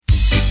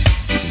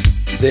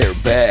They're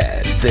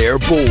bad, they're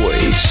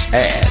boys,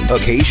 and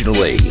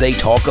occasionally they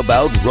talk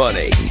about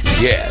running.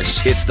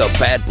 Yes, it's the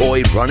Bad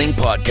Boy Running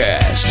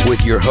Podcast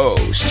with your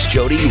hosts,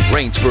 Jody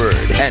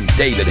Rainsford and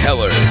David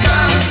Heller.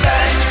 Come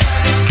back.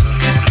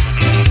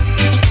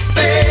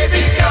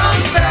 Baby,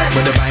 come back.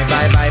 When the bye,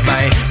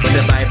 when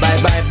the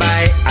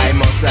bye, I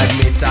must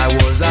admit I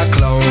was a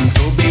clown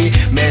to be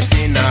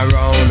messing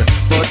around,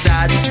 but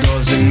that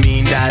doesn't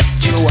mean that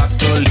you have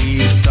to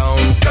leave town.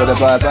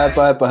 Bye.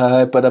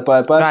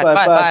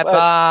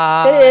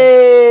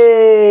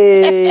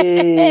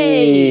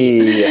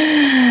 Hey!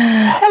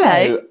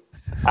 Hello,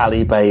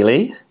 Ali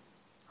Bailey.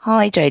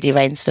 Hi, Jodie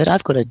Rainsford.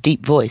 I've got a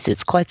deep voice.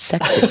 It's quite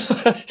sexy.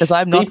 Because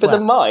I'm not Deeper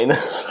than mine.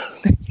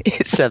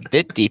 It's a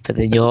bit deeper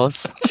than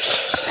yours.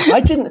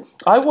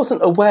 I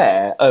wasn't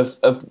aware of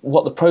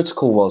what the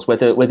protocol was,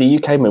 whether you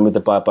came in with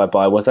the bye,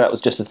 whether that was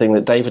just a thing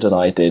that David and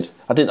I did.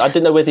 I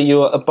didn't know whether you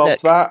were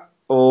above that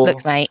or...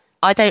 Look, mate,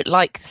 I don't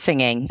like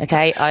singing,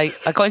 okay? I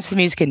got into the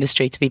music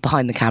industry to be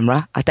behind the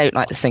camera. I don't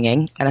like the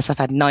singing, unless I've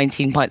had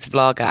 19 pints of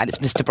lager and it's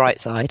Mr.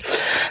 Brightside.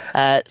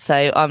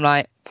 So I'm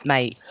like,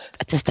 mate,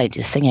 I just don't do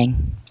the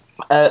singing.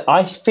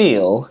 I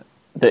feel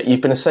that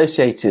you've been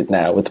associated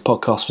now with the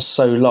podcast for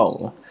so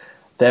long.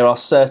 There are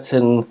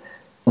certain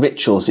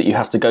rituals that you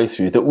have to go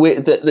through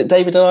that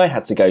David and I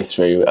had to go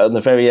through in the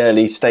very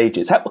early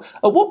stages. At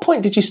what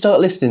point did you start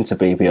listening to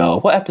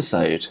BBR? What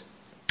episode?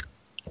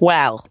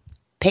 Well,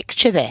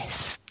 picture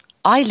this.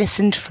 I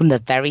listened from the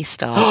very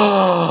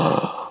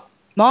start.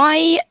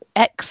 My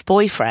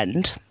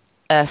ex-boyfriend,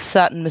 a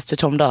certain Mr.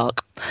 Tom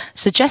Dark,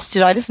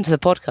 suggested I listen to the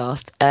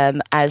podcast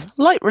as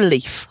light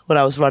relief when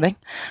I was running.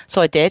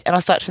 So I did, and I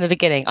started from the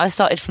beginning. I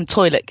started from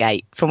Toilet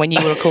Gate, from when you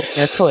were recording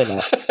in a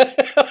toilet.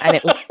 And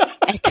it was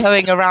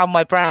echoing around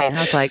my brain.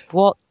 I was like,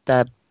 what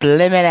the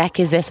blimmin' heck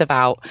is this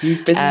about?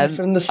 You've been there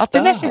from the start. I've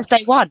been there since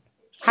day one.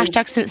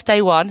 Hashtag since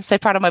day one. So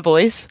proud of my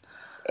boys.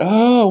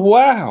 Oh,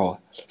 wow.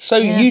 So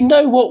You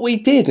know what we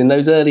did in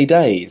those early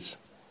days?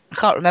 I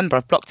can't remember.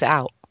 I've blocked it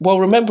out. Well,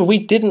 remember, we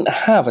didn't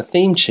have a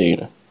theme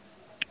tune.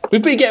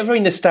 We've been getting very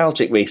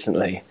nostalgic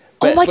recently.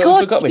 Oh my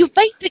God,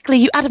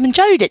 you Adam and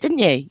Joe'd it, didn't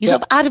you? You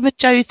sort of Adam and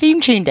Joe theme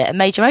tuned it and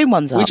made your own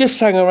ones up. We just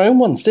sang our own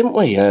ones, didn't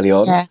we, early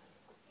on? Yeah.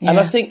 And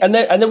I think, and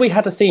then we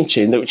had a theme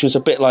tune which was a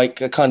bit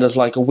like a kind of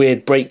like a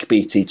weird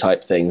breakbeaty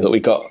type thing that we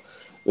got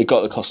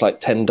that cost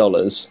like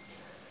 $10.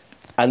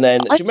 And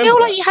then I feel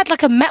like you had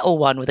like a metal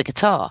one with a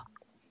guitar.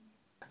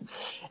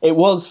 It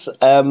was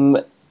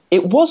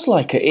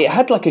like it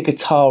had like a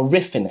guitar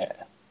riff in it.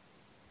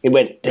 It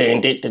went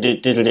something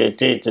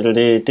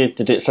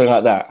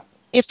like that.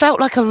 It felt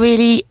like a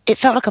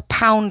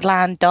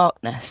Poundland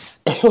Darkness.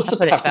 It was a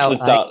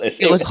Poundland Darkness.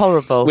 It was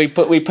horrible. We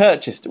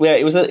purchased. Yeah,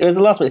 it was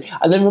the last minute.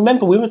 And then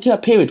remember, we went through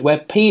that period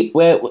where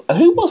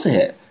who was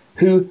it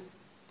who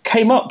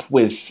came up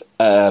with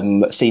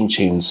theme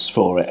tunes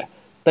for it?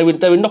 They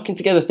were knocking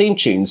together theme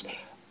tunes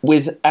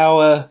with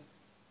our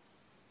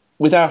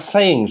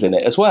sayings in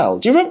it as well.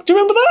 Do you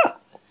remember that?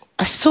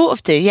 I sort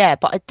of do, yeah,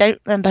 but I don't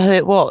remember who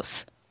it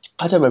was.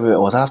 I don't remember who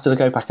it was. I have to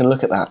go back and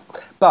look at that.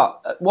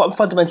 But what I'm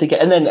fundamentally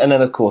getting, and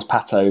then of course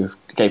Pato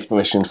gave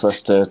permission for us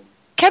to.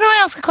 Can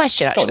I ask a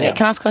question? Actually,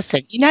 Can I ask a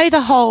question? You know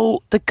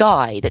the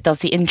guy that does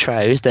the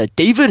intros, the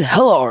David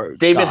Hillard.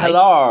 David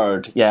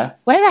Hillard, yeah.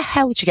 Where the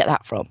hell did you get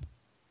that from?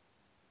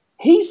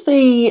 He's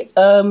the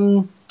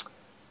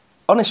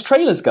Honest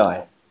Trailers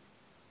guy.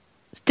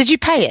 Did you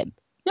pay him?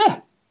 Yeah.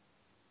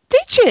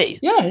 Did you?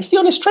 Yeah, it's the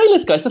Honest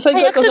Trailers guy. It's the same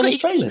guy that does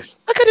Honest Trailers.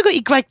 I could have got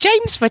you Greg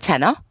James for a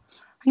tenner.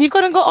 And you've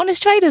gone and got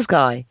Honest Trailers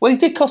guy. Well, he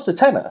did cost a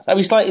tenner. I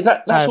was like,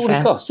 that's all fair.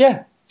 he cost,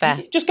 yeah.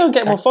 Fair. Just go and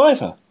get him on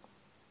Fiverr.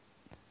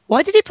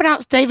 Why did he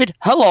pronounce David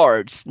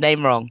Hillard's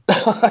name wrong?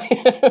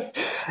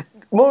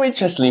 More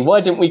interestingly,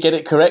 why didn't we get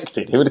it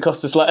corrected? It would have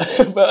cost us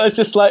but I was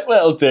just like,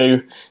 well, it'll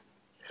do.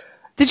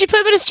 Did you put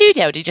him in a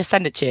studio or did he just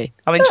send it to you?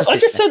 I'm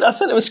interested. I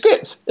sent him a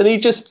script and he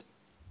just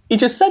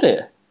said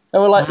it.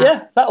 And we're like,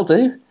 yeah, that'll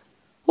do.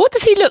 What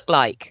does he look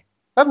like?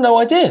 I have no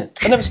idea.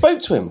 I never spoke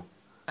to him.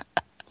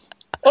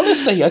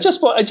 Honestly, it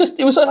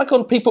was like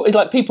on people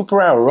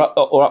per hour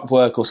or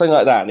Upwork or something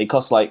like that, and it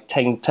cost like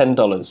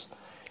 $10.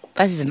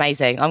 This is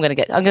amazing. I'm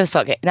gonna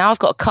start getting. Now I've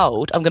got a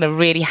cold. I'm gonna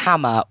really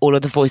hammer all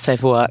of the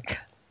voiceover work.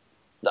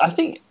 I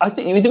think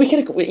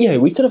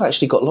we could have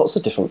actually got lots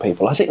of different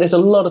people. I think there's a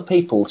lot of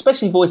people,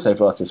 especially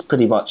voiceover artists,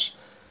 pretty much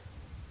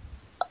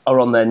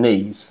are on their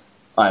knees.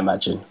 I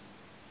imagine.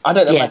 I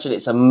don't imagine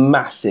it's a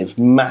massive.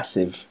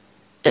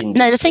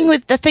 No, the thing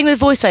with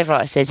voiceover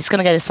artists is it's going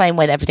to go the same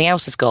way that everything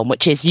else has gone,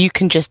 which is you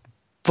can just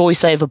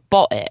voiceover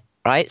bot it,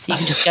 right? So you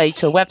can just go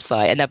to a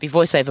website and there'll be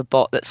voiceover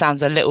bot that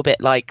sounds a little bit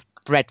like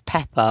Red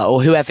Pepper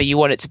or whoever you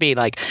want it to be,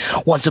 like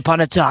once upon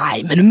a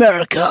time in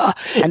America,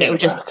 and it would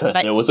just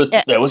there was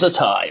a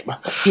time.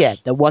 Yeah,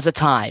 there was a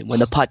time when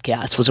the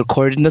podcast was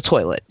recorded in the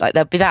toilet. Like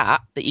there'll be that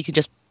you can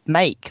just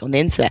make on the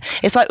internet.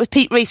 It's like with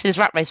Pete Reese and his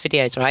Rat Race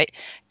videos, right?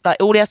 Like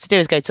all he has to do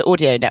is go to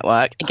Audio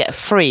Network and get a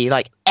free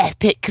like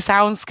epic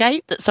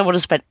soundscape that someone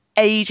has spent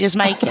ages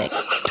making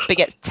but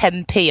gets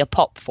 10p a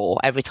pop for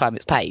every time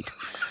it's paid.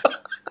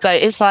 So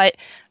it's like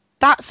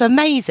That's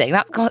amazing.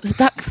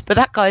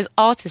 That guy's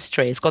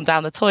artistry has gone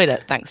down the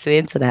toilet thanks to the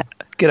internet.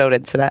 Good old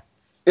internet.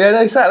 Yeah,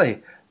 no,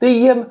 exactly.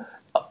 The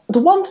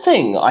one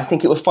thing I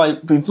think it would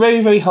be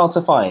very, very hard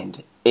to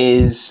find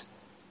is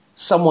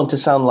someone to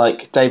sound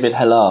like David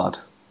Hellard,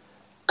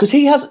 because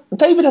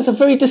David has a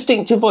very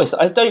distinctive voice.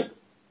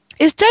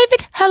 Is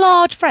David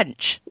Hellard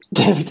French?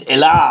 David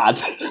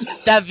Hellard.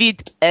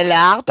 David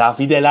Hellard.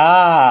 David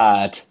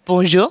Hellard.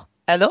 Bonjour.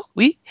 Hello.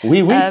 Oui.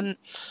 Oui.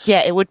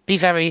 Yeah, it would be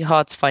very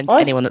hard to find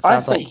anyone that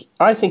sounds like.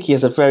 I think he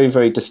has a very,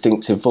 very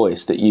distinctive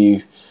voice that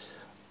you'd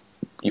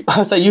be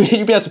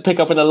able to pick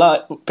out in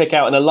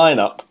a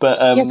lineup.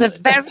 But he has a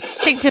very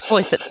distinctive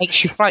voice that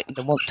makes you frightened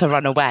and want to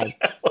run away.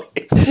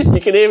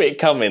 You can hear it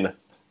coming.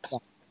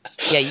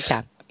 Yeah, you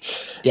can.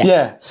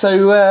 Yeah.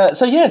 So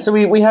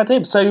we had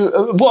him.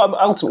 So what I'm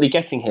ultimately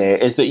getting here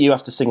is that you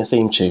have to sing a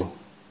theme tune.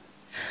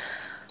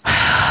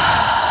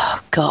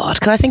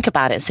 God, can I think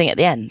about it and sing at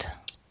the end?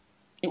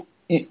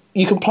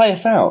 You can play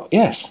us out.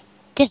 Yes.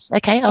 Yes.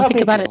 Okay. I'll think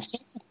about it.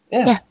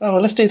 Yeah. Oh,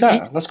 well, let's do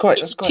that. Okay. That's great.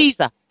 A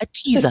teaser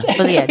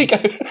for the end.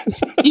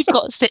 You've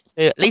got to sit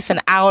through at least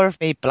an hour of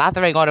me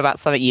blathering on about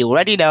something you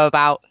already know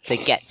about to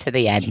get to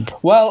the end.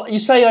 Well, you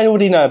say I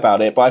already know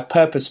about it, but I've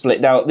purposefully...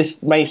 Now,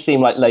 this may seem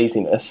like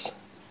laziness,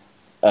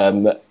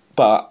 but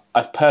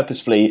I've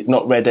purposefully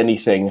not read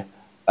anything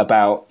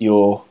about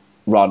your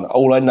run.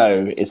 All I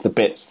know is the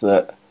bits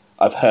that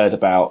I've heard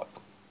about,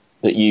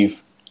 that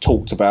you've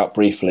talked about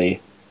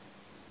briefly.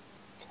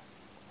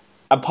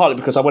 And partly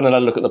because I went and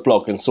had a look at the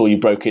blog and saw you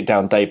broke it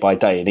down day by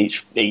day, and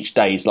each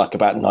day is like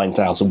about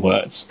 9,000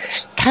 words.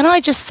 Can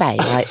I just say,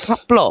 like,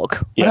 that blog,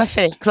 when I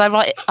finish, because I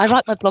write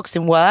my blogs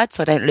in Word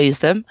so I don't lose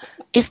them,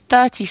 is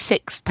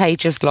 36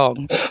 pages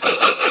long.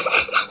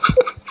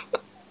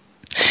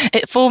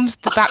 It forms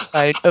the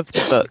backbone of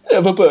the book.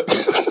 Of a book.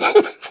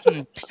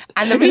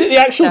 And is it the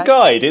actual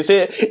guide? Is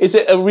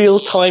it a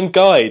real-time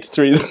guide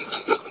through?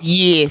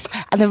 Yes.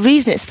 And the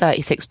reason it's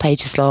 36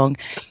 pages long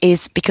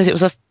is because it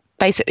was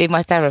basically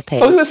my therapy.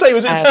 I was going to say,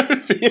 was it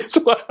therapy as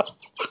well?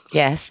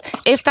 Yes.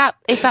 If that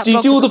do you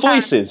do all the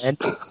voices?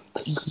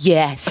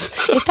 Yes.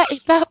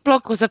 If that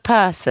blog was a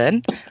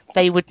person,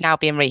 they would now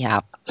be in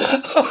rehab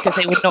because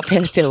they would not be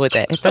able to deal with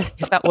it.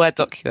 If that Word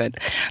document,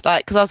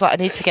 because I was like,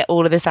 I need to get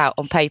all of this out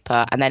on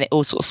paper, and then it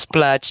all sort of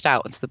splurged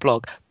out onto the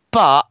blog.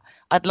 But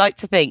I'd like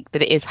to think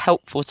that it is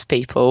helpful to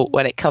people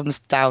when it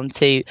comes down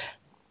to,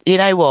 you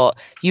know what,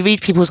 you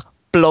read people's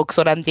blogs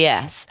on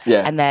MDS,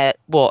 and they're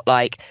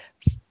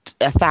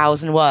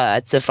 1,000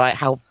 words of like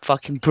how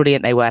fucking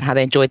brilliant they were and how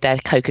they enjoyed their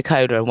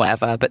Coca-Cola and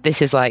whatever. But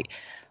this is like,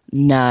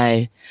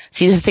 no.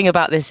 See, the thing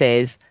about this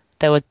is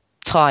there were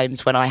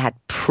times when I had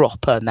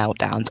proper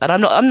meltdowns, and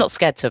I'm not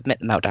scared to admit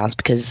the meltdowns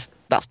because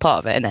that's part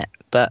of it, isn't it?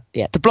 But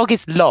yeah, the blog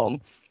is long.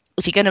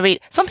 If you're going to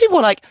read, some people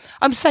are like,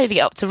 I'm saving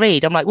it up to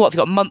read. I'm like, what, have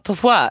you got a month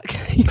of work?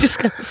 You're just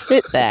going to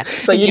sit there.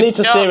 So you need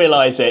to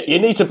serialise it. You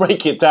need to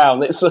break it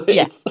down.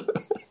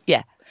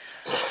 Yeah.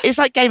 It's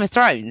like Game of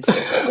Thrones.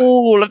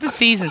 All of the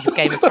seasons of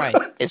Game of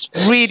Thrones. It's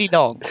really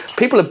long.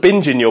 People are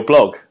binging your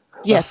blog.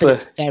 Yes, but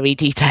it's very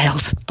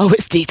detailed. Oh,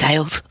 it's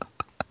detailed.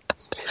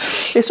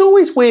 It's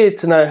always weird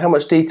to know how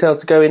much detail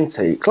to go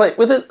into. Like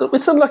with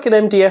something like an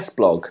MDS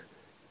blog,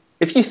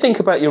 if you think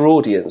about your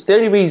audience, the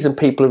only reason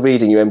people are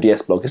reading your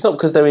MDS blog is not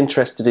because they're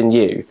interested in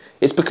you.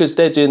 It's because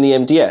they're doing the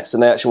MDS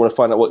and they actually want to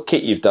find out what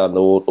kit you've done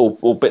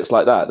or bits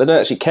like that. They don't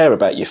actually care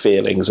about your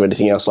feelings or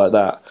anything else like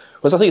that.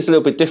 Whereas I think it's a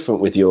little bit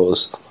different with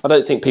yours. I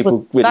don't think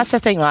people really... That's the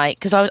thing, right?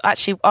 Because I was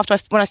actually,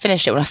 when I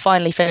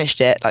finally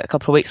finished it, like a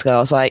couple of weeks ago, I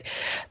was like,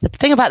 the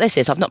thing about this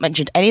is I've not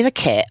mentioned any of the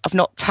kit. I've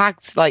not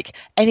tagged like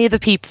any of the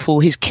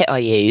people whose kit I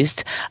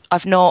used.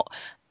 I've not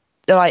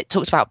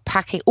talked about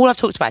packing. All I've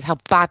talked about is how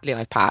badly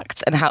I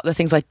packed and how the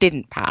things I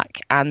didn't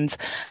pack. And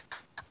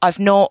I've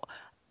not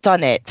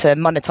done it to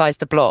monetize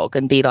the blog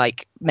and be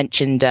like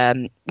mentioned,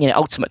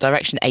 Ultimate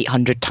Direction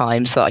 800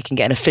 times so I can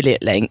get an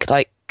affiliate link.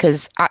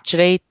 Because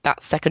actually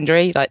that's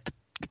secondary. Like the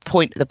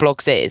point of the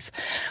blogs is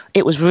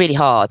it was really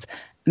hard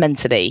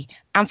mentally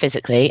and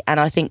physically, and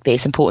I think that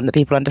it's important that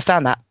people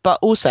understand that, but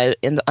also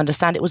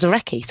understand it was a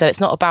recce. So it's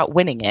not about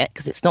winning it,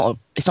 because it's not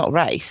a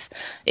race.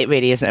 It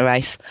really isn't a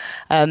race.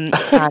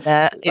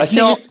 It's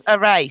not a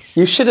race.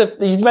 You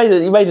made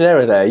an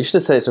error there. You should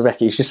have said it's a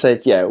recce. You should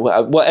have said,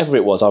 whatever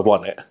it was, I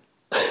won it.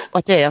 I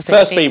did. I was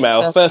first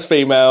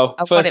female.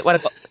 I won it when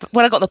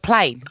I got the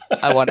plane.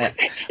 I won it.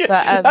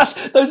 But,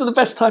 those are the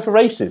best type of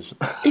races.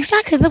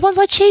 Exactly, the ones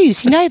I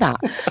choose. You know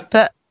that.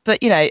 But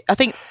I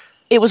think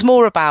it was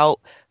more about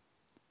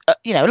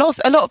a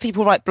lot of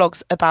people write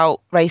blogs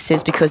about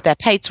races because they're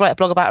paid to write a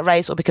blog about a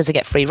race or because they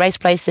get free race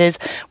places.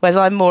 Whereas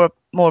I'm more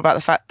about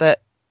the fact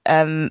that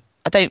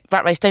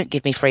Rat Race don't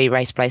give me free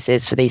race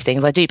places for these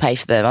things. I do pay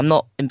for them. I'm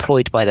not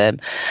employed by them,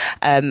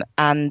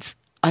 and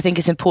I think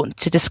it's important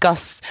to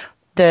discuss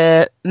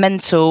the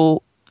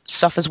mental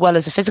stuff as well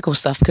as the physical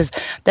stuff, because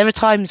there are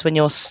times when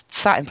you're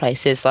sat in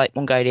places like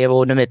Mongolia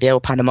or Namibia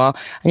or Panama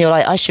and you're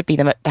like, I should be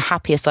the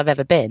happiest I've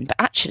ever been, but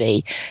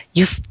actually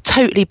you've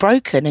totally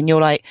broken and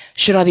you're like,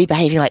 should I be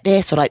behaving like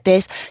this or like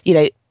this?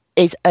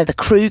 are the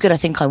crew going to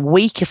think I'm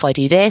weak if I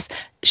do this?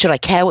 Should I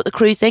care what the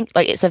crew think?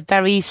 Like, it's a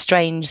very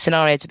strange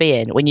scenario to be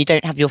in when you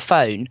don't have your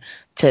phone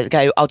to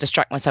go, I'll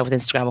distract myself with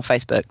Instagram or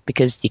Facebook,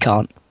 because you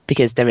can't,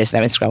 because there is no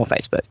Instagram or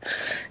Facebook.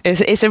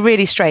 It's a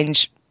really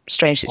strange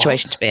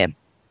situation to be in.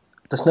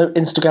 There's no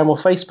Instagram or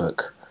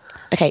Facebook?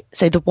 Okay,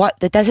 so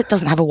the desert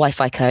doesn't have a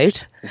Wi-Fi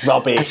code.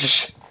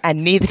 Rubbish.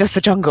 And neither does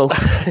the jungle.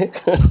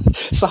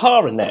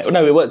 Sahara net.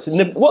 No, it works.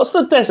 What's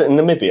the desert in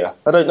Namibia?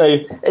 I don't know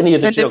any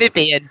of the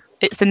Namibian.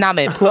 It's the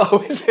Namib.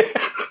 Oh, is it?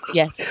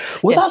 Yes.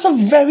 Well, yes. that's a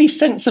very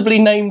sensibly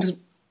named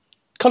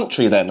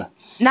country then.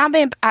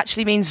 Namib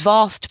actually means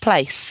vast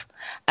place.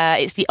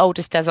 It's the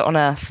oldest desert on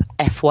Earth,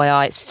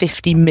 FYI. It's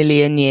 50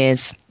 million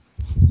years.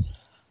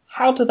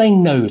 How do they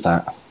know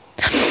that?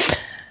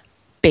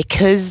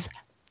 Because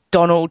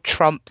Donald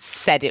Trump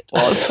said it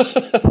was.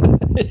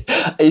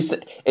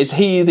 Is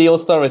he the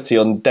authority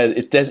on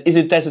is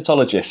a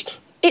desertologist?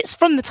 It's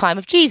from the time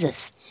of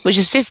Jesus, which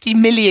is 50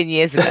 million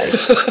years ago.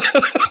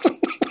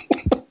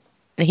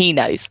 And he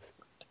knows.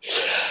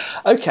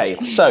 Okay,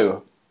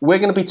 so we're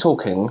going to be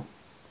talking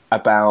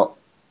about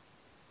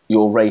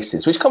your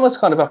races, which come as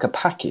kind of like a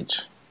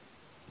package.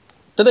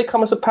 Do they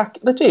come as a pack?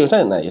 They do,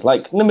 don't they?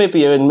 Like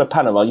Namibia and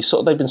Panama,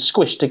 they've been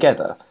squished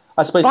together.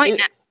 I suppose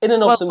in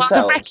and of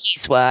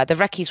themselves. Well, the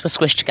recce's were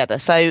squished together.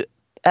 So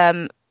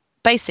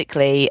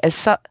basically,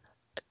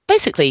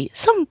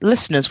 some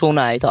listeners will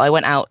know that I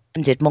went out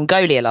and did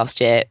Mongolia last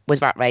year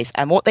with Rat Race,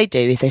 and what they do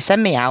is they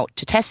send me out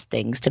to test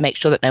things to make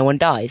sure that no one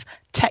dies.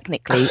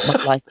 Technically,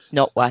 my life is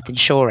not worth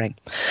insuring.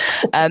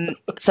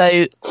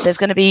 So there's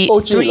going to be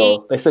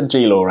G-Law. They sent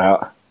G-Law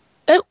out.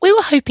 We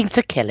were hoping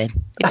to kill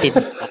him. It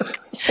didn't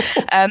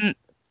work.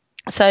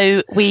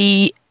 So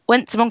we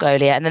went to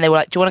Mongolia, and then they were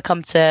like, do you want to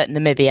come to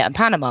Namibia and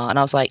Panama? And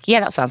I was like, yeah,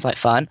 that sounds like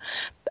fun.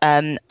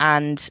 And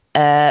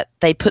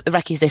they put the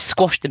recce's, they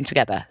squashed them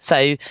together.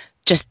 So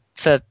just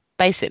for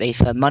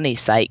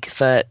money's sake,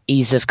 for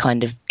ease of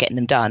kind of getting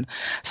them done.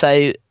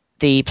 So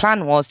the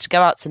plan was to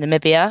go out to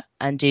Namibia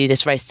and do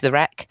this race to the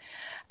wreck,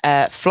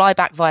 fly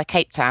back via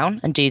Cape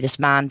Town and do this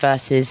man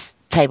versus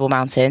Table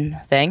Mountain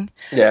thing.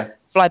 Yeah.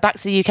 Fly back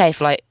to the UK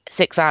for like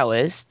 6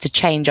 hours to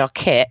change our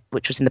kit,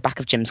 which was in the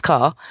back of Jim's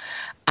car,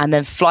 and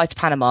then fly to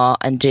Panama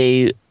and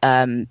do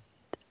a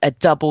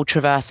double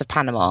traverse of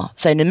Panama.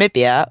 So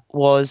Namibia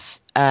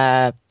was,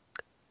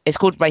 it's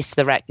called Race to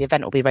the Wreck. The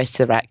event will be Race to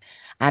the Wreck.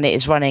 And it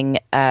is running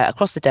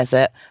across the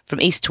desert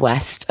from east to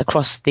west,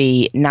 across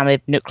the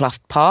Namib Nuklaf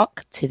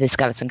Park to the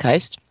Skeleton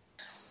Coast.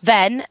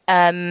 Then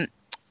come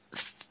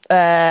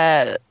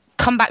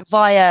back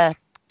via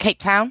Cape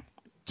Town,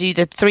 do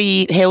the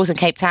 3 hills in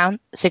Cape Town,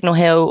 Signal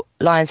Hill,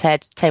 Lion's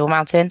Head, Table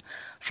Mountain,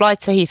 fly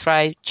to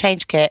Heathrow,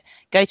 change kit,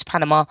 go to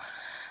Panama.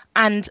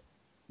 And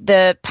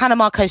the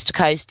Panama coast to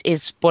coast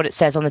is what it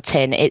says on the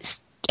tin.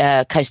 It's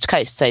coast to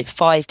coast, so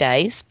 5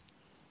 days,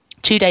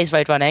 2 days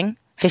road running,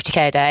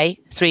 50k a day,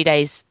 3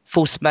 days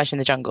full submersion in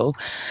the jungle.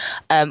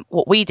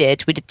 What we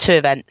did 2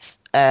 events.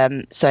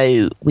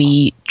 So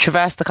we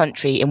traversed the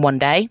country in 1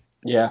 day,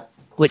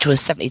 which was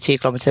 72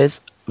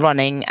 kilometres,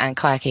 running and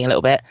kayaking a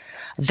little bit.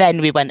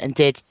 Then we went and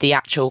did the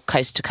actual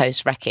coast to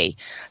coast recce.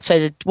 So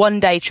the 1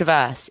 day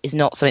traverse is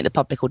not something the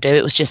public will do.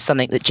 It was just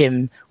something that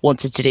Jim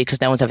wanted to do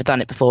because no one's ever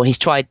done it before. He's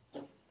tried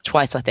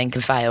twice, I think,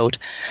 and failed.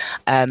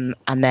 And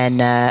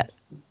then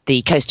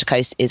the coast to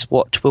coast is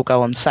what will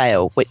go on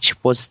sale, which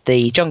was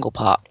the jungle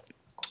part,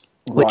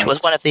 which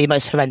was one of the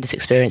most horrendous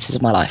experiences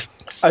of my life.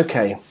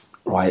 Okay,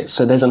 right.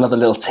 So there's another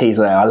little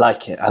teaser there. I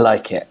like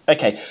it.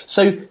 Okay,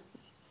 so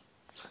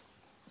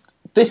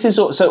this is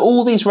so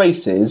all these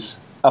races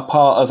are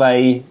part of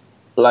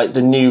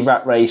the new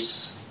Rat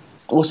Race.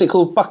 What's it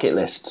called? Bucket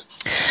list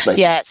race.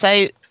 Yeah.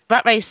 So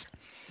Rat Race.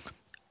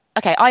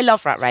 Okay, I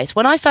love Rat Race.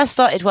 When I first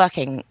started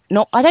working,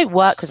 I don't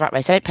work with Rat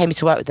Race. They don't pay me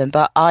to work with them,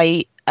 but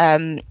I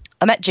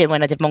met Jim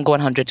when I did Mongol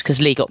 100 because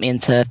Lee got me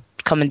into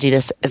come and do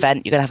this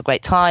event. You're going to have a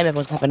great time.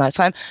 Everyone's going to have a nice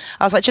time.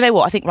 I was like, do you know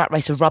what? I think Rat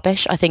Race are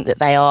rubbish. I think that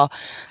they are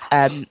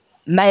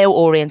male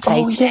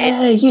orientated. Oh,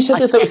 yeah. You said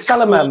that they were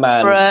Salaman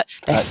Man.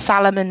 They're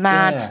Salaman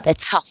Man. Yeah. They're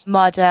tough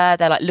mudder.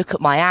 They're like, look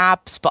at my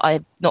abs, but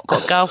I've not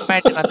got a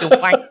girlfriend and I've been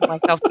wanking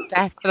myself to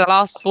death for the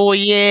last 4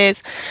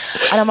 years.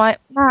 And I'm like,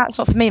 nah, it's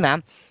not for me,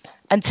 man.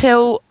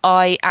 Until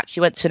I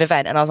actually went to an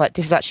event and I was like,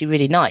 this is actually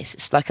really nice.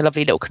 It's like a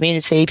lovely little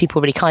community. People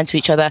are really kind to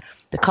each other.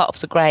 The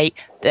cut-offs are great.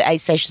 The aid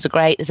stations are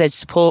great. There's loads of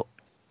support.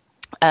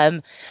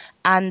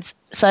 And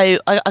so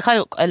I kind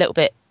of got a little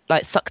bit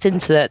like sucked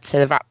into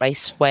the Rat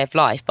Race way of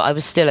life, but I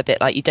was still a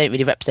bit like, you don't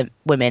really represent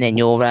women in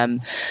your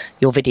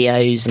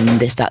videos and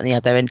this, that and the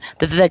other. And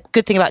the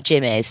good thing about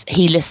Jim is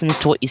he listens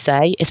to what you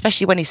say,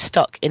 especially when he's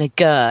stuck in a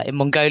gur in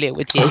Mongolia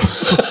with you.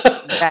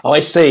 Oh, I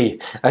see.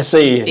 You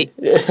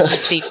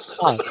see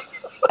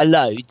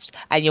loads,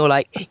 and you're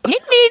like, and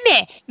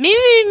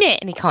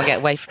he can't get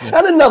away from you.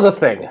 And another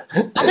thing.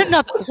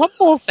 One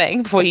more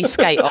thing before you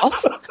skate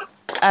off.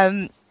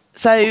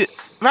 So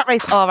Rat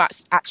Race are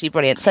actually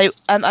brilliant. So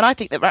and I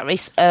think that Rat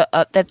Race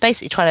they're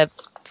basically trying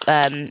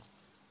to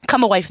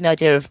come away from the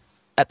idea of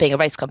being a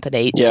race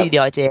company to the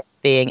idea of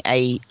being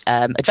a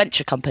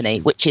adventure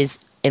company, which is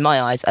in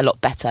my eyes, a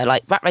lot better.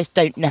 Like, Rat Race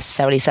don't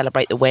necessarily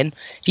celebrate the win.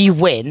 If you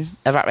win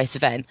a Rat Race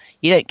event,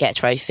 you don't get a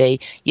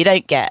trophy, you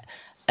don't get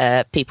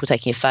people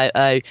taking a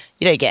photo,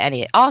 you don't get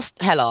any. Ask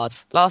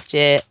Hellard last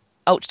year,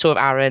 Ultra Tour of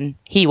Arran,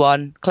 he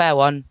won, Claire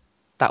won,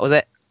 that was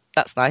it.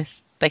 That's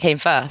nice. They came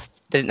first.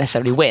 They didn't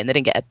necessarily win. They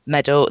didn't get a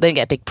medal. They didn't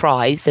get a big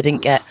prize. They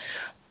didn't get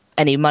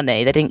any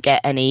money. They didn't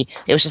get any.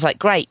 It was just like,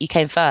 great, you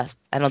came first,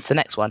 and on to the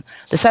next one.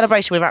 The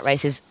celebration with Rat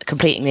Race is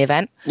completing the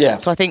event. Yeah.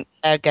 So I think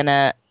they're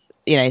gonna,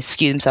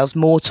 skew themselves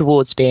more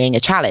towards being a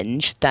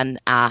challenge than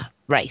a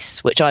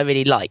race, which I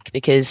really like,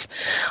 because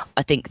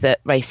I think that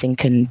racing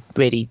can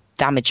really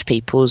damage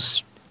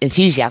people's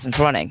enthusiasm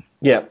for running.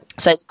 Yeah.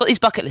 So it's got these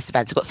bucket list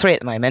events. I've got 3 at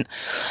the moment.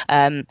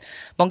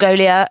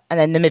 Mongolia, and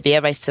then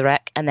Namibia, Race to the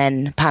Wreck, and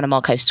then Panama,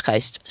 coast to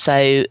coast.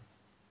 So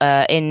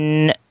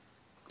in,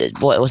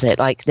 what was it,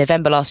 like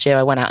November last year,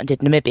 I went out and did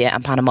Namibia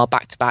and Panama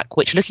back to back,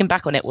 which, looking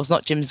back on it, was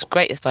not Jim's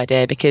greatest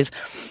idea, because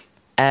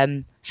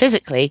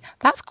physically,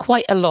 that's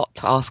quite a lot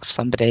to ask for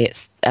somebody.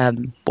 It's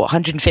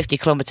 150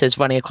 kilometers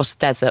running across the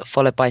desert,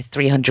 followed by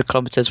 300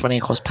 kilometers running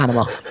across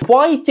Panama.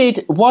 Why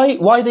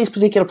these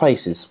particular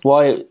places?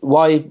 Why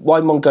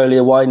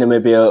Mongolia? Why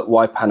Namibia?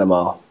 Why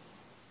Panama?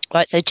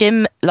 Right, so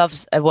Jim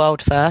loves a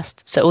world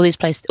first. So all these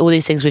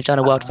things we've done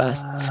are world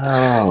firsts.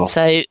 Oh.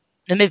 So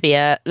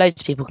Namibia, loads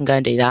of people can go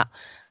and do that.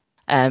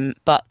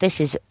 But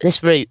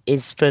this route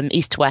is from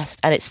east to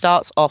west, and it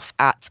starts off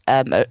at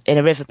in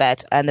a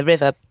riverbed, and the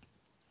river,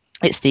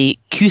 it's the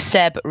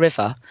Kuseb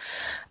River.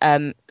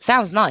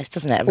 Sounds nice,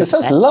 doesn't it? It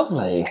sounds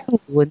lovely.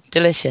 Ooh,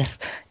 delicious.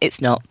 It's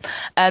not.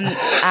 And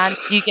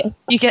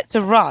you get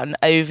to run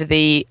over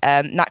the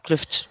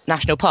Nakluft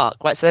National Park,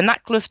 right? So the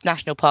Nakluft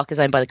National Park is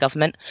owned by the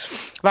government.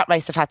 Rat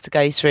Race have had to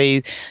go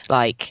through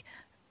like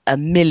a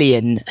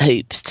million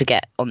hoops to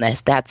get on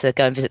this. They had to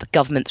go and visit the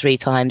government 3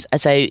 times.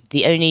 And so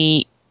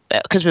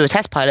because we were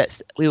test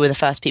pilots, we were the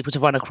first people to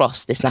run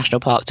across this national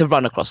park, to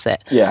run across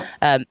it. Yeah.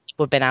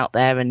 We've been out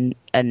there and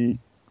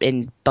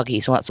in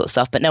buggies and all that sort of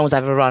stuff, but no one's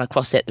ever run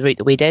across it the route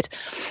that we did.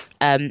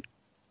 And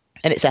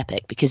it's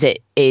epic because it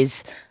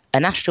is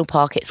a national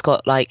park. It's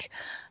got like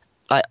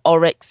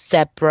oryx,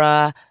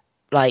 zebra,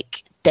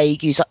 like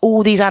dagoos, like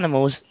all these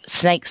animals,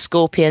 snakes,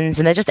 scorpions,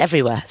 and they're just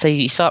everywhere. So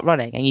you start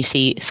running and you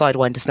see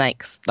sidewinder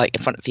snakes like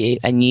in front of you,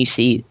 and you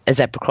see a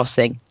zebra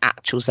crossing,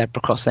 actual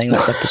zebra crossing,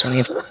 like zebra's running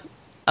in front.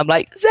 I'm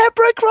like,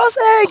 zebra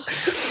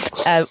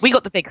crossing! We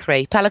got the big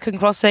 3: pelican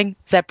crossing,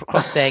 zebra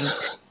crossing,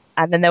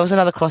 and then there was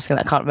another crossing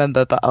that I can't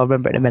remember, but I'll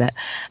remember it in a minute.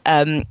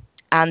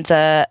 And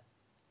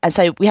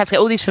so we had to get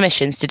all these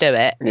permissions to do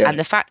it. Yeah. And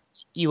the fact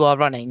you are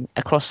running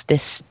across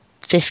this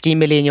 50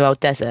 million year old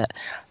desert,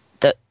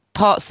 that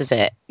parts of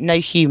it no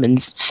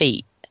humans'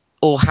 feet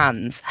or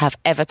hands have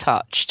ever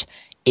touched,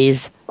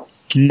 is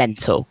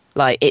mental.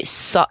 Like, it's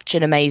such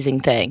an amazing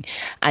thing.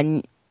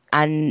 And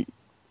I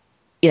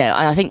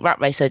think Rat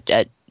Race are,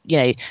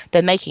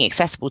 they're making it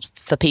accessible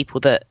for people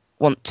that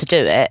want to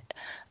do it,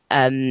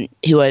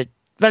 who are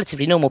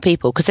relatively normal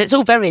people, because it's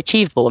all very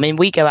achievable. I mean,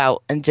 we go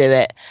out and do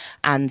it,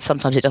 and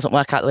sometimes it doesn't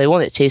work out the way we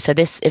want it to. So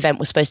this event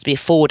was supposed to be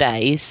 4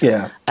 days.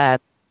 Yeah.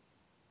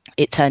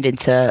 It turned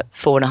into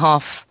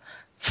 4.5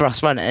 for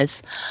us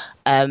runners,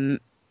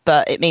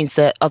 but it means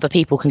that other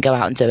people can go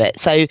out and do it.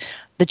 So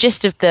the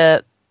gist of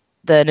the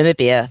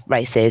Namibia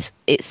race is,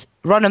 it's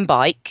run and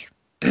bike,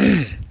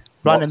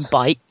 and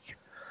bike.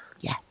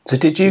 Yeah. So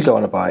did you go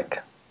on a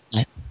bike?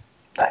 No,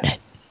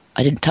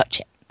 I didn't touch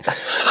it.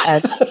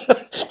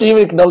 Didn't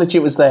even acknowledge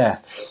it was there.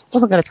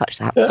 Wasn't going to touch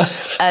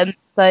that.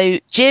 So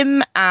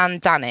Jim and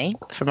Danny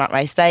from Rat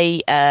Race,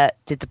 they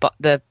did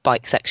the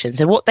bike section.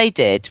 So what they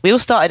did, we all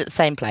started at the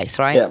same place,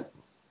 right? Yeah.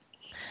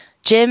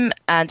 Jim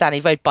and Danny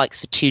rode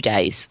bikes for 2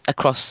 days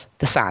across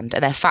the sand,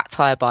 and they're fat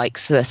tyre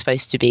bikes, so they're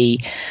supposed to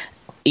be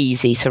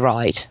easy to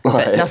ride.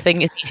 Right. But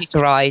nothing is easy to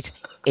ride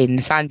in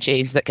sand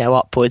dunes that go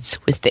upwards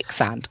with thick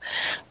sand.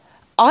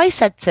 I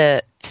said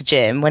to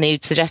Jim, when he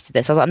suggested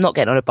this, I was like, I'm not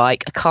getting on a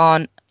bike. I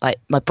can't, like,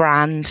 my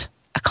brand,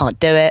 I can't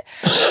do it.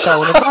 So I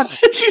want to run.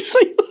 Did you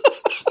say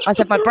that? I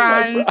said, my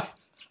brand,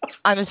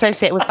 I'm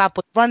associated with Bad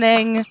Boy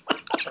Running.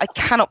 I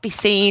cannot be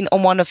seen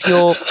on one of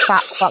your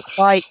fat fuck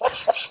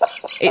bikes.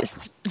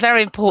 It's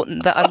very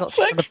important that I'm not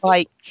seen on a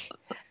bike.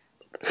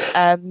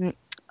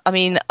 I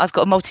mean, I've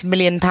got a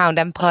multi-million-pound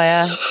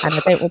empire, and I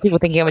don't want people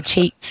thinking I'm a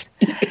cheat.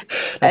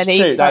 That's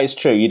true. That is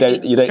true. You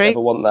don't ever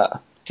want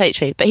that. Totally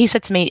true. But he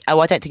said to me, "Oh,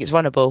 I don't think it's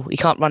runnable. You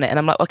can't run it." And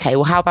I'm like, "Okay,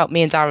 well, how about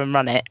me and Darren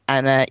run it,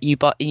 and you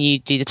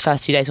do the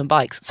first 2 days on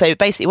bikes?" So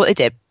basically, what they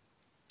did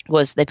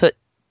was they put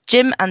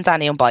Jim and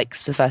Danny on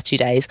bikes for the first 2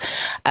 days,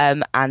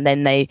 and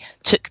then they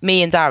took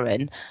me and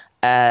Darren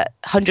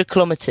 100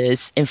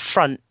 kilometers in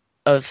front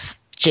of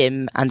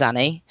Jim and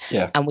Danny,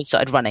 and we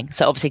started running.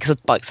 So obviously, because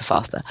the bikes are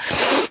faster.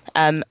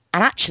 And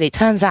actually, it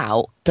turns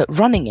out that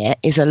running it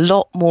is a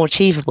lot more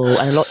achievable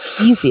and a lot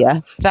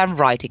easier than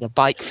riding a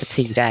bike for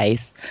 2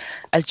 days,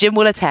 as Jim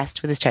will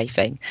attest with his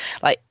chafing.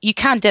 Like, you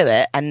can do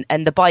it, and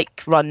the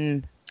bike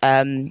run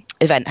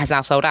event has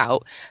now sold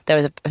out. There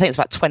was, I think it's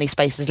about 20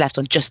 spaces left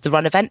on just the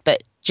run event,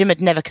 but Jim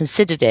had never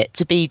considered it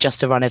to be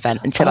just a run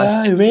event until I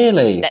said,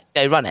 really? Let's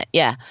go run it.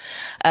 Yeah.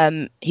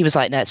 He was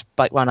like, no, it's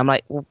bike run. I'm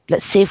like, well,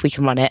 let's see if we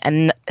can run it.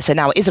 And so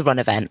now it is a run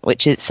event,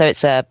 which is, so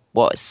it's a,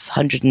 it's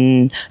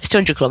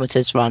 200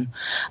 kilometers run,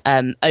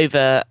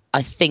 over,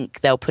 I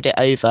think they'll put it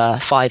over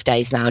 5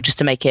 days now, just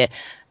to make it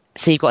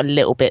so you've got a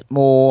little bit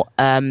more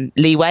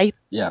leeway.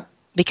 Yeah.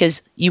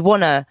 Because you're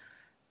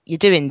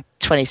doing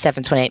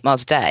 27, 28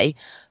 miles a day,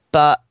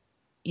 but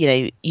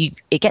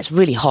it gets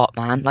really hot,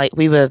 man. Like,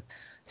 we were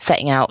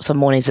setting out some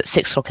mornings at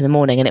 6 o'clock in the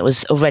morning and it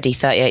was already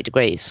 38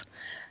 degrees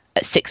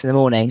at 6 in the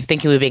morning,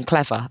 thinking we were being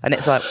clever. And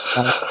it's like,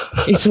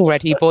 it's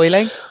already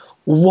boiling.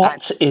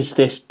 What is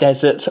this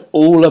desert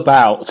all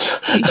about?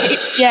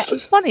 Yeah,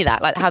 it's funny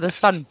that, like, how the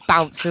sun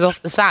bounces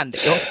off the sand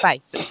at your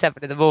face at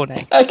 7 in the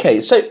morning. Okay,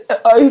 so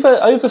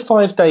over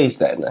 5 days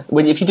then,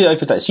 if you do it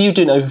over days, so you're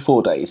doing it over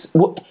 4 days.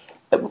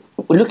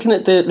 Looking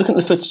at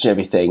the footage and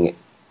everything,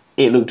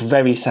 it looked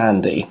very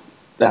sandy.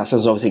 That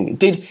sounds obviously.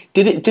 Did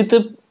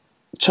the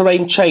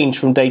terrain change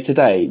from day to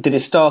day? Did it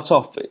start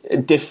off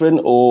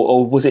different,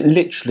 or was it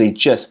literally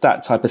just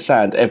that type of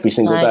sand every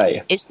single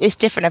day? It's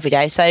different every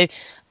day. So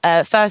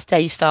first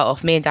day you start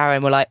off, me and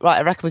Darren were like, right,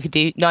 I reckon we could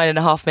do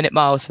 9.5 minute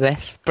miles for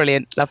this.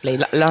 Brilliant, lovely,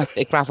 nice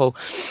bit of gravel.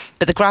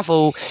 But the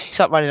gravel, you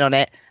start running on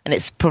it and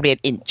it's probably an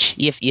inch.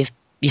 Your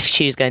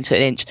shoes go into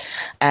an inch,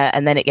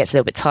 and then it gets a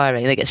little bit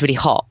tiring and it gets really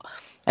hot.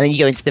 And then you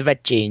go into the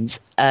red dunes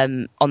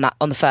on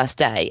the first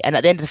day. And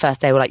at the end of the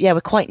first day, we're like, yeah,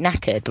 we're quite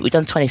knackered, but we've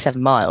done 27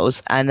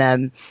 miles.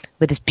 And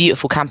with this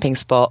beautiful camping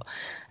spot,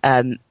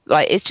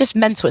 like, it's just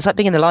mental. It's like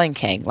being in the Lion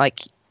King.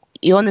 Like,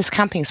 you're on this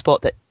camping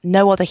spot that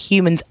no other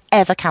humans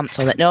ever camped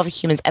on, that no other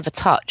humans ever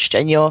touched.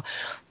 And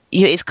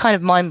it's kind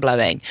of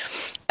mind-blowing.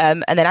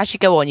 And then as you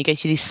go on, you go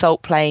through these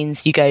salt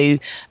plains. You go,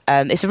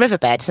 it's a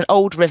riverbed. It's an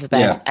old riverbed.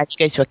 Yeah. And you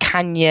go through a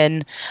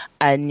canyon.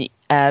 And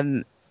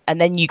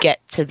then you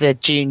get to the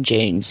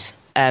dunes.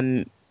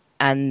 And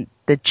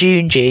the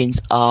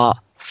dunes are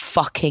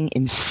fucking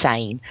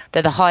insane.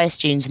 They're the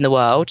highest dunes in the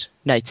world,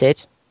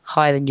 noted.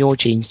 Higher than your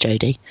dunes,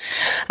 Jodie.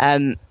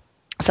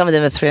 Some of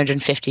them are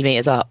 350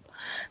 metres up.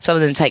 Some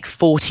of them take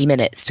 40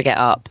 minutes to get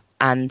up,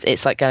 and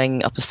it's like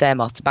going up a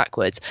Stairmaster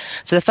backwards.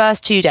 So the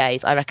first 2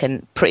 days, I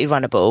reckon, pretty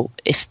runnable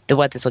if the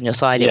weather's on your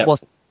side. It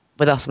wasn't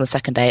with us on the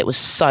second day. It was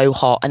so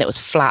hot, and it was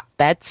flat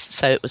beds,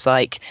 so it was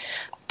like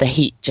the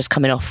heat just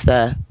coming off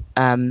the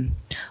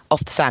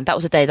sand. That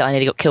was the day that I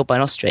nearly got killed by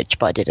an ostrich,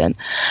 but I didn't.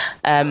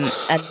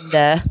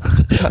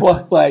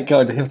 Wait,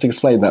 God, I have to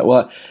explain that.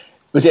 What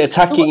was it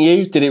attacking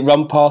you? Did it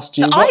run past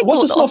you?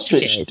 What does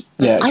ostrich?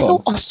 Yeah, I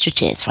thought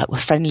ostriches, right, were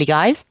friendly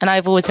guys, and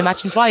I've always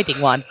imagined riding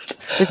one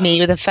with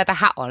me with a feather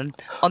hat on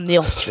the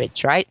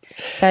ostrich, right?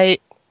 So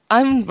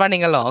I'm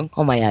running along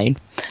on my own,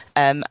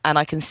 and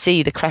I can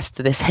see the crest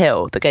of this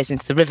hill that goes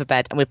into the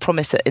riverbed, and we're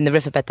promised that in the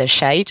riverbed there's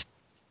shade.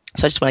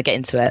 So I just want to get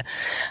into it,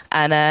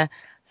 and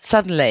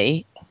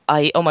suddenly,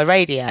 on my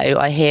radio,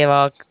 I hear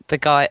one of the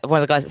guys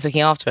that's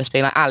looking after us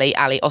being like, Ali,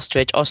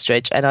 ostrich,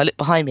 and I look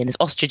behind me and this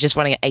ostrich is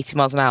running at 80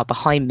 miles an hour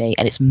behind me,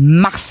 and it's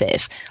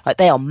massive. Like,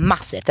 they are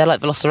massive. They're like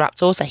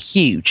velociraptors. They're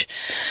huge.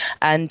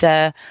 And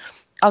I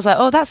was like,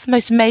 oh, that's the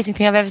most amazing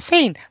thing I've ever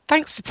seen.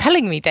 Thanks for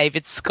telling me,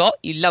 David Scott,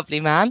 you lovely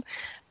man.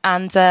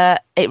 And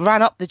it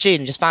ran up the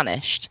dune and just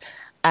vanished.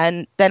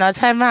 And then I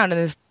turned around and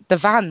there's the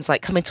van's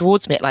like coming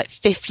towards me at like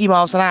 50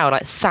 miles an hour,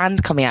 like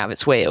sand coming out of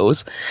its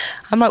wheels.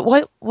 I'm like,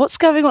 what's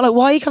going on? Like,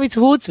 why are you coming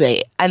towards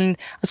me? And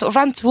I sort of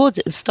ran towards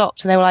it and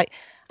stopped. And they were like,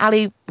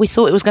 Ali, we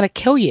thought it was going to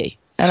kill you.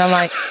 And I'm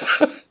like,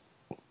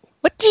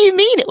 what do you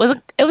mean? It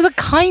was a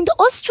kind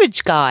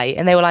ostrich guy.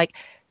 And they were like,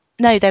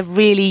 no, they're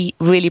really,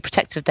 really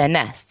protective of their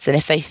nests. And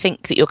if they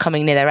think that you're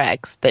coming near their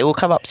eggs, they will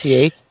come up to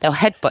you, they'll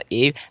headbutt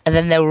you, and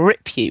then they'll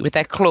rip you with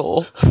their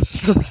claw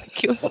from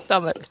like your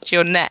stomach to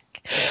your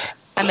neck.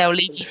 And they'll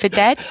leave you for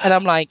dead. And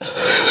I'm like,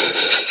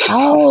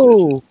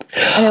 oh.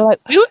 And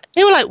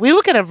they were like, we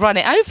were going to run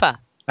it over.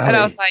 Ali, and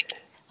I was like,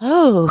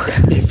 oh.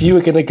 If you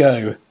were going to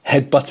go,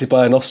 headbutted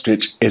by an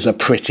ostrich is a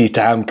pretty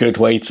damn good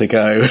way to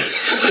go.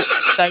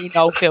 So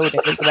Noel Fielding,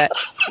 isn't it?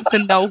 It's a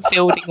Noel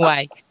Fielding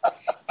way.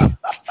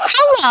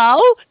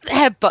 Hello,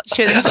 headbutt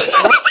you.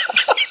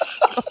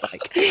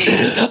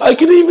 I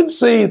can even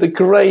see the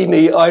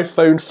grainy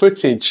iPhone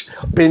footage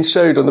being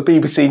showed on the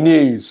BBC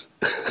News.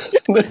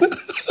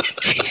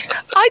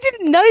 I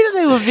didn't know that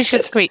they were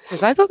vicious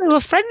creatures. I thought they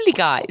were friendly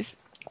guys.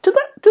 Did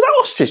that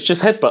ostrich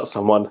just headbutt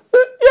someone?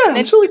 Yeah,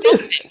 I'm sure he did.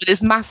 With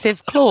his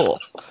massive claw.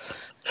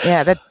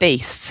 Yeah, they're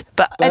beasts.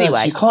 But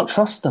anyway, you can't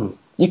trust them.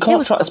 You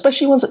can't trust,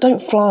 especially ones that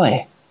don't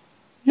fly.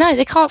 No,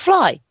 they can't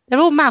fly. They're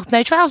all mouth,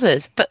 no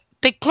trousers, but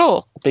big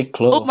claw. Big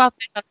claw. All mouth,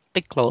 no trousers,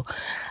 big claw.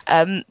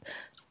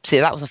 So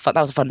that was a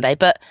fun day.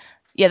 But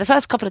yeah, the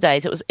first couple of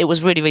days it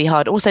was really, really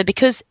hard. Also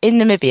because in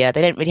Namibia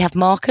they don't really have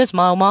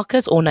mile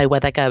markers, or know where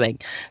they're going.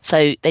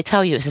 So they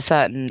tell you it's a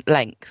certain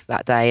length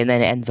that day, and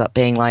then it ends up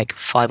being like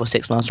 5 or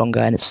 6 miles longer,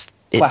 and it's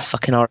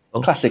fucking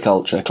horrible. Classic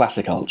ultra.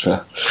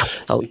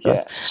 Ultra.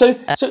 Yeah. So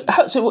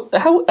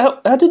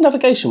how did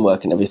navigation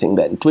work and everything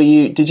then?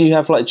 Did you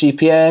have like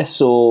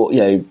GPS or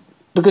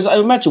because I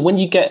imagine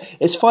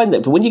it's fine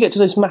there, but when you get to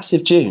those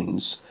massive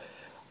dunes,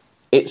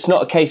 it's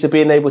not a case of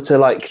being able to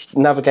like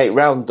navigate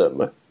round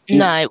them.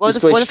 No, well,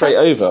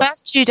 the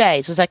first 2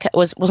 days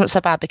wasn't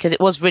so bad because it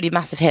was really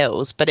massive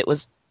hills, but it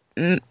was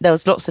there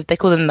was lots of they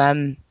call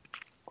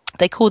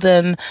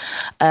them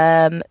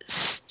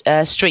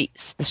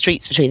streets, the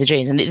streets between the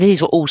dunes, and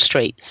these were all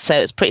streets, so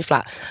it was pretty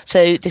flat.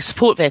 So the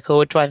support vehicle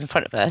would drive in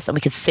front of us and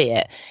we could see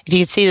it. If you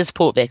could see the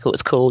support vehicle, it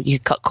was cool. You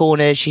could cut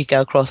corners, you could go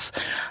across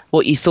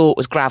what you thought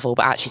was gravel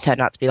but actually turned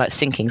out to be like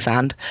sinking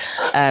sand.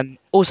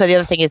 Also, the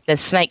other thing is there's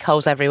snake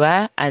holes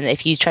everywhere, and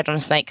if you tread on a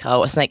snake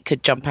hole, a snake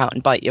could jump out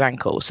and bite your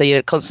ankle, so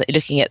you're constantly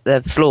looking at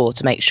the floor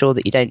to make sure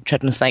that you don't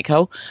tread on a snake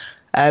hole.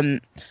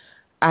 And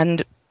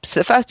so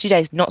the first 2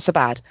 days, not so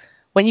bad.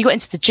 When you got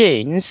into the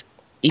dunes,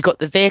 you got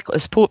the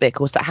support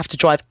vehicles that have to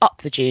drive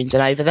up the dunes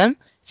and over them.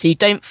 So you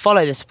don't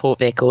follow the support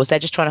vehicles. They're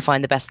just trying to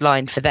find the best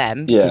line for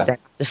them because they're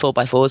the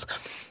 4x4s.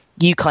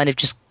 You kind of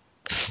just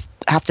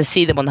have to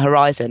see them on the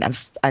horizon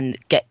and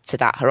get to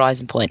that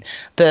horizon point.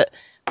 But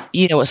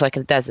you know what it's like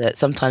in the desert.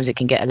 Sometimes it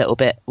can get a little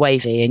bit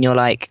wavy and you're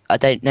like, I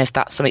don't know if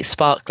that's something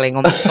sparkling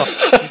on the top.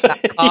 Is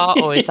that car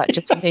or is that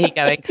just me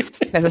going,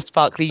 there's a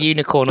sparkly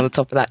unicorn on the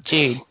top of that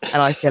dune?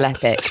 And I feel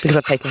epic because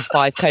I've taken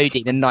 5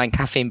 codeine and 9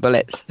 caffeine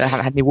bullets. I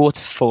haven't had any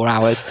water for 4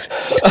 hours.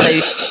 So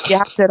you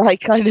have to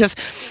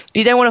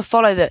you don't want to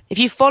follow if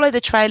you follow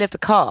the trail of the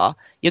car,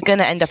 you're going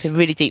to end up in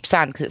really deep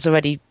sand because it's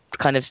already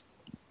kind of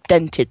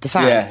dented the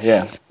sand.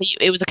 Yeah. So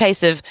it was a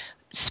case of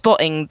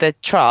spotting the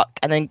truck,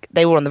 and then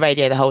they were on the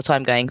radio the whole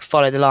time going,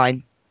 follow the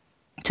line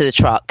to the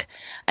truck.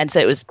 And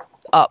so it was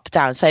up,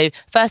 down. So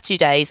first 2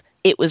 days,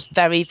 it was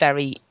very,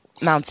 very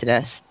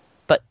mountainous,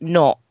 but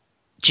not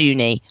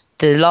duney.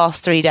 The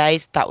last 3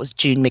 days, that was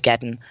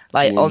Dune-mageddon.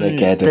 On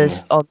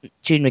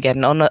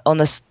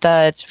the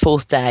third,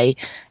 fourth day,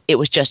 it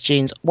was just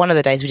dunes. One of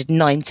the days we did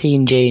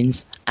 19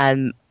 dunes,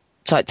 and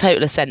so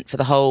total ascent for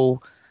the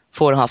whole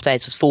 4.5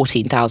 days was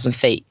 14,000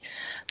 feet.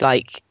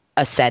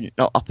 Ascent,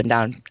 not up and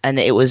down, and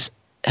it was,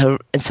 and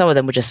some of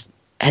them were just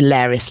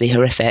hilariously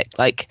horrific.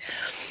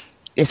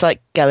 It's like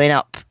going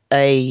up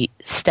a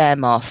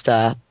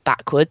Stairmaster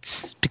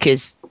backwards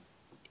because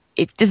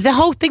the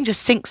whole thing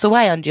just sinks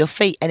away under your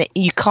feet and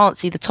you can't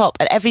see the top.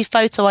 And every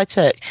photo I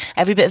took,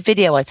 every bit of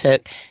video I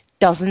took,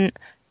 doesn't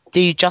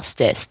do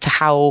justice to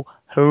how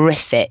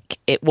horrific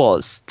it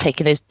was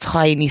taking those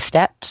tiny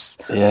steps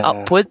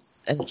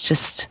upwards, and it's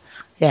just.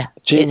 Yeah,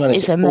 dune running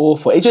is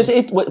awful.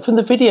 From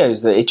the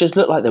videos, it just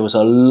looked like there was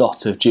a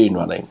lot of dune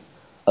running.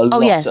 A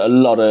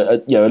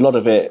lot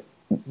of it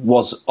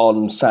was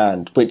on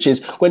sand, which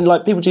is when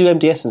people do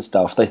MDS and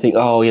stuff, they think,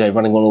 running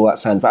on all that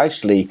sand. But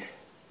actually,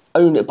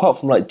 only apart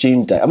from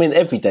dune day, I mean,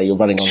 every day you're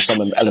running on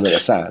some element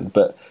of sand,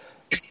 but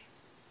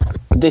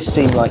this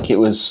seemed like it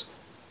was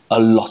a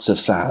lot of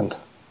sand.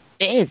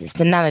 It is. It's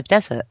the Namib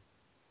Desert.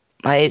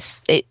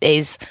 It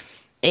is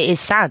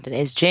sand and it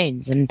is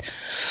dunes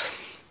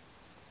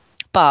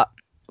But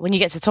when you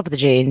get to the top of the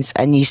dunes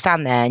and you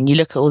stand there and you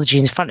look at all the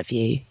dunes in front of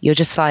you, you're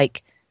just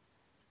like,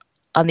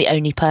 I'm the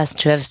only person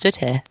to ever stood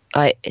here.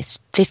 It's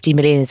 50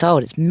 million years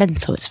old. It's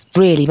mental. It's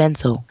really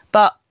mental.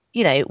 But,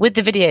 with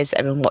the videos that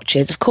everyone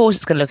watches, of course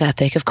it's going to look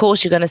epic. Of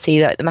course you're going to see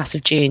the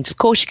massive dunes. Of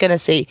course you're going to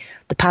see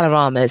the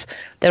panoramas.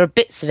 There are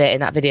bits of it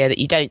in that video that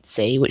you don't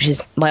see, which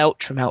is my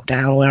ultra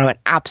meltdown where I went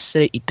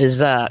absolutely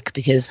berserk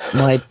because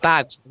my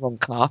bag was in the wrong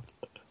car.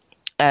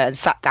 And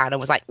sat down and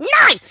was like, no.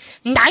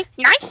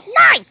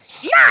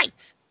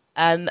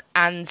 And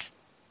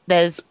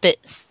there's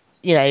bits,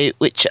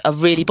 which are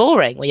really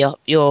boring where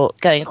you're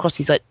going across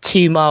these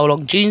 2 mile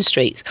long dune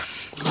streets.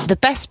 The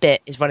best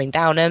bit is running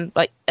down them.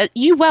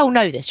 You well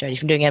know this, Jodie,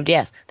 from doing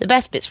MDS. The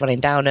best bit's running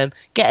down them,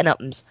 getting up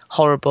them's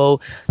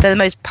horrible. They're the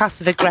most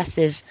passive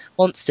aggressive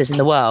monsters in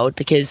the world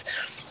because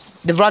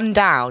the run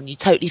down, you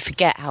totally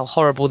forget how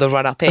horrible the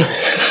run up is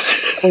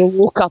or the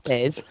walk up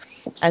is,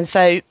 and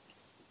so.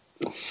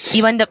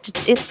 You end up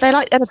they're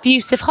like an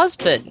abusive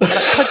husband.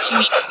 They're punching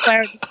you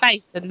square in the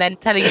face and then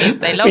telling you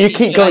they love you. You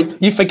keep going,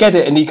 you forget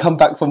it and you come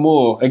back for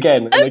more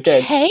again and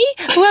again. Okay,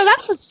 well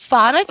that was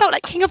fun. I felt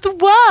like king of the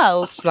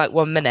world for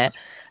 1 minute.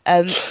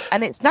 And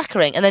it's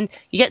knackering. And then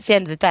you get to the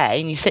end of the day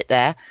and you sit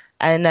there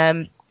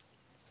and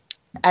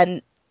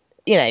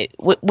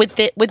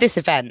with this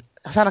event,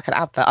 I sound like an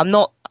advert. I'm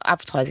not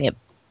advertising it.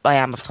 I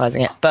am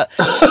advertising it, but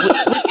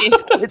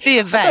with the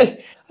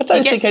event, I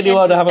don't think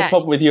anyone would have a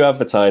problem with you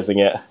advertising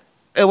it.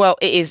 Well,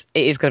 it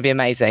is going to be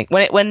amazing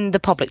when the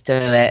public do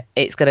it.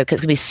 It's going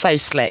to be so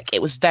slick.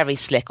 It was very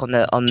slick on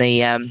the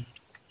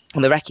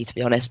recce, to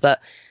be honest. But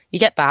you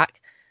get back,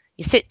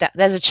 you sit down.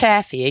 There's a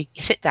chair for you.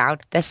 You sit down.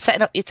 They're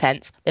setting up your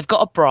tents. They've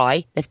got a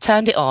braai. They've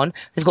turned it on.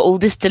 They've got all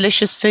this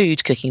delicious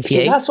food cooking for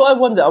you. That's what I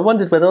wondered. I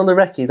wondered whether on the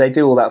recce they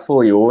do all that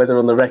for you, or whether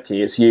on the recce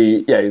it's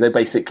you.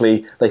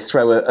 They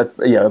throw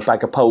a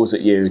bag of poles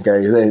at you and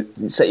go,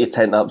 set your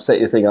tent up,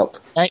 set your thing up.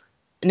 No,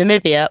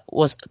 Namibia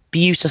was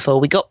beautiful.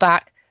 We got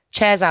back.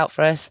 Chairs out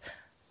for us,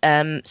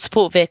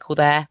 support vehicle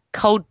there,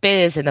 cold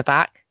beers in the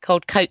back,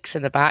 cold Cokes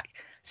in the back.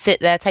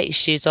 Sit there, take your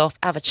shoes off,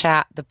 have a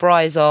chat. The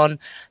braai's on.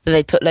 Then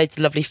they put loads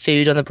of lovely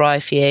food on the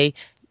braai for you.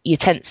 Your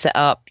tent's set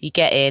up. You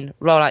get in,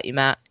 roll out your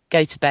mat,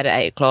 go to bed at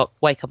 8 o'clock,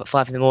 wake up at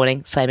 5 in the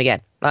morning. Same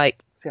again. Like,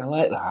 see, I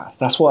like that.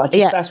 That's what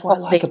I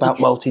like about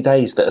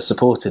multi-days that are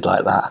supported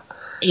like that.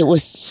 It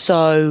was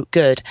so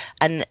good.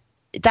 And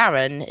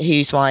Darren,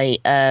 who's my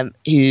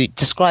who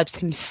describes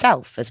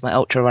himself as my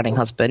ultra running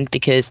husband,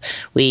 because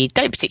we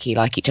don't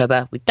particularly like each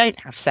other, we don't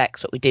have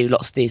sex, but we do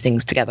lots of these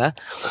things together.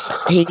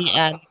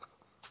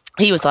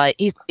 He was like,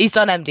 he's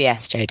done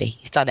MDS, Jodie.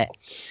 He's done it,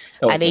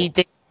 and he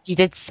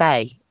did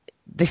say,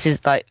 this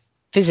is like,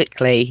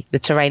 physically the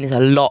terrain is a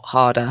lot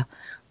harder,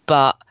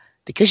 but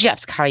because you have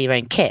to carry your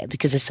own kit,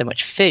 because there's so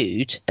much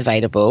food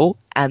available,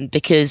 and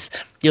because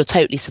you're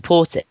totally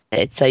supported,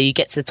 so you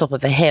get to the top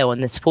of a hill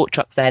and the support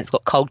truck's there and it's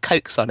got cold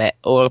Cokes on it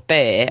or a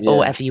beer or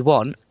whatever you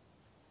want,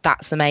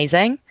 that's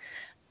amazing.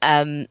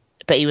 But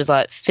he was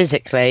like,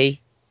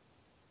 physically,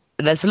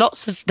 there's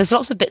lots of bits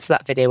of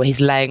that video where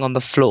he's laying on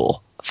the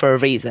floor for a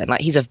reason.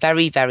 Like, he's a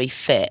very, very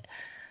fit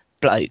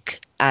bloke,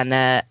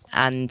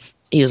 and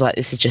he was like,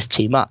 this is just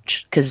too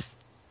much, because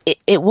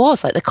it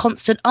was like the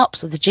constant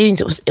ups of the dunes.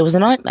 It was a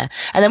nightmare.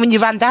 And then when you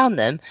ran down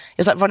them, it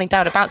was like running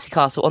down a bouncy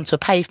castle onto a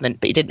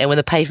pavement, but you didn't know when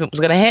the pavement was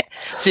going to hit.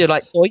 So you're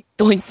like, doink,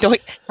 doink, doink,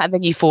 and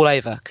then you fall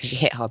over because you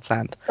hit hard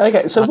sand.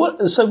 Okay, so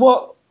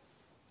what?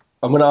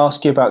 I'm going to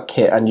ask you about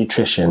kit and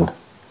nutrition,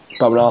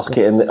 but I'm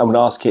going to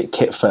ask it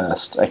kit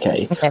first.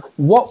 Okay.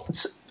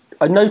 What?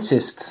 I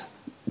noticed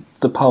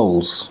the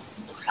poles.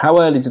 How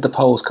early did the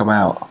poles come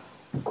out?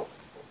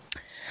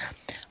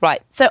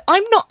 Right, so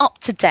I'm not up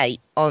to date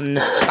on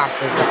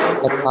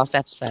the past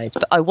episodes,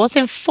 but I was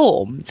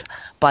informed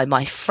by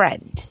my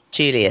friend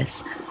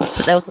Julius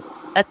that there was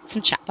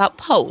some chat about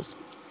poles.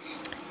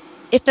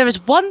 If there is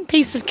one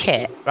piece of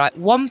kit, right,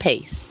 one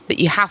piece that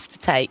you have to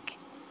take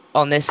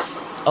on this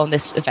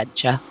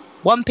adventure,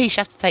 one piece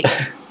you have to take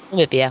to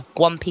Namibia,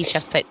 one piece you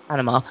have to take to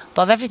Panama,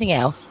 above everything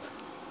else,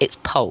 it's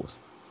poles.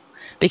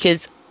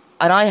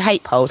 And I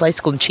hate poles. I used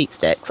to call them cheat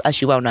sticks,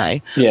 as you well know.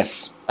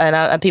 Yes.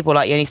 And people were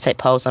like, you need to take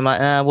poles. I'm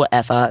like,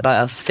 whatever. Like,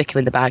 I'll stick them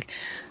in the bag.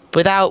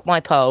 Without my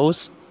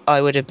poles, I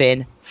would have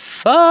been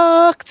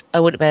fucked. I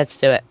wouldn't have been able to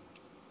do it.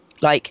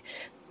 Like,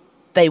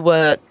 they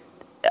were,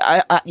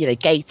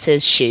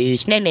 gaiters,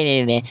 shoes,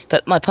 meh.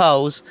 But my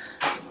poles,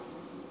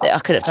 I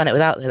couldn't have done it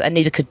without them, and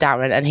neither could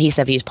Darren, and he's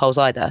never used poles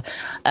either.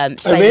 Oh,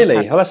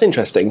 really? Oh, that's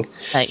interesting.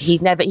 No, he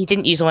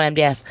didn't use them on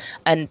MDS.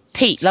 And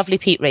Pete, lovely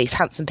Pete Reese,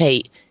 handsome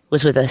Pete,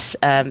 was with us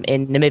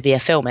in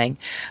Namibia filming,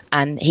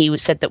 and he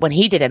said that when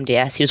he did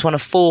MDS, he was one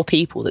of 4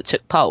 people that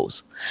took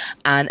poles,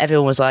 and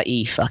everyone was like,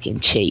 you fucking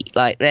cheat,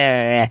 like,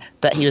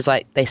 but he was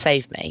like, they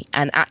saved me.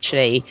 And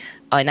actually,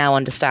 I now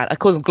understand. I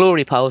call them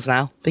glory poles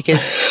now,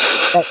 because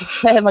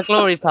they're my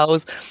glory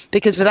poles,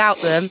 because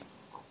without them,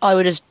 I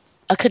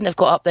couldn't have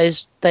got up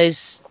those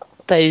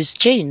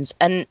dunes.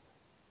 And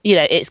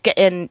it's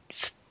getting,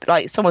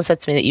 like, someone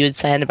said to me that you were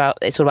saying about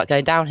it's all about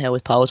going downhill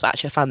with poles, but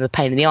actually I found them a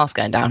pain in the arse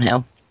going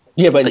downhill.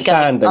 Yeah, but in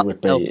sand they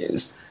would be.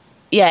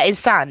 Yeah, in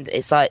sand,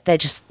 it's like they're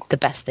just the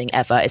best thing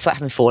ever. It's like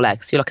having 4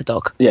 legs. You're like a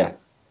dog. Yeah.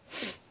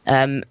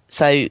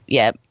 So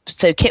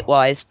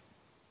kit-wise,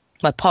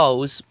 my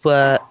poles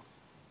were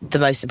the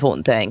most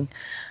important thing.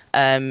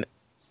 And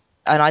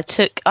I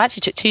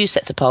actually took 2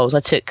 sets of poles.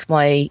 I took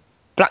my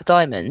Black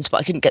Diamonds,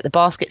 but I couldn't get the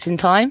baskets in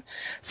time.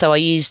 So I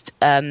used,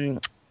 what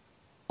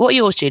are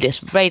yours,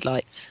 Julius? Raid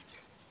lights?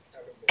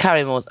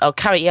 Carrymore.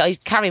 I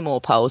carry more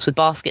poles with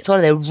baskets on,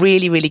 and they're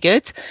really, really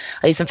good.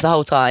 I use them for the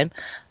whole time.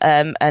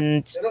 And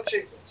they're not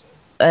cheap.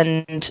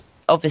 And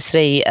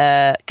obviously,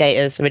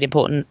 gaiters are really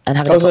important. And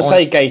having I was going to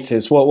say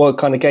gaiters. What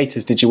kind of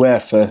gaiters did you wear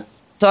for?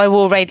 So I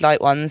wore Raid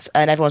Light ones,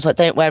 and everyone's like,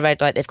 don't wear Raid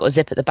Light. They've got a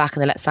zip at the back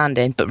and they let sand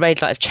in. But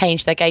Raid Light have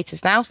changed their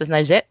gaiters now, so there's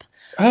no zip.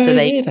 Oh, so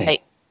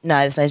really? No,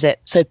 there's no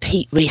zip. So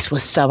Pete Reese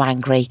was so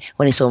angry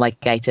when he saw my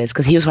gaiters,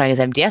 because he was wearing his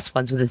MDS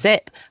ones with a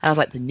zip. And I was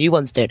like, the new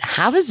ones don't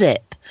have a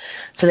zip.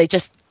 So they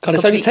just... God,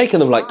 it's only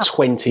taken them like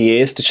 20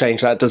 years to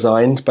change that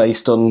design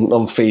based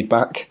on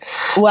feedback.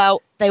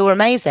 Well, they were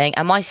amazing,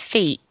 and my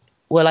feet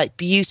were like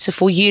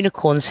beautiful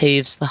unicorn's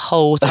hooves the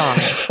whole time.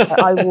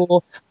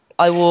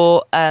 I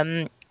wore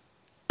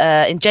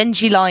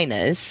Ingenji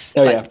liners,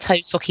 toe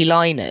socky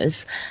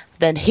liners,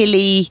 then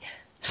hilly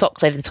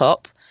socks over the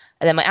top,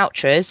 and then my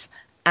Outras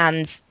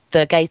and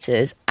the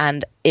gaiters,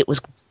 and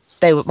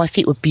my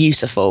feet were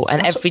beautiful.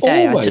 And That's every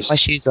day I took my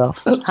shoes off.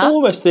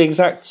 Almost the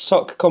exact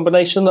sock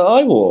combination that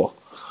I wore.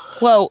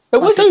 Well, that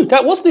was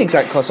the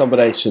exact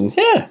combination.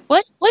 Yeah.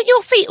 Weren't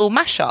your feet all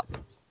mash up?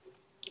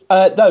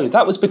 No,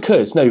 that was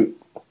because the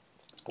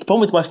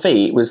problem with my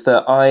feet was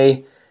that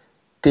I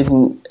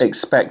didn't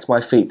expect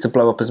my feet to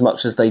blow up as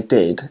much as they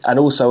did, and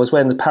also I was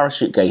wearing the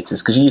parachute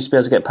gaiters, because you used to be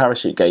able to get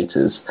parachute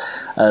gaiters,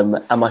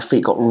 and my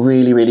feet got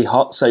really, really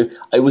hot. So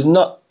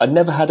I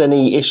never had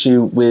any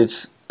issue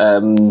with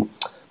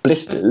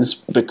blisters,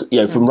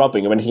 from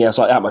rubbing or anything else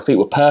like that. My feet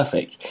were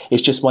perfect.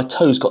 It's just my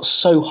toes got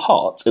so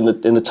hot in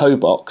the toe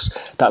box.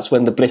 That's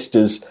when the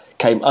blisters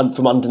came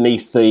from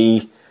underneath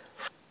the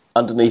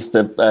underneath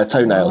the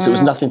toenails. It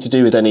was nothing to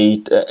do with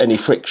any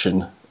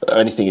friction or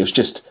anything. It was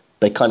just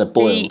they kind of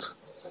boiled.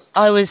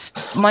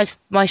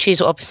 My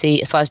shoes were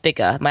obviously a size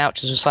bigger. My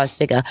ouches were a size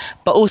bigger,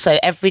 but also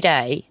every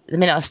day, the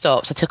minute I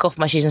stopped, I took off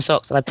my shoes and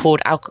socks and I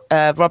poured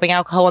rubbing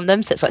alcohol on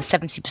them. So it's like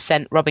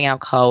 70% rubbing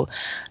alcohol,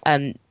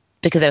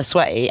 because they were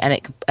sweaty,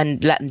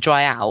 and let them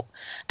dry out.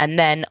 And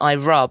then I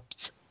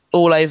rubbed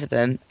all over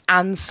them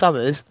and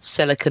Summers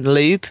silicone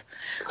lube,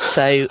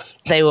 so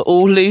they were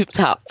all lubed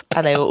up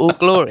and they were all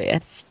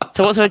glorious.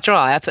 So once they were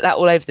dry, I put that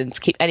all over them to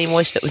keep any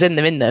moisture that was in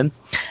them,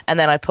 and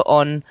then I put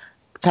on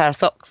a pair of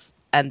socks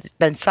and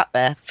then sat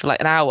there for like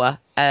an hour,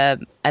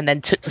 and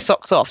then took the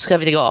socks off, took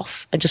everything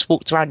off, and just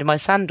walked around in my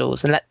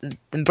sandals and let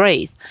them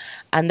breathe.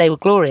 And they were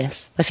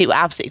glorious. My feet were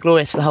absolutely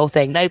glorious for the whole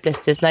thing. No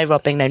blisters, no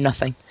rubbing, no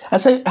nothing.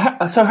 And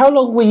so how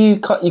long were you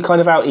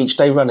kind of out each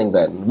day running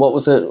then? What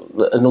was a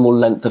normal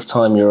length of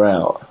time you were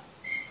out?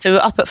 So we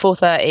were up at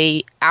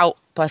 4:30, out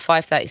by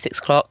 5:30, 6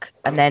 o'clock,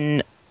 and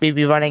then we'd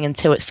be running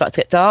until it started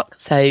to get dark.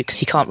 So,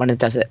 because you can't run in the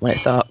desert when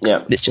it's dark.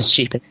 Yeah. It's just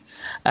stupid.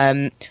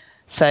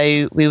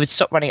 So we would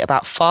stop running at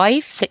about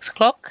 5, 6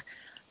 o'clock.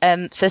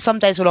 So some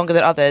days were longer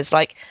than others.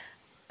 Like,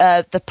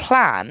 the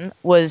plan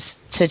was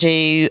to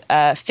do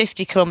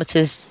 50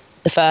 kilometres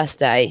the first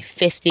day,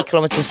 50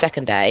 kilometres the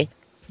second day,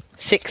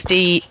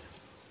 60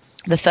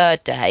 the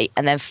third day,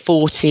 and then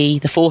 40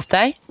 the fourth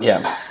day.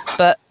 Yeah.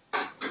 But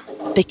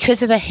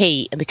because of the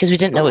heat and because we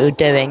didn't know what we were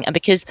doing, and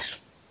because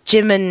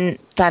Jim and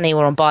Danny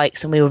were on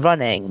bikes and we were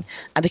running,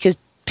 and because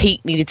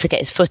Pete needed to get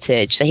his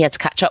footage, so he had to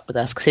catch up with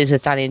us because he was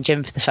with Danny and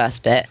Jim for the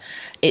first bit,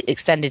 it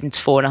extended into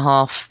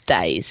 4.5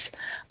 days.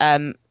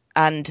 And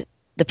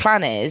the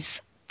plan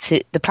was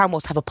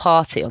to have a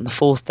party on the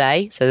fourth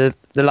day, so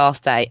the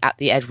last day at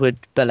the Edward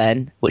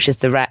Boleyn, which is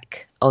the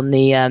wreck on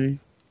the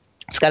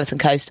Skeleton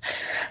Coast.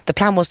 The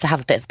plan was to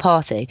have a bit of a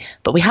party,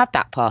 but we had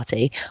that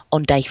party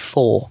on day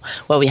 4,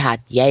 where we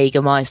had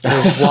Jägermeister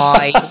and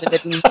wine in the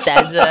middle of the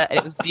desert, and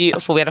it was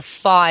beautiful. We had a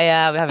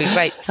fire, we were having a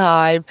great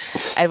time,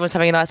 everyone's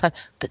having a nice time.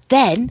 But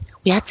then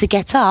we had to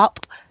get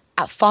up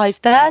at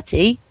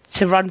 5:30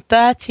 to run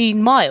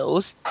 13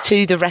 miles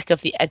to the wreck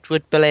of the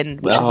Edward Boleyn,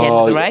 which is the end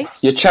of the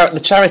race. The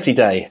charity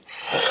day.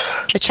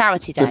 The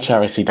charity day. The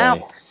charity day.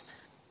 Now,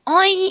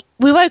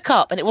 we woke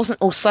up and it wasn't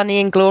all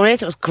sunny and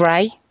glorious. It was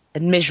grey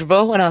and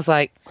miserable, and I was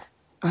like,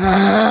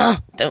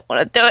 don't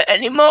want to do it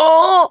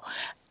anymore.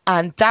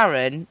 And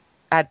Darren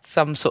had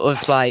some sort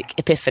of like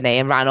epiphany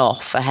and ran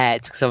off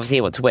ahead because obviously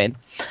he wanted to win.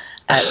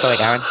 Sorry,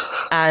 Darren.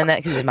 And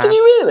because he's a man. Did he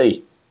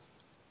really?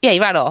 Yeah, he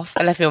ran off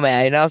and left me on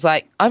my own. And I was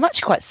like, I'm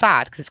actually quite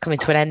sad because it's coming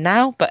to an end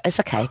now, but it's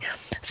okay.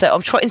 So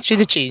I'm trotting through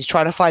the dunes,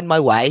 trying to find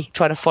my way,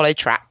 trying to follow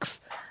tracks.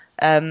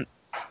 And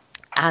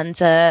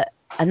that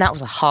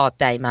was a hard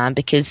day, man,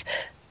 because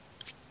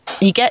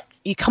you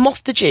come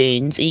off the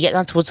dunes, you get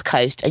down towards the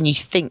coast, and you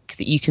think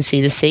that you can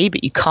see the sea,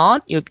 but you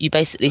can't. You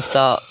basically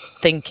start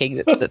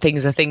thinking that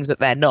things are things that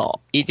they're not.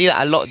 You do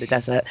that a lot in the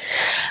desert.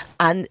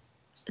 And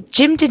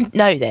Jim didn't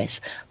know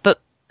this,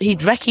 but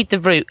he'd recce'd the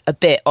route a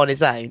bit on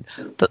his own.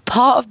 But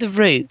part of the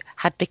route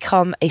had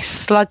become a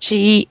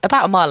sludgy,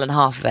 about 1.5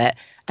 miles of it,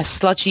 a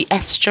sludgy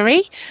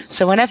estuary.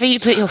 So whenever you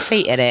put your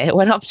feet in it, it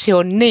went up to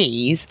your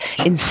knees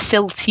in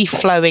silty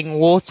flowing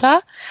water.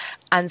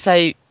 And so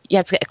you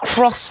had to get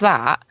across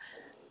that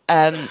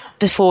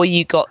before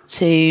you got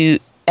to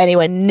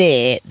anywhere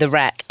near the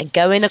wreck. And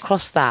going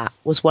across that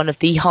was one of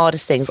the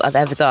hardest things I've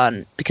ever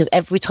done, because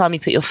every time you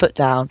put your foot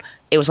down,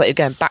 it was like you're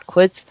going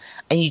backwards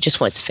and you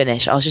just wanted to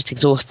finish. I was just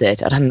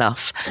exhausted. I'd had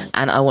enough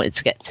and I wanted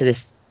to get to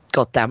this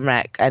goddamn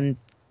wreck. And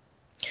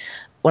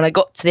when I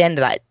got to the end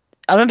of that,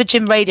 I remember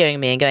Jim radioing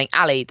me and going,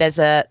 Ali, there's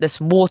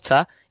some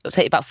water. It'll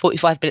take you about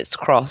 45 minutes to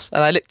cross.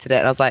 And I looked at it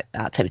and I was like,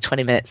 that'll take me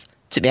 20 minutes. It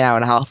took me an hour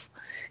and a half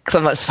because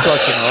I'm like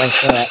slogging my way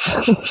through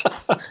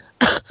it.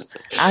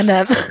 And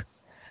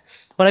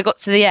when I got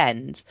to the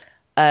end,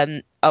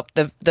 up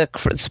the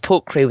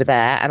support crew were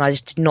there, and I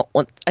did not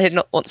want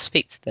to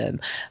speak to them,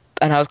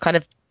 and I was kind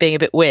of being a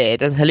bit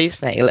weird and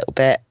hallucinating a little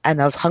bit,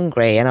 and I was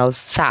hungry and I was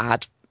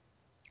sad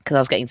because I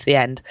was getting to the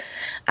end,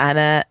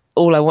 and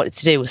all I wanted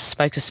to do was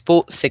smoke a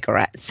sports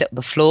cigarette and sit on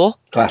the floor.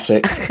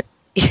 Classic.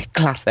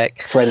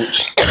 Classic.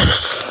 French.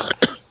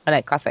 I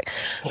know, classic.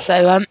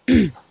 So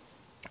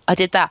I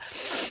did that,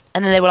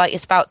 and then they were like,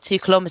 it's about 2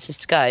 kilometres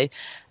to go,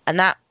 and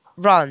that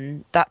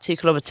 2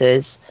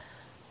 kilometres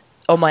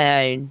on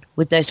my own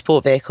with no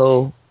support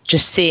vehicle,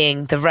 just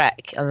seeing the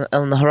wreck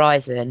on the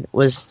horizon,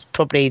 was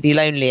probably the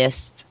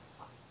loneliest,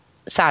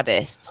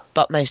 saddest,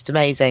 but most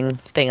amazing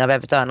thing I've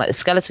ever done. Like, the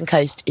Skeleton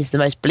Coast is the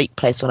most bleak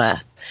place on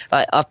earth.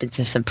 Like, I've been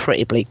to some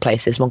pretty bleak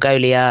places: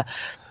 Mongolia,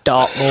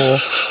 Dartmoor,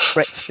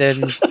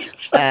 Brixton.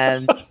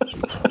 I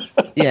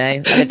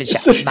live in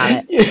Sheffield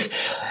Mallet.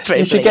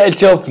 You should get a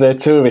job for their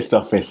tourist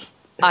office.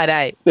 I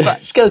know.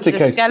 But Skeleton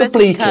Coast, the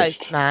bleakest.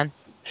 Coast, man.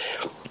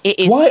 It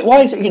is.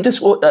 Why is it? This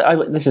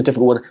is a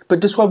difficult one, but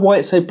describe why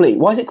it's so bleak.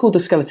 Why is it called the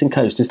Skeleton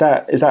Coast? Is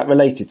that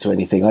related to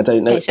anything? I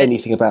don't know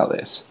anything about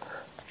this.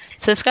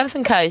 So the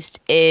Skeleton Coast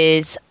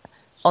is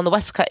on the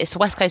west coast. It's the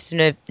west coast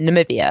of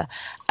Namibia.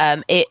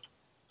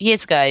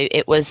 Years ago,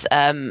 it was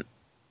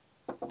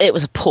it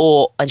was a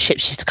port and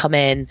ships used to come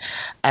in,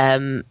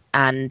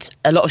 and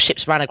a lot of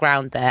ships ran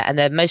aground there. And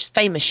the most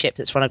famous ship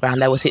that's run aground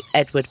there was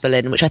Edward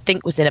Boleyn, which I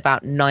think was in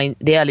about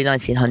the early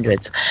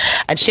 1900s.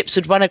 And ships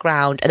would run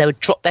aground and they would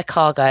drop their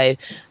cargo,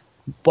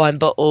 wine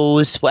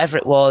bottles, whatever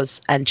it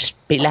was, and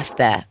just be left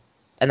there.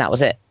 And that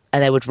was it.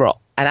 And they would rot.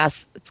 And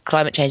as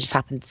climate change has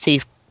happened,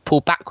 seas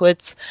pull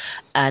backwards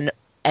and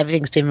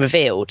everything's been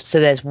revealed. So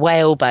there's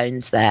whale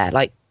bones there,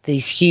 like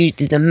these huge,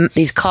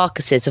 these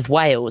carcasses of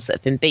whales that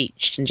have been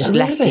beached and just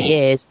left for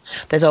years.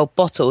 There's old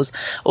bottles.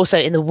 Also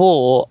in the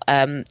war,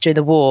 during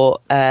the war,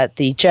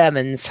 the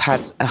Germans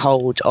had a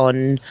hold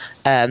on,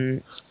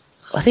 I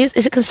think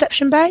is it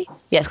Conception Bay?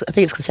 Yes, I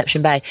think it's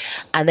Conception Bay.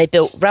 And they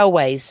built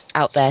railways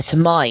out there to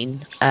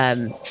mine.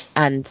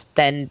 And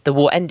then the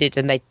war ended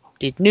and they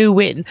did no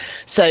win.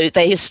 So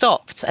they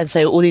stopped. And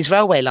so all these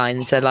railway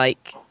lines are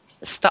like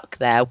stuck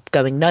there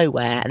going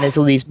nowhere, and there's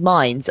all these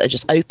mines that are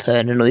just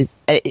open, and all these,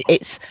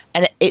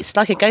 it's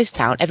like a ghost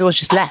town. Everyone's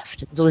just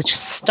left. There's all this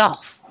just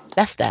stuff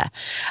left there,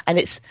 and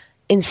it's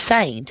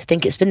insane to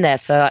think it's been there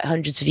for like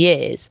hundreds of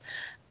years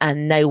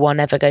and no one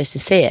ever goes to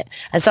see it.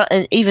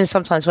 And even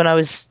sometimes when I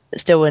was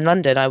still in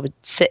London, I would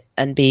sit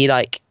and be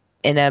like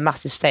in a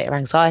massive state of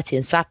anxiety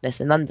and sadness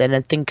in London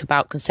and think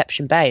about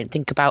Conception Bay and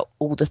think about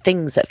all the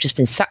things that have just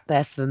been sat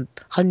there for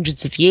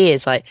hundreds of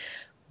years, like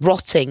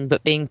rotting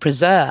but being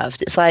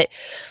preserved. It's like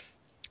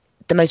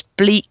the most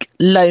bleak,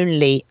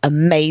 lonely,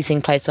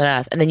 amazing place on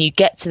earth. And then you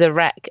get to the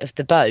wreck of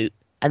the boat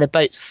and the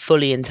boat's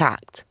fully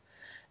intact.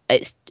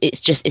 It's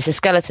a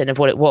skeleton of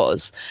what it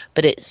was,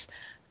 but it's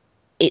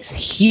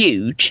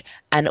huge,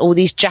 and all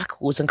these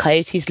jackals and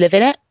coyotes live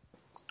in it.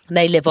 And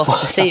they live off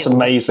the seals. That's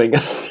amazing.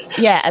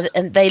 Yeah,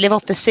 and they live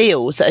off the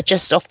seals that are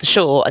just off the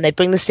shore, and they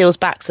bring the seals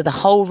back. So the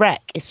whole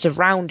wreck is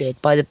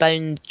surrounded by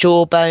the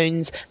jaw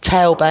bones,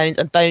 tail bones,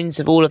 and bones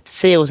of all of the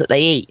seals that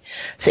they eat.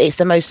 So it's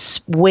the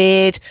most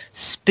weird,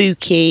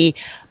 spooky,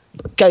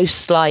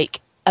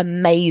 ghost-like,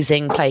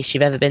 amazing place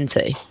you've ever been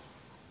to.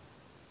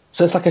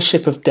 So it's like a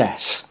ship of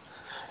death.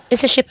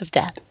 It's a ship of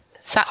death.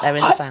 Sat there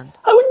in the sand.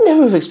 I would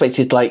never have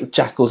expected like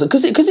jackals,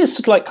 because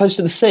it's like close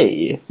to the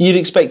sea. You'd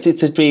expect it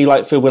to be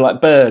like filled with like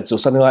birds or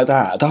something like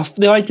that.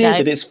 The idea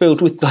that it's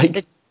filled with like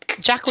the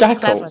jackals are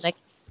clever.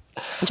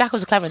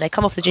 Jackals are clever, and they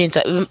come off the dunes.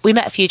 So we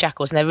met a few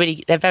jackals, and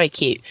they're very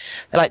cute.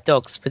 They're like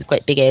dogs with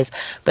great big ears,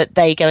 but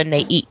they go and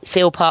they eat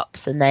seal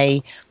pups, and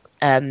they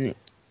and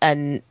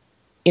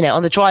you know,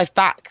 on the drive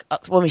back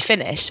when we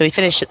finished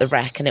at the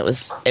wreck, and it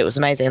was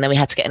amazing. And then we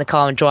had to get in a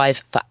car and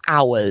drive for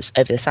hours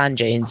over the sand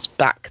dunes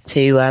back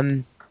to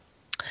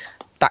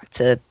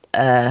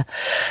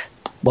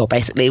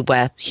basically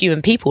where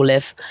human people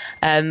live.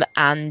 And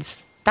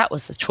that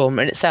was a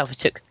trauma in itself. It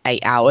took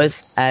 8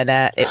 hours, and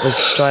it was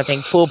driving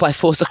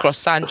 4x4s across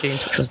sand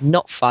dunes, which was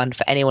not fun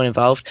for anyone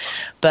involved.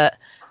 But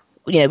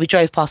you know, we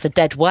drove past a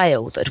dead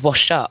whale that had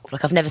washed up.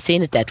 Like, I've never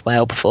seen a dead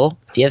whale before.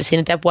 Have you ever seen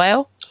a dead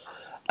whale?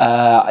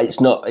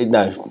 It's not.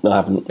 No, I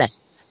haven't. No,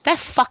 they're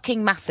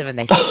fucking massive, and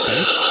they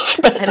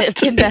stink. And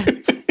it's been there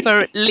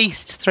for at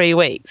least 3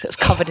 weeks. It's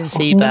covered in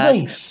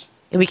seabirds. Nice.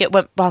 And we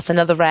went past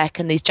another wreck,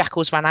 and these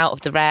jackals ran out of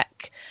the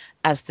wreck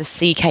as the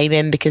sea came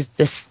in, because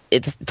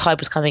the tide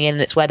was coming in,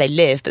 and it's where they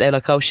live. But they were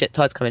like, "Oh shit,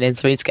 tide's coming in,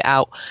 so we need to get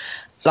out."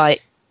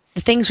 Like,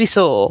 the things we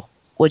saw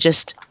were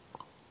just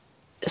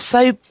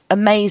so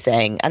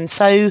amazing and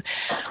so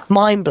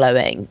mind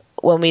blowing.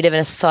 When we live in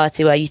a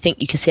society where you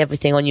think you can see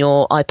everything on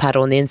your iPad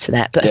or on the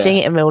internet, but seeing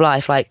it in real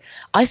life, like,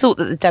 I thought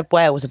that the dead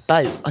whale was a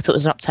boat. I thought it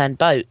was an upturned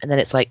boat, and then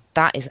it's like,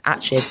 that is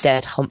actually a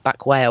dead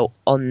humpback whale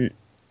on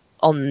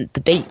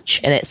the beach,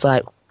 and it's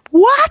like,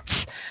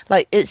 what?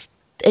 Like, it's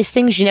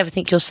things you never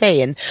think you'll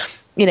see. And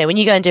you know, when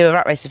you go and do a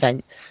rat race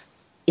event,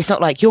 it's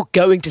not like you're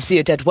going to see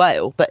a dead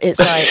whale, but it's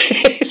like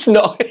it's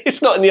not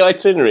in the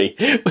itinerary.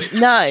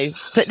 No,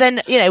 but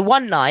then, you know,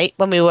 one night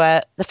when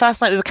the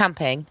first night we were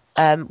camping,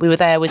 we were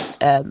there with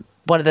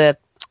one of the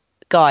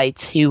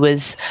guides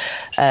who's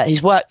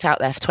worked out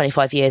there for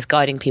 25 years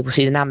guiding people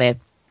through the Namib.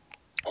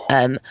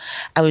 And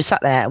we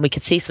sat there and we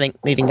could see something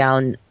moving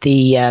down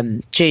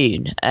the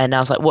dune, and I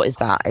was like, what is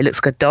that? It looks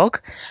like a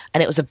dog.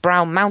 And it was a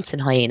brown mountain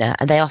hyena,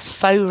 and they are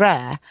so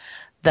rare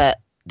that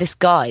this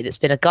guy that's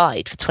been a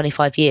guide for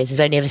 25 years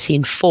has only ever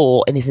seen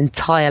 4 in his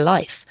entire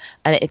life.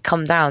 And it had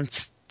come down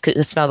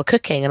to smell the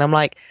cooking, and I'm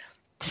like,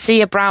 to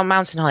see a brown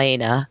mountain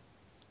hyena,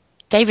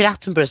 David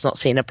Attenborough's not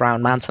seen a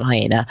brown mountain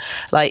hyena.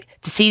 Like,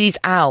 to see these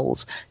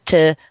owls,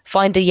 to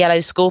find a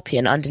yellow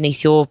scorpion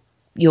underneath your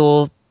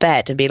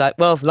bed and be like,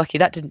 well, lucky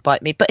that didn't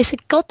bite me. But it's a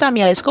goddamn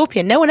yellow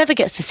scorpion. No one ever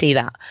gets to see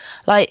that.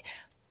 Like,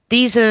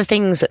 these are the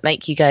things that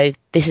make you go,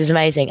 this is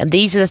amazing. And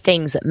these are the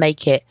things that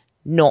make it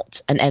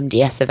not an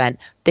MDS event.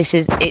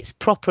 It's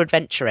proper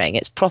adventuring.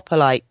 It's proper,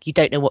 like, you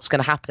don't know what's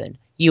going to happen.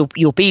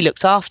 You'll be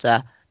looked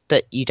after,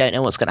 but you don't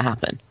know what's going to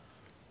happen.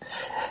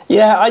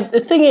 Yeah,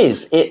 the thing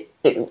is,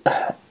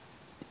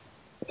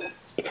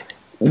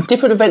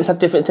 different events have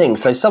different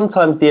things. So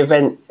sometimes the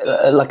event,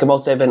 like a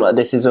multi event like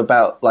this, is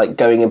about like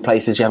going in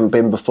places you haven't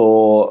been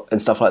before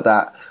and stuff like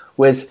that.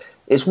 Whereas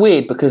it's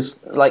weird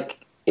because like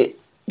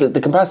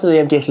the comparison to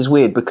the MDS is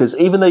weird because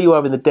even though you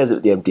are in the desert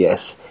with the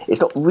MDS,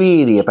 it's not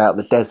really about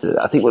the desert.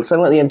 I think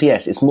something like the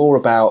MDS, it's more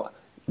about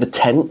the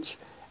tent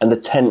and the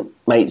tent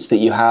mates that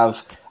you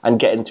have and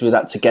getting through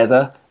that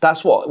together.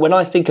 That's what, when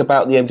I think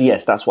about the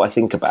MDS, that's what I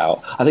think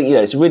about. I think,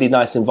 it's a really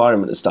nice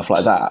environment and stuff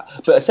like that.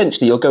 But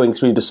essentially, you're going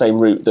through the same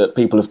route that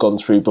people have gone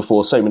through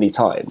before so many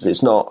times.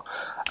 It's not,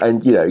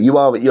 and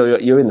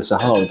you're in the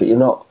Sahara, but you're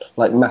not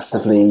like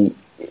massively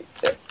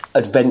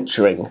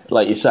adventuring,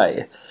 like you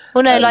say.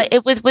 Well, no,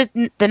 with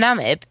the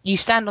Namib, you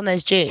stand on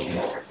those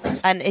dunes,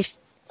 and if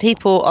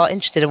people are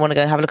interested and want to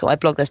go and have a look at my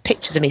blog, there's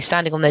pictures of me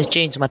standing on those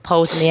dunes with my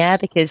poles in the air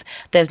because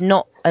there's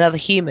not another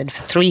human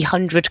for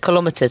 300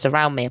 kilometres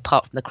around me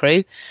apart from the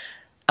crew.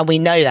 And we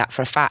know that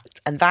for a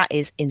fact. And that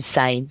is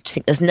insane to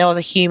think there's no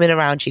other human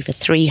around you for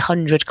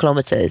 300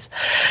 kilometres.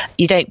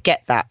 You don't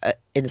get that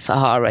in the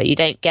Sahara. You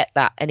don't get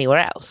that anywhere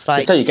else.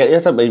 Like, you get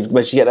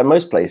that in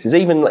most places.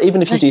 Even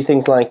if you do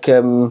things like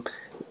the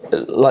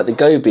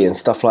Gobi and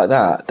stuff like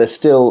that, there's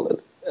still...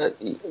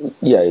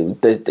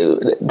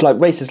 like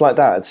races like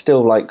that, it's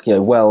still like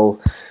well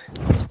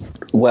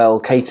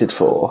catered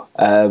for.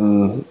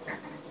 And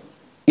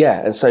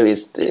so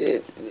it's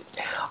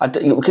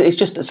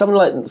just something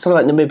like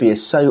Namibia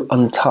is so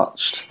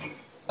untouched.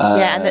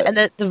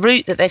 And the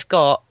route that they've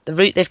got,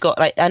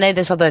 like I know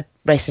there's other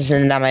races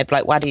in the Namib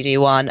like Wadi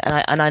do one,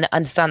 and I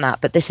understand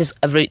that, but this is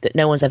a route that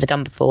no one's ever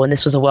done before, and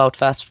this was a world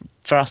first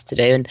for us to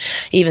do. And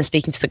even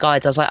speaking to the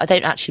guides, I was like, I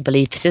don't actually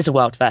believe this is a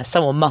world first.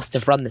 Someone must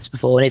have run this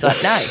before, and he's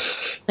like,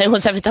 no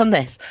one's ever done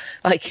this.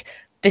 Like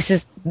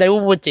no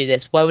one would do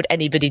this. Why would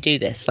anybody do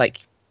this?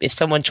 Like if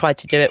someone tried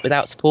to do it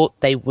without support,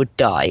 they would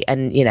die.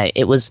 And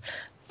it was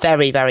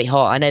very, very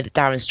hot. I know that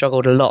Darren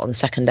struggled a lot on the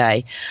second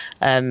day,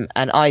 and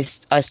I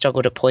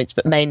struggled at points,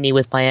 but mainly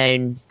with my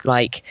own,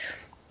 like,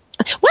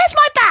 where's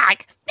my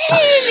bag?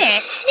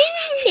 I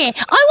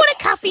want a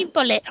caffeine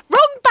bullet.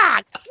 Wrong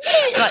bag.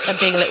 Like I'm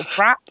being a little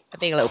brat. I'm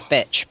being a little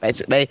bitch,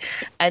 basically.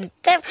 And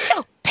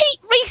Pete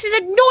Reese is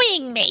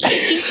annoying me.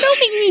 He's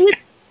filming me with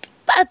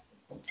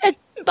a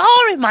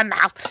bar in my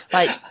mouth.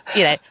 Like,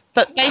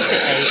 but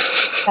basically,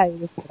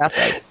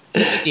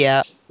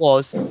 Namibia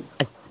was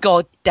a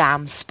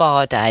goddamn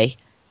spa day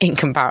in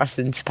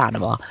comparison to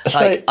Panama.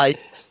 Like,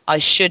 I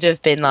should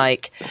have been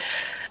like,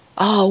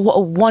 oh, what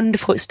a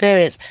wonderful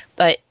experience.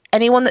 Like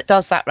anyone that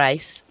does that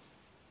race,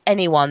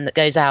 anyone that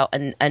goes out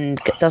and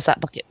does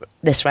that bucket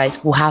list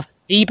race will have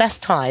the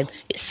best time.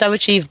 It's so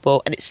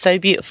achievable and it's so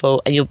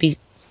beautiful, and you'll be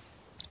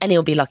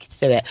lucky to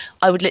do it.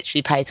 I would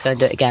literally pay to go and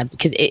do it again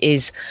because it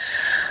is.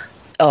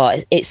 Oh,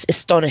 it's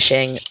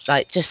astonishing.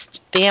 Like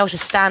just being able to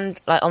stand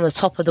like on the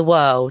top of the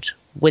world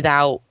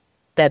without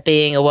there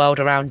being a world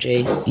around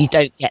you. You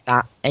don't get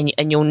that, and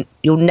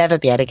you'll never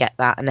be able to get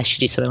that unless you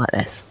do something like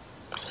this.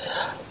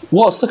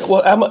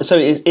 How much? So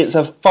it's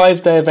a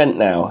 5-day event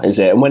now, is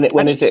it? And when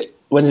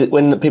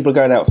people are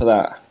going out for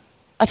that?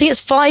 I think it's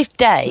 5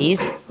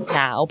 days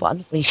now, but I'm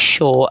not really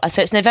sure.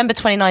 So it's November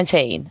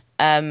 2019.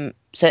 So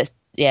it's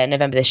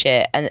November this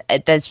year, and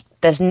there's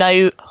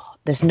no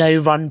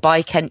run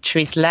bike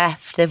entries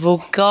left. They've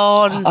all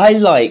gone. I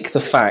like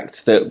the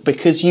fact that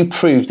because you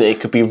proved that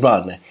it could be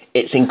run,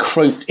 it's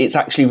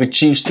actually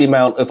reduced the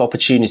amount of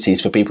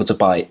opportunities for people to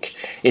bike.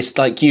 It's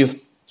like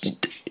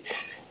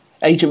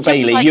Agent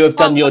Bailey, like, you have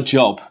done your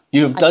job.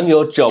 You have done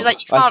your job. He's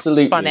like, you can't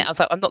run it. I was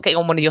like, I'm not getting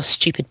on one of your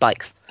stupid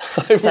bikes.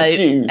 I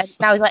refuse. And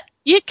now he's like,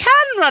 you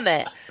can run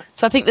it.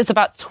 So I think there's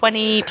about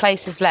 20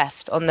 places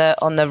left on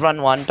the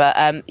run one. But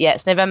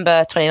it's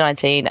November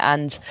 2019,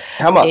 and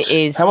how much? It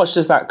is. How much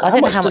does that? I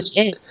don't know how much it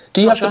is.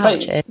 Do you have to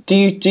pay?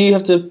 Do you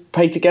have to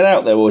pay to get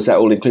out there, or is that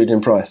all included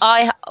in price?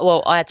 I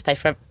had to pay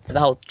for the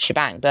whole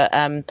shebang, but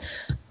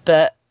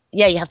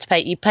yeah, you have to pay.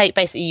 You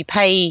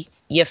pay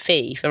your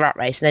fee for Rat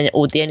Race, and then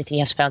the only thing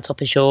you have to pay on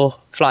top is your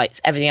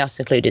flights. Everything else is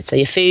included. So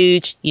your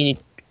food,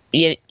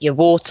 your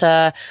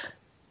water,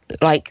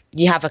 like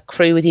you have a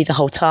crew with you the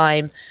whole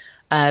time,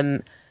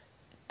 and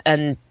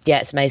yeah,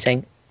 it's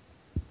amazing.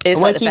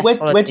 It's where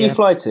do you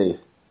fly to?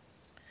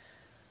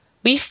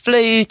 We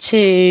flew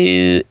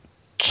to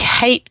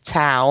Cape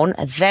Town,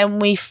 and then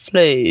we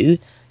flew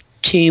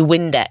to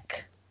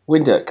Windhoek.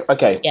 Windhoek,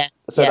 okay. Yeah.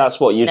 So that's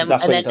what you. And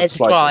then there's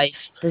a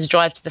drive. There's a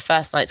drive to the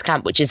first night's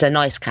camp, which is a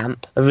nice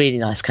camp, a really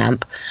nice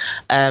camp.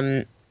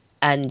 And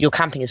your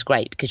camping is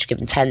great because you're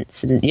given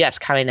tents and you have to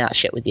carry that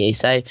shit with you.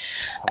 So,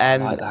 I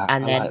like that.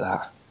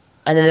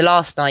 And then the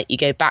last night you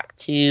go back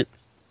to.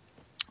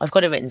 I've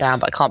got it written down,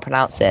 but I can't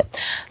pronounce it.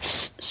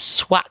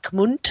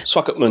 Swakopmund.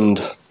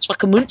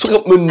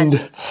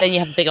 And then you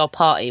have a big old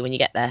party when you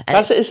get there.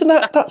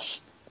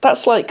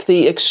 That's like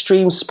the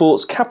extreme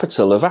sports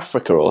capital of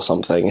Africa or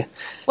something.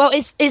 Well,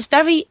 it's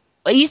very.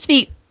 It used to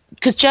be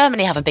because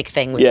Germany have a big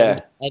thing with them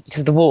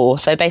because of the war.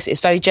 So basically,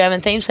 it's very German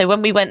themed. So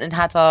when we went and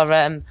had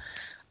our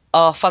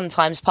fun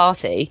times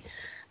party,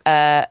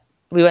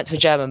 we went to a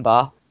German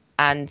bar,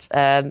 and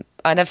I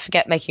never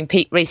forget making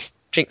Pete Reese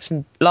drink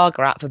some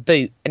lager out of a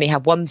boot, and he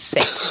had one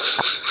sip.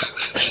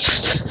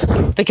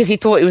 because he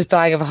thought he was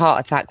dying of a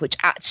heart attack, which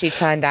actually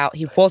turned out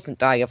he wasn't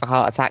dying of a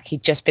heart attack.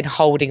 He'd just been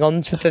holding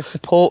on to the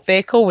support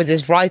vehicle with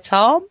his right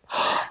arm.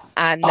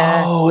 And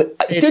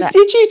did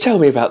you tell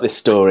me about this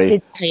story? I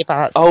did tell you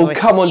about that story. Oh,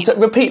 come on,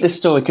 repeat this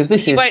story, because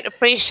this He won't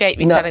appreciate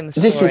me telling the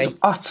story. This is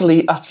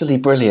utterly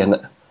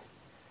brilliant.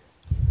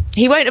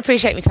 He won't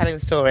appreciate me telling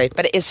the story,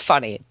 but it is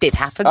funny. It did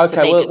happen.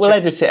 Okay, we'll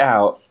edit it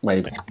out,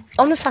 maybe.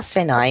 On the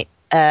Saturday night,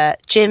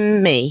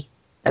 Jim Mee,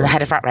 the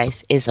head of Rat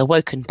Race, is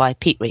awoken by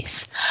Pete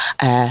Reese,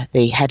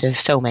 the head of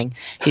filming,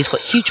 who's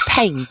got huge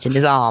pains in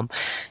his arm.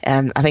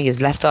 I think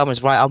his left arm or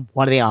his right arm,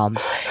 one of the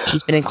arms.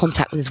 He's been in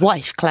contact with his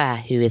wife, Claire,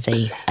 who is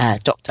a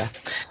doctor,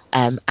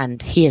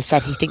 and he has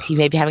said he thinks he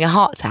may be having a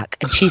heart attack.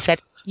 And she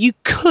said, you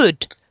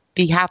could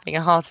be having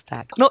a heart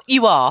attack. Not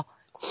you are,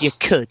 you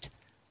could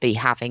be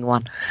having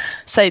one.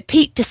 So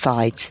Pete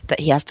decides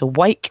that he has to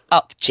wake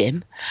up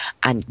Jim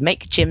and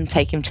make Jim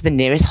take him to the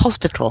nearest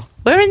hospital.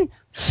 We're in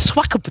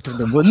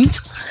Swakopmund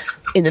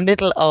in the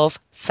middle of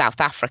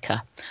South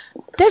Africa.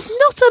 There's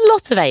not a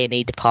lot of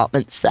A&E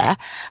departments there.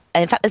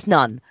 In fact, there's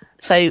none.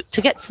 So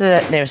to get to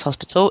the nearest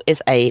hospital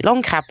is a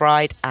long cab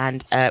ride,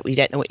 and we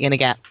don't know what you're going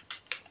to get.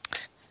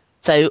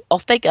 So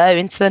off they go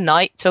into the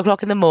night, 2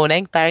 o'clock in the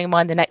morning, bearing in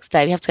mind the next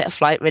day we have to get a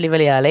flight really,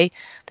 really early.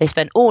 They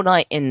spend all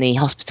night in the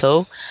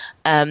hospital,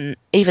 even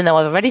though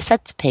I've already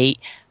said to Pete,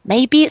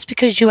 maybe it's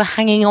because you were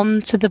hanging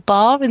on to the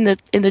bar in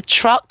the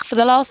truck for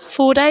the last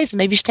 4 days, and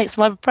maybe you should take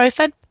some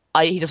ibuprofen.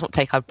 He doesn't want to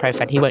take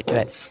ibuprofen. He won't do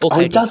it.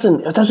 He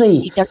doesn't, does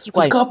he? He won't.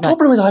 He's got a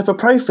problem with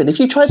ibuprofen. If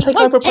you try to take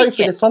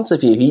ibuprofen in front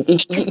of you, he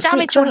can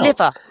damage your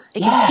liver.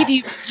 It can give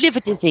you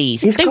liver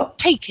disease. Don't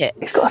take it.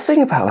 He's got a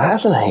thing about that,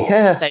 hasn't he?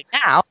 Yeah. So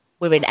now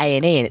we're in A&E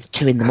and it's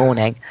 2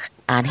 a.m,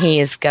 and he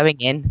is going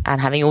in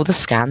and having all the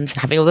scans and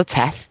having all the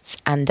tests,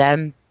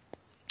 and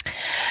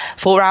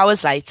 4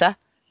 hours later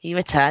he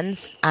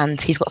returns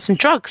and he's got some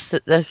drugs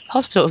that the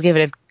hospital have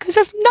given him, because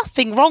there's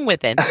nothing wrong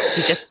with him.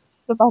 He just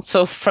the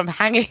muscle from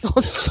hanging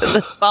onto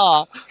the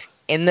bar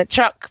in the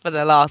truck for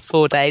the last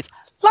 4 days,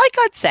 like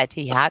I'd said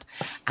he had,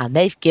 and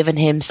they've given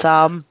him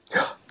some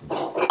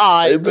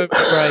ibuprofen.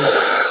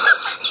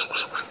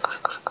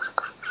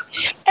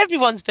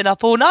 Everyone's been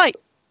up all night.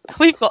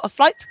 We've got a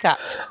flight to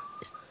catch.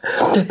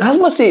 That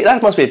must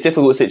be a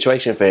difficult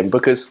situation for him,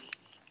 because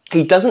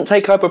he doesn't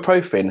take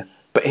ibuprofen,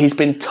 but he's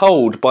been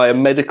told by a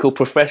medical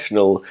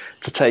professional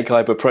to take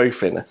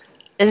ibuprofen.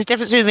 There's a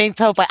difference between being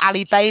told by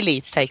Ali Bailey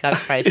to take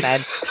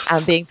ibuprofen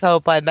and being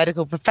told by a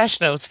medical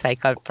professional to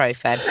take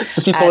ibuprofen.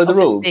 Does he follow the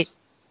rules?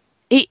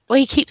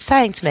 He keeps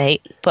saying to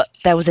me, but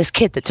there was this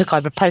kid that took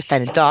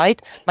ibuprofen and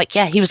died. Like,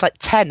 yeah, he was like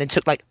 10 and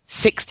took like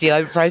 60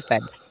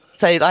 ibuprofen.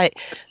 So, like,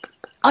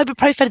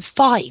 ibuprofen is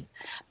fine.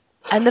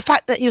 And the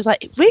fact that he was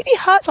like, it really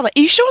hurts. I'm like,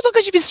 are you sure it's not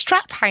because you've been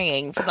strap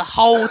hanging for the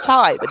whole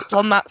time and it's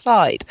on that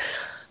side?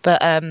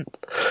 But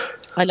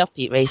I love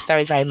Pete Reese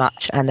very, very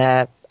much, and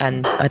I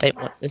don't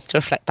want this to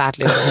reflect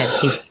badly on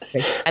him.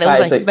 And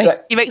also,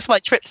 he makes my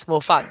trips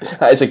more fun.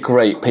 That is a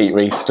great Pete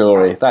Reese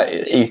story.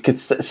 That you could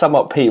sum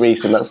up Pete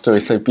Reese in that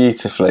story so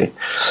beautifully.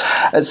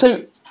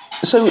 So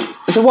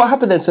what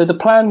happened then? So the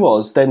plan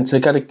was then to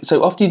go to.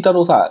 So after you'd done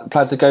all that,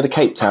 plan to go to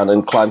Cape Town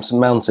and climb some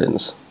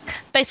mountains.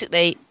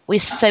 Basically, we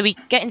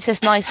get into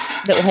this nice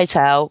little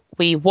hotel.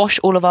 We wash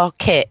all of our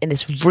kit in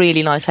this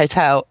really nice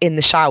hotel in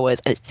the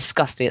showers, and it's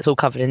disgusting. It's all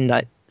covered in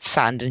like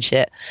sand and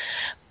shit.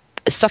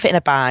 Stuff it in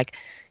a bag,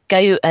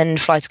 go and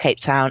fly to Cape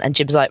Town. And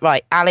Jim's like,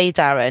 right, Ali,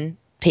 Darren,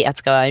 Pete had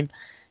to go home.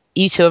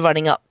 You two are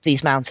running up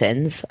these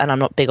mountains, and I'm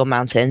not big on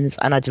mountains,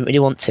 and I didn't really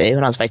want to,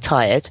 and I was very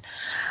tired.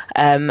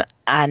 And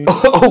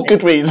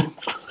good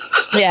reasons.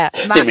 Yeah,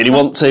 didn't really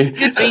want to.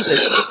 Good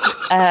reasons.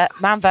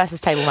 Man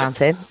versus Table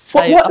Mountain.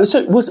 So,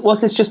 So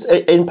was this just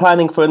in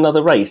planning for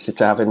another race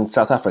to have in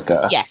South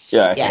Africa? Yes.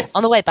 Yeah. Okay. Yeah.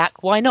 On the way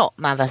back, why not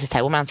Man versus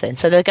Table Mountain?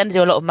 So they're going to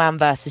do a lot of man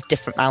versus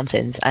different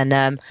mountains. And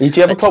do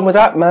you have a problem with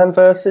that, man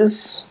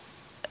versus?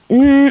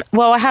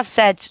 Well, I have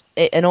said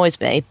it annoys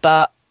me,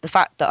 but the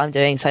fact that I'm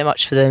doing so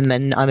much for them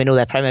and I'm in all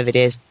their promo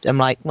videos, I'm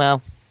like,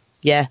 well,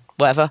 yeah,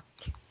 whatever.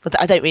 But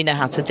I don't really know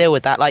how to deal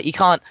with that. Like, you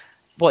can't.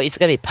 What, it's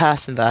going to be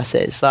person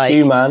versus, like,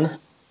 human.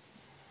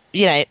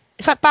 You know,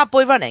 it's like bad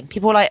boy running.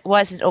 People are like, why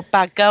isn't it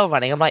bad girl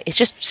running? I'm like, it's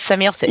just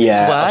semiotics.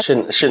 Yeah, it's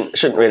a word.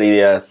 Shouldn't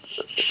really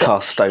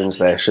cast stones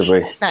there, should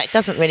we? No, it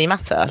doesn't really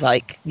matter.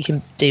 Like, you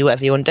can do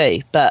whatever you want to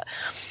do. But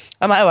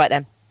I'm like, all right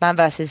then, man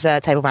versus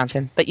Table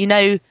Mountain. But you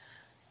know,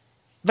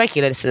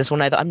 regular listeners will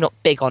know that I'm not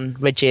big on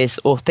ridges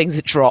or things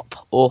that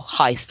drop or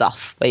high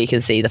stuff where you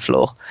can see the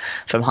floor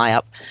from high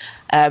up.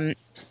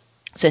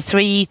 So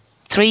three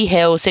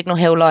hills: Signal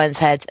Hill, Lion's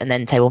Head, and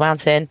then Table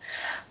Mountain.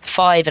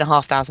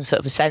 5,500 foot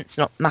of ascent's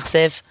not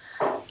massive,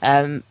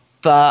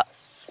 but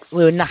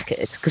we were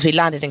knackered because we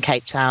landed in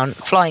Cape Town.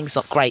 Flying's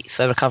not great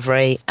for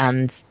recovery,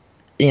 and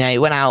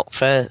went out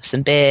for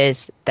some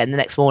beers. Then the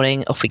next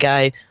morning, off we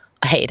go.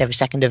 I hated every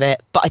second of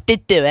it, but I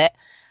did do it,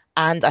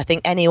 and I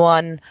think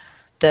anyone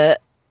that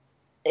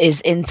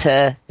is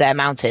into their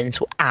mountains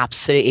will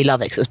absolutely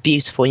love it because it was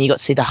beautiful, and you got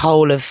to see the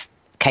whole of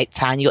Cape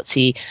Town. You got to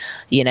see,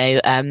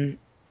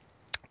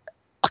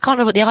 I can't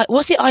remember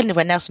what's the island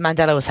where Nelson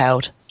Mandela was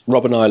held?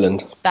 Robben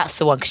Island. That's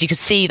the one, because you could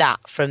see that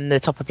from the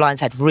top of Lion's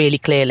Head really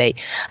clearly,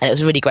 and it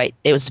was really great.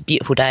 It was a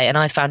beautiful day, and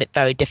I found it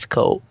very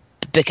difficult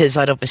because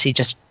I'd obviously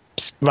just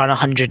run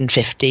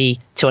 150,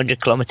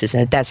 200 kilometres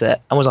in a desert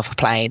and was off a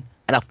plane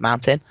and up a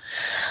mountain.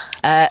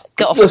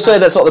 You'll say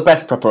that's not the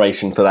best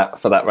preparation for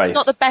that race. It's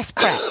not the best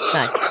prep,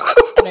 no.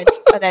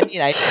 and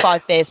then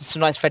 5 beers and some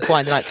nice red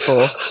wine the night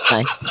before.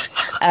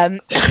 No.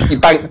 You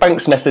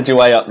Banks method your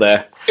way up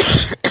there.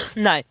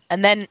 No,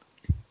 and then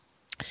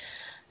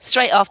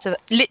straight after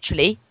that,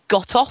 literally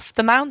got off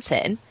the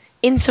mountain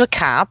into a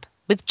cab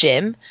with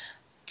Jim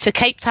to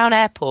Cape Town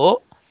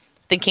Airport,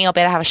 thinking I'll be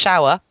able to have a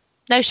shower.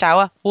 No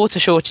shower, water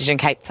shortage in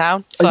Cape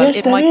Town. So I'm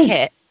in my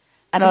kit,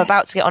 and I'm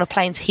about to get on a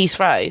plane to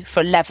Heathrow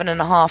for 11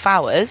 and a half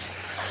hours.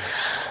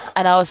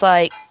 And I was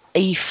like, are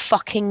you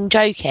fucking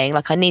joking?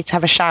 Like, I need to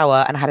have a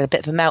shower, and I had a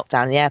bit of a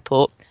meltdown in the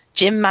airport.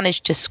 Jim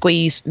managed to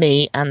squeeze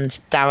me and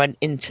Darren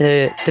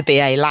into the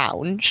BA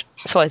lounge.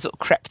 So I sort of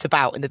crept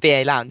about in the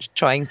BA lounge,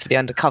 trying to be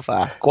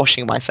undercover,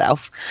 washing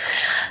myself,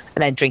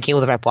 and then drinking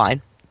all the red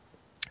wine.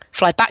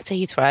 Fly back to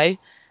Heathrow,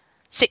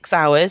 6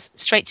 hours,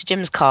 straight to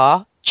Jim's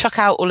car, chuck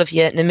out all of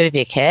your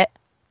Namibia kit,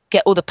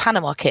 get all the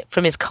Panama kit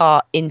from his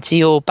car into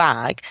your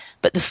bag.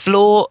 But the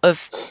floor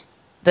of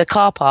the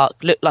car park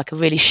looked like a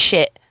really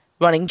shit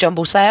running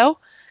jumble sale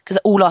because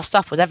all our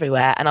stuff was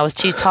everywhere, and I was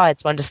too tired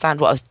to understand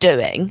what I was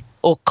doing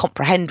or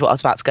comprehend what I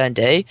was about to go and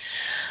do.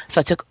 So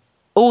I took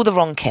all the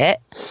wrong kit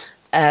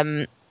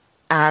and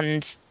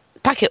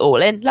pack it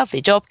all in.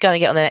 Lovely job. Go and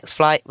get on the next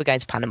flight. We're going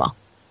to Panama.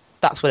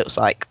 That's what it was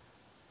like.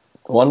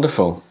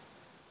 Wonderful.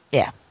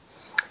 Yeah.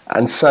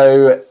 And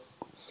so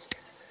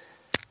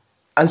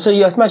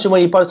you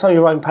imagine by the time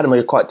you arrive in Panama,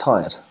 you're quite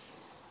tired.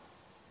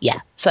 Yeah.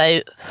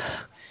 So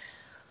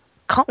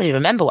can't really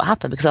remember what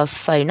happened because I was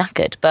so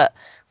knackered. But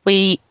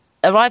we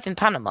arrived in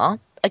Panama,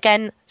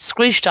 again,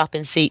 scrooged up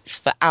in seats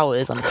for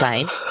hours on a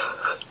plane.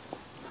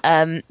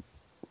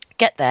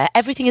 Get there,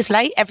 everything is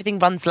late, everything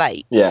runs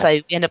late. Yeah. So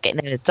we end up getting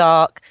there in the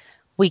dark.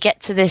 We get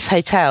to this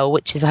hotel,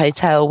 which is a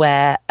hotel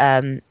where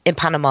in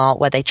Panama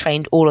where they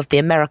trained all of the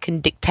American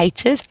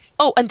dictators.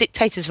 Oh, and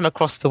dictators from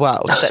across the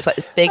world. So it's like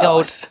this big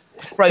old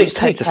gross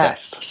hotel.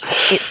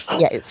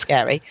 It's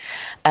scary.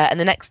 And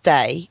the next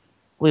day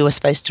we were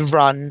supposed to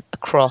run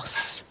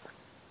across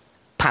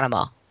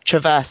Panama,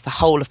 traverse the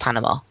whole of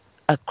Panama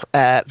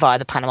via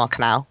the Panama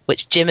Canal,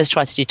 which Jim has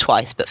tried to do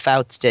twice but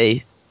failed to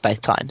do both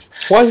times.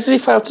 Why did he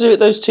fail to do it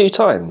those 2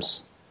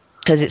 times?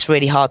 Because it's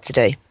really hard to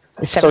do.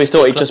 So he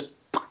thought he'd just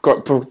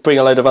bring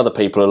a load of other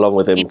people along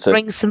with him.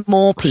 Bring some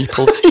more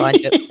people to try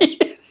and do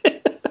it.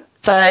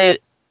 So,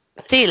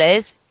 deal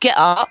is, get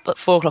up at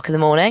 4 o'clock in the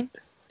morning,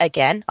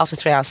 again, after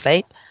 3 hours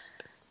sleep.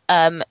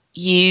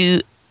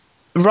 You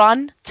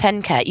run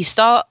 10k. You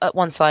start at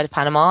one side of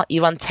Panama,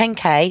 you run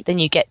 10k, then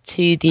you get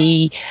to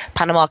the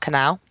Panama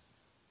Canal.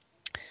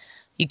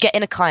 You get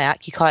in a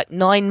kayak, you kayak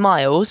 9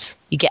 miles,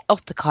 you get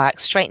off the kayak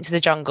straight into the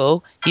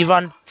jungle, you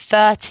run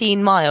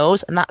 13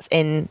 miles, and that's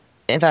in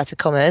inverted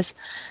commas,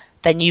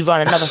 then you run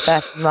another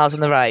 13 miles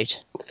on the road.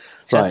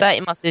 So right.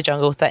 30 miles to the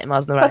jungle, 30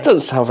 miles on the road. That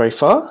doesn't sound very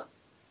far.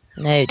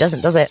 No, it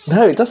doesn't, does it?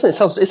 No, it doesn't. It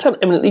sounds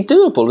eminently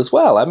doable as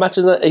well. I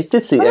imagine that it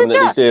did seem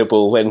eminently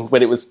doable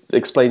when it was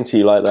explained to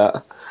you like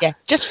that. Yeah,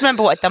 just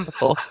remember what I'd done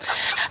before.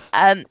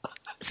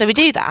 So we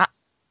do that.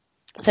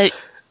 So it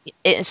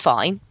is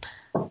fine.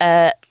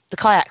 The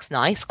kayak's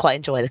nice, quite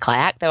enjoy the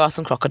kayak. There are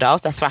some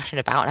crocodiles, they're thrashing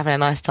about and having a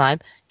nice time.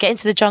 Get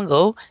into the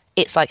jungle,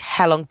 it's like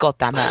hell on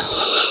goddamn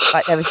earth.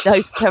 Like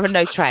there are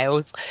no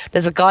trails.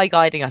 There's a guy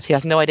guiding us who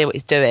has no idea what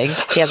he's doing.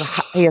 He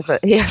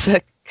has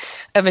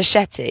a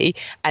machete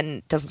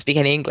and doesn't speak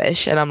any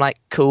English, and I'm like,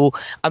 cool,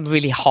 I'm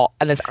really hot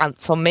and there's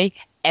ants on me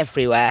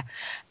everywhere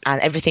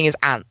and everything is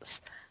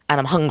ants and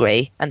I'm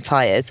hungry and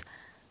tired.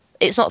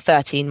 It's not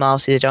 13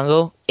 miles through the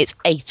jungle, it's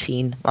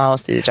 18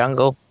 miles through the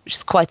jungle, which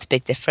is quite a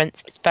big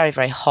difference. It's very,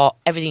 very hot.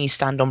 Everything you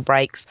stand on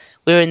breaks.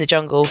 We were in the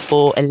jungle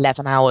for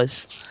 11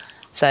 hours.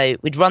 So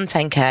we'd run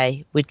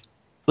 10k,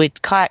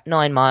 we'd kayak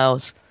 9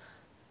 miles,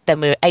 then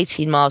we were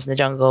 18 miles in the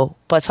jungle.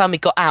 By the time we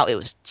got out, it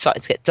was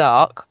starting to get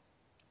dark.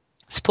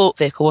 Support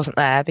vehicle wasn't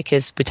there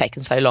because we'd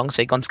taken so long,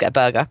 so we'd gone to get a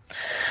burger.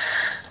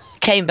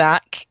 Came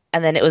back,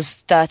 and then it was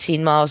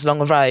 13 miles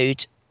along a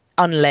road,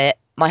 unlit.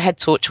 My head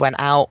torch went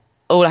out.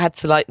 All I had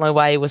to light my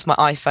way was my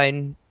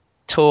iPhone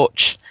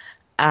torch,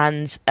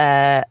 and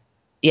but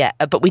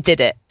we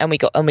did it, and we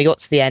got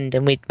to the end,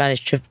 and we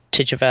managed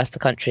to traverse the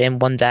country in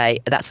one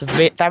day. That's a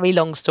very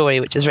long story,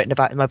 which is written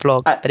about in my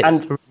blog, but it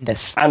was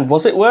horrendous. And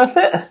was it worth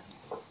it?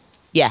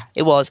 Yeah,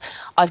 it was.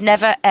 I've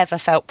never ever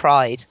felt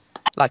pride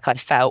like I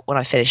felt when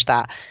I finished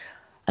that.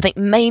 I think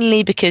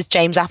mainly because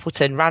James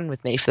Appleton ran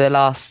with me for the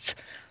last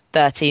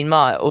 13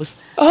 miles.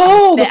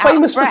 Oh, the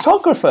famous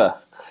photographer.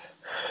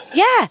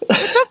 Yeah, the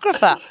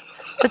photographer.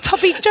 the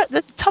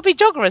Tubby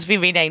Jogger, as we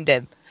renamed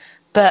him.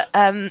 But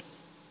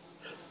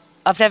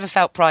I've never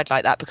felt pride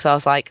like that because I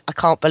was like, I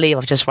can't believe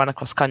I've just run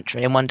across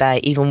country in one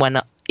day, even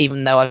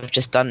though I've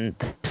just done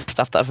the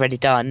stuff that I've already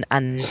done.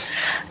 And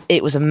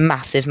it was a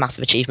massive,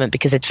 massive achievement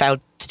because I'd failed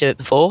to do it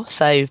before.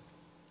 So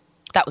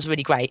that was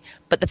really great.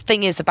 But the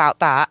thing is about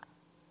that,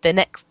 the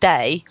next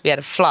day we had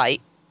a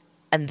flight,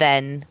 and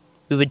then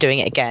we were doing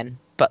it again.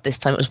 But this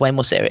time it was way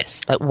more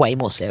serious. Like, way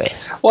more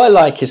serious. What I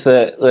like is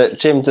that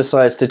Jim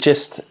decides to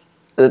just...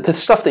 The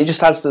stuff that he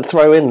just has to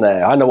throw in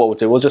there. I know what we'll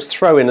do. We'll just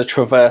throw in a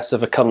traverse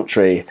of a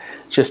country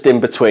just in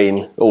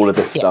between all of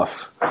this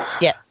stuff.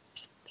 Yeah.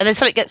 And then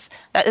something gets...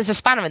 There's a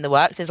spanner in the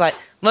works. It's like,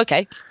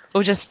 okay,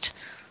 we'll just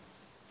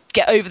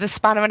get over the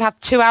spanner and have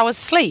 2 hours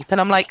sleep.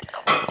 And I'm like,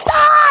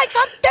 I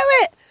can't do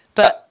it.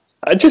 But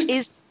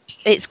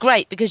it's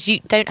great because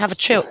you don't have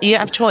you don't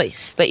have a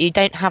choice. But you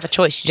don't have a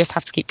choice. You just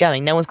have to keep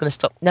going. No one's going to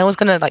stop. No one's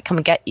going to like come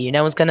and get you.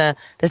 No one's going to...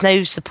 There's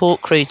no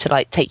support crew to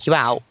like take you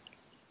out.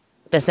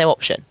 There's no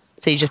option.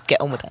 So you just get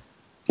on with it.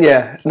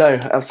 Yeah, no,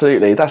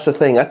 absolutely. That's the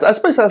thing. I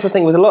suppose that's the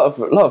thing with a lot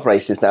of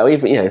races now.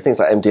 Even things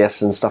like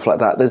MDS and stuff like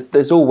that.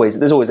 There's always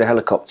a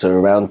helicopter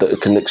around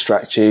that can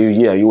extract you.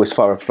 You always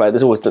fire a plane.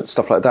 There's always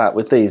stuff like that.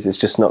 With these, it's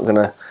just not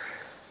gonna.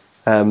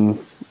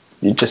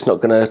 You're just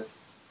not gonna.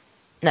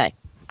 No.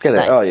 Get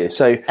it, are you?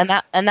 So. And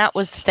that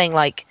was the thing.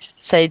 Like,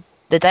 so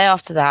the day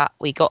after that,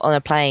 we got on a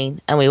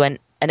plane and we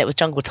went, and it was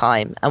jungle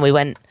time, and we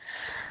went.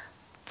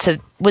 So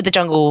with the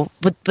jungle,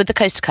 with the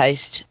coast to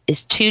coast,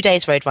 is 2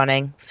 days road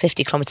running,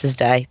 50 kilometres a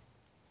day,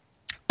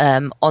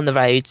 on the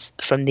roads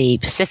from the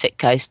Pacific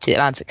coast to the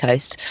Atlantic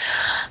coast,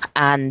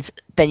 and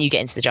then you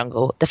get into the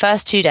jungle. The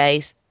first 2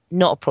 days,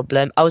 not a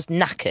problem. I was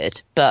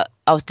knackered, but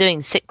I was doing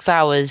 6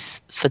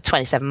 hours for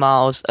 27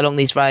 miles along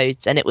these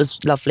roads, and it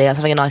was lovely. I was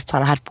having a nice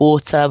time. I had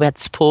water. We had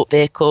the support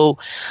vehicle.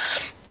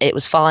 It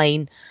was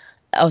fine.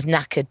 I was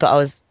knackered, but I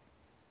was,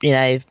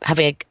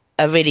 having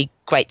a really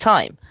great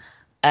time.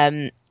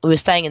 We were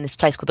staying in this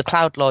place called the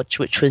Cloud Lodge,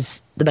 which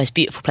was the most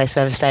beautiful place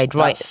I've ever stayed.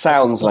 That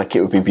sounds like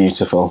it would be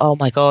beautiful. Oh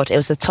my God. It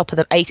was the top of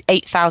the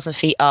 8,000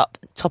 feet up,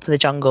 top of the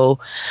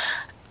jungle,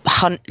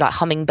 like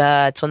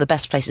hummingbirds, one of the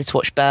best places to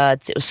watch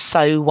birds. It was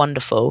so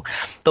wonderful.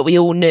 But we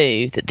all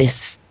knew that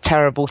this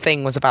terrible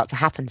thing was about to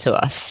happen to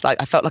us. Like,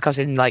 I felt like I was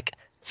in like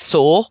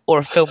Saw, or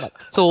a film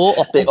like Saw.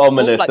 Or the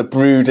ominous, like, the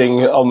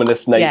brooding,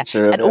 ominous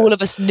nature of it. And all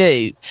of us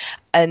knew.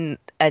 And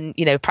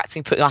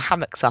practicing putting our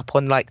hammocks up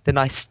on like the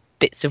nice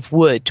bits of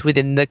wood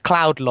within the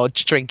Cloud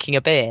Lodge, drinking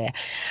a beer,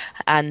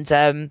 and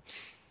then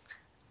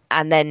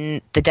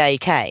the day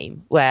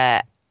came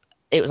where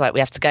it was like, we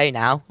have to go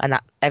now, and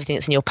that everything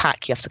that's in your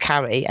pack you have to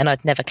carry. And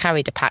I'd never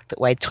carried a pack that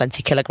weighed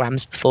 20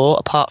 kilograms before,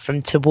 apart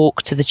from to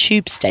walk to the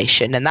tube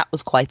station, and that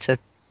was quite a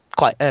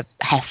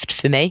heft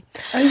for me.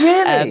 Oh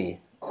really?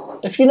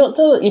 Have you not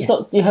done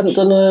it? You hadn't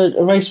done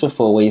a race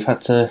before where you've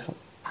had to?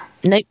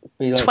 Nope.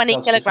 Like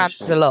 20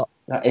 kilograms is a lot.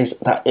 That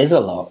is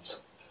a lot.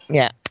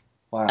 Yeah.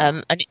 Wow.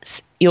 And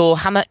it's your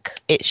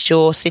hammock, it's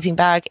your sleeping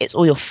bag, it's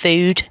all your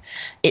food,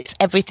 it's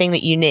everything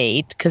that you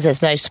need, because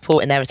there's no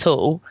support in there at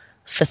all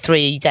for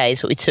 3 days.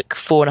 But we took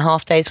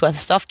 4.5 days worth of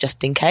stuff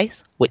just in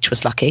case, which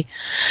was lucky.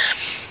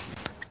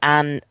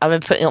 And I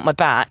remember putting it on my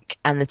back,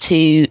 and the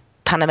 2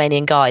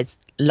 Panamanian guys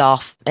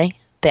laughed at me.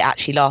 They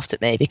actually laughed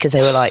at me because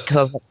they were like, because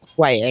I was like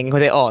swaying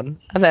with it on,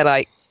 and they're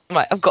like,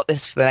 right, I've got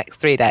this for the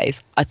next 3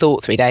 days. I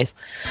thought 3 days.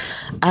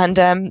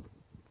 And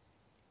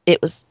it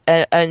was,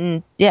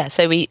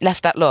 so we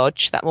left that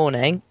lodge that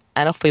morning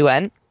and off we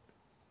went.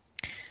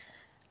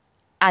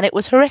 And it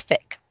was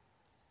horrific.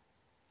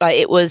 Like,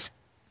 it was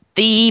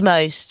the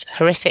most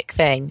horrific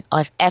thing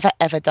I've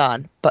ever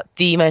done, but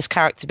the most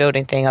character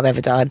building thing I've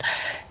ever done.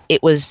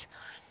 It was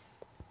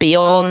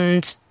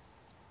beyond,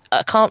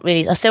 I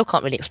still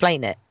can't really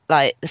explain it.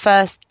 Like, the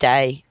first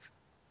day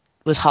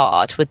was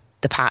hard with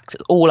the packs,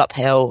 all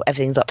uphill,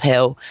 everything's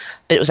uphill,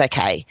 but it was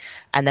okay.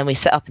 And then we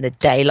set up in the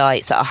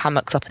daylight, set our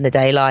hammocks up in the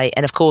daylight,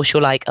 and of course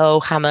you're like,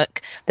 oh,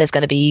 hammock, there's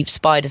going to be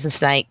spiders and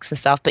snakes and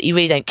stuff, but you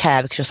really don't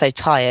care because you're so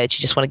tired. You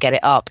just want to get it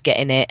up, get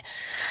in it.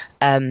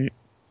 There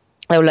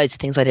were loads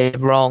of things I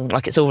did wrong,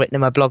 like it's all written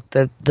in my blog,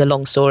 the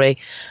long story,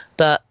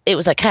 but it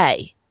was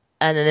okay.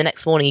 And then the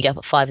next morning you get up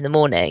at 5 a.m.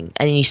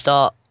 and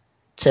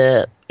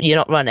you're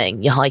not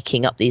running, you're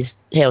hiking up these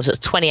hills. It's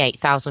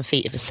 28,000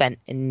 feet of ascent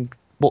in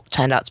what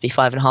turned out to be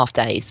 5.5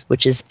 days,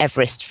 which is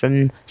Everest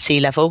from sea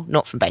level,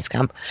 not from base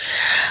camp.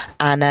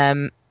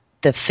 And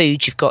the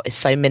food you've got is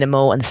so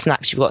minimal, and the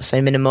snacks you've got are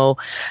so minimal,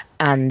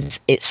 and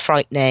it's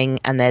frightening,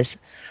 and there's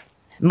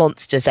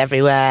monsters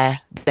everywhere.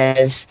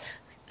 There's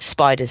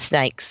spiders,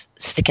 snakes,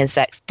 stick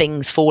insects,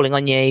 things falling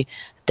on you.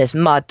 There's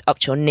mud up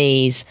to your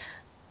knees.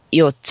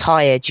 You're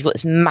tired. You've got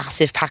this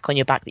massive pack on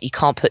your back that you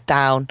can't put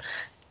down.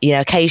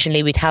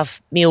 Occasionally we'd have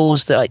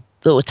mules that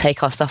would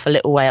take our stuff a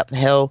little way up the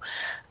hill.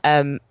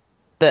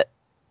 But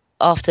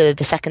after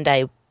the second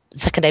day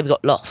we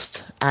got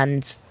lost,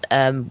 and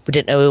we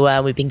didn't know where we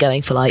were. We'd been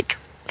going for like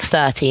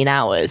 13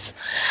 hours,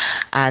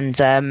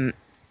 and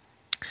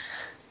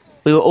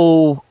we were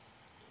all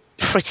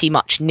pretty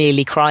much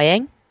nearly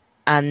crying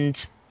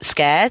and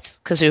scared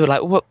because we were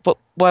like,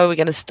 where are we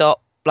going to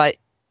stop? Like,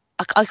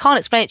 I can't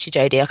explain it to you,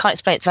 Jodie. I can't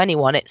explain it to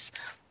anyone. It's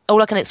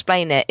all I can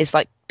explain it is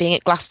like being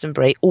at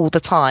Glastonbury all the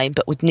time,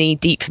 but with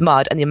knee-deep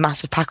mud and your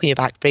massive pack on your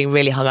back, being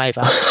really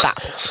hungover.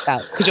 That's how it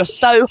felt. Because you're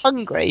so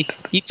hungry,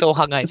 you feel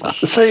hungover.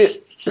 So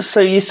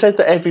So you said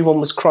that everyone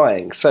was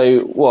crying. So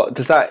what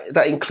does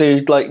that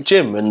include? Like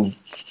Jim and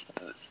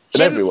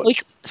everyone.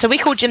 We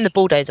call Jim the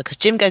bulldozer because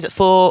Jim goes at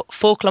 4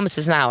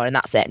 kilometers an hour and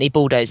that's it. And he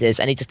bulldozes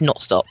and he does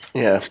not stop.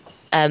 Yeah.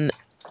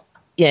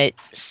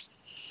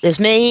 There's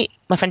me,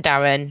 my friend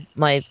Darren,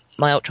 my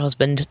ultra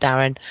husband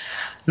Darren,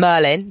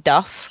 Merlin,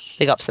 Duff,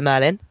 big ups to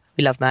Merlin.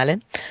 We love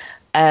Merlin.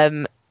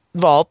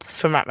 Rob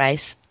from Rat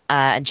Race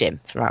and Jim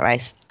from Rat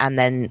Race. And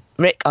then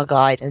Rick, our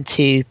guide, and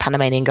 2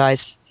 Panamanian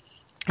guys.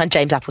 And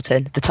James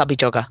Appleton, the tubby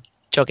jogger,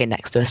 jogging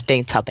next to us,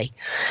 being tubby,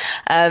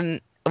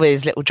 with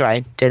his little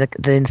drone doing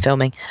the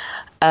filming.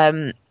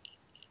 But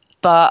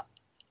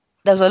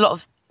there was a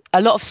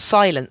lot of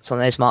silence on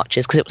those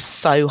marches because it was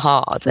so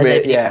hard, and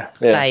nobody could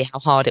say how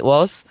hard it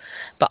was.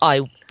 But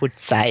I would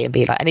say and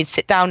be like, I need to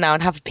sit down now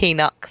and have a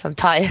peanut because I'm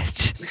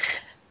tired.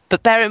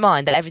 But bear in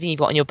mind that everything you've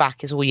got on your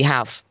back is all you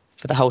have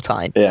for the whole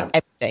time. Yeah,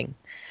 everything.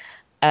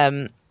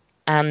 And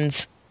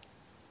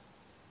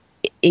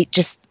it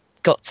just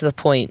got to the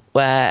point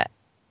where,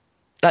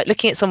 like,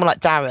 looking at someone like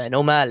Darren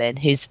or Merlin,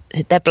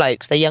 they're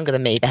blokes, they're younger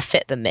than me, they're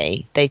fit than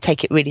me, they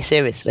take it really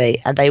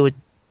seriously, and they were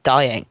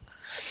dying.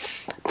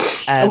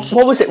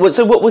 What was it?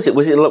 So what was it?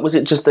 Was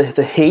it just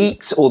the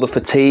heat, or the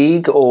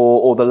fatigue,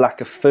 or the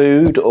lack of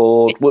food,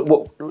 or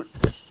what?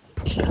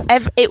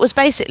 It was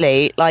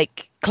basically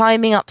like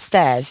climbing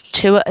upstairs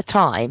 2 at a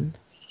time,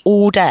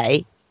 all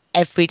day,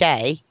 every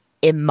day,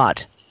 in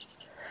mud.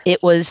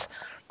 It was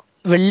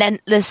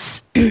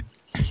relentless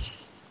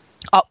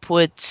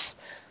upwards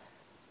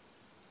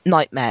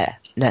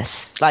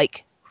nightmareness.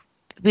 Like,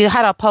 we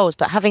had our poles,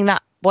 but having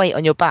that weight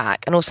on your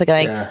back and also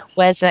going,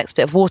 where's the next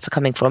bit of water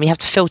coming from? You have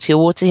to filter your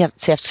water. You have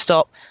to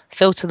stop,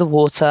 filter the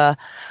water,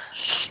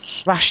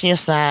 ration your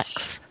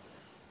snacks.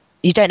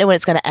 You don't know when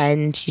it's going to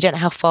end. You don't know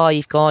how far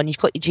you've gone. You've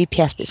got your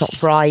GPS, but it's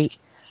not right.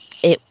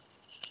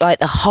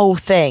 The whole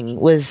thing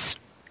was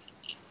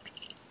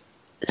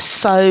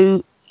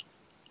so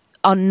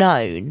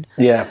unknown.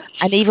 Yeah.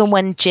 And even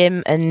when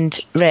Jim and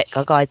Rick,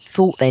 our guide,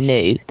 thought they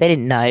knew, they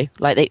didn't know.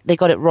 Like, they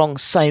got it wrong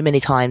so many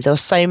times. There were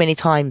so many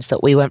times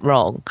that we went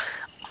wrong.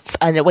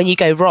 And when you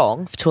go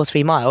wrong for 2 or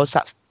 3 miles,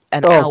 that's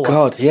an hour. Oh,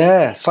 God,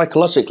 yeah.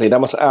 Psychologically, that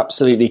must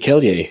absolutely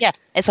kill you. Yeah.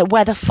 It's like,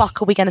 where the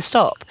fuck are we going to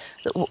stop?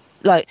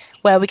 Like,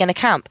 where are we going to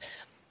camp?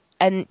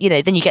 And,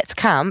 then you get to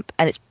camp,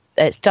 and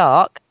it's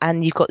dark,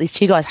 and you've got these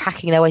 2 guys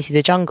hacking their way through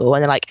the jungle,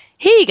 and they're like,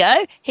 here you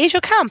go, here's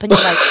your camp. And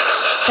you're like,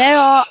 there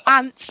are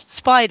ants,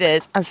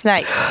 spiders, and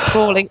snakes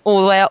crawling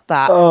all the way up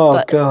that. Oh,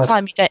 but God. At the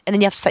time you don't, and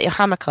then you have to set your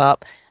hammock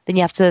up, then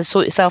you have to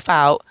sort yourself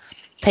out.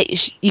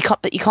 You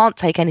can't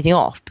take anything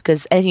off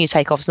because anything you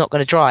take off is not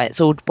going to dry. It's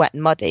all wet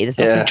and muddy. There's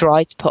nothing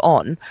dry to put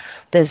on.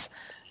 So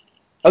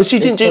you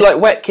didn't do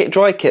like wet kit,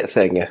 dry kit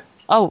thing?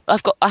 Oh,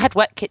 I had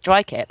wet kit,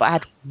 dry kit, but I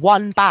had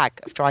 1 bag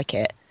of dry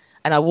kit,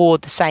 and I wore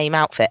the same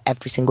outfit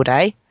every single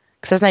day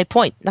because there's no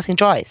point. Nothing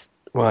dries.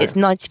 Right. It's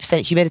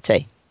 90%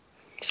 humidity.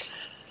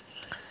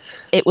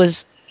 It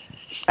was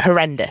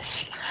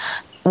horrendous.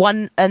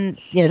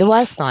 The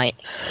worst night.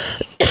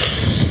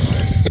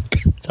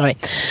 Sorry,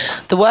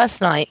 the worst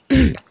night.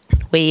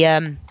 We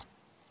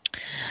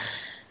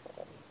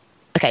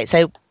okay,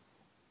 so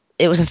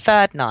it was a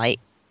 3rd night,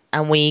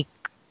 and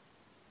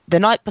the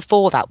night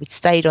before that, we'd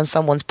stayed on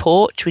someone's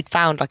porch. We'd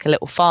found like a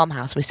little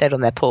farmhouse. We stayed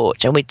on their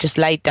porch, and we'd just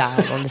laid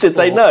down on this. Did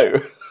porch. They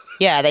know?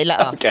 Yeah, they let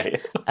us. Okay.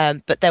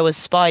 But there was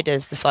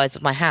spiders the size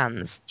of my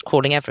hands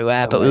crawling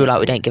everywhere. But we were like,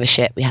 we don't give a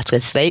shit. We have to go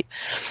to sleep.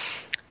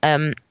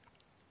 And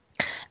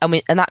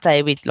that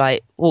day we'd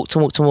like walked.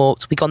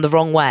 We'd gone the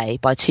wrong way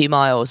by 2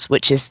 miles,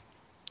 which is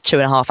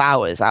 2.5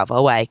 hours out of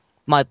our way.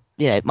 My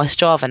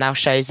Strava now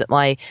shows that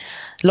my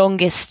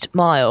longest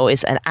mile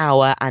is 1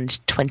 hour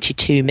and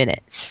 22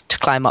 minutes to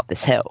climb up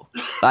this hill,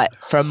 like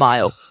for a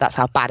mile. That's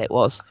how bad it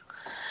was.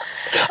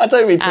 I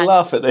don't mean to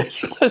laugh at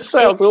this. It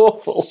sounds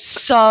awful.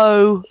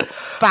 So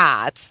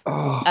bad.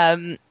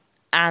 Oh.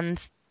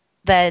 And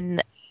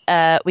then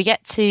we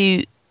get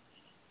to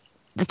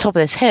the top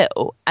of this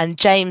hill, and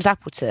James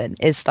Appleton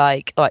is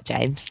like, all right,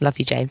 James, love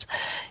you, James.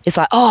 It's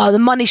like, the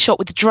money shot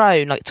with the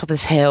drone, like top of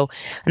this hill,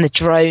 and the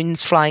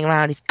drone's flying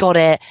around. He's got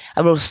it,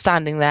 and we're all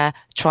standing there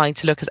trying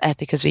to look as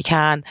epic as we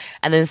can.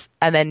 And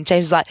then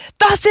James is like,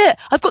 that's it,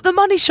 I've got the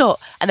money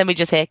shot. And then we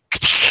just hear,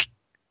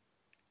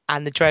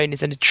 and the drone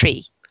is in a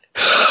tree.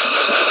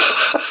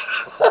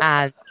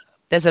 And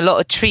there's a lot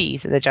of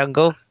trees in the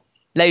jungle,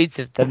 loads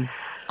of them,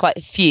 quite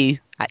a few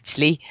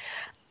actually.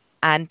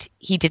 And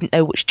he didn't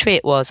know which tree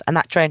it was, and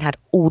that drone had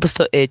all the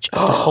footage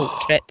of the whole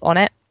trip on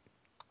it.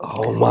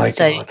 Oh my God.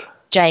 So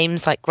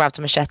James grabbed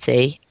a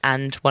machete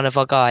and one of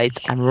our guides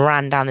and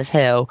ran down this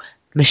hill,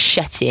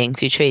 macheteing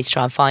through trees to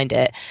try and find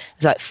it. It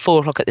was like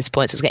 4:00 at this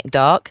point, so it was getting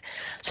dark.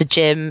 So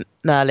Jim,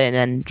 Merlin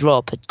and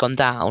Rob had gone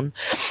down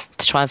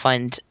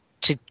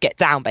to get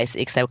down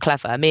basically because they were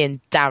clever. Me and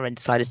Darren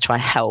decided to try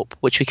and help,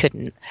 which we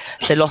couldn't.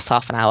 So lost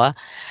half an hour.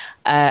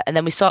 And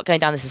then we start going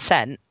down this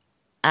ascent.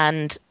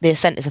 And the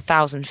ascent is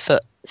 1,000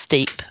 foot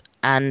steep,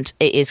 and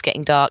it is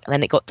getting dark, and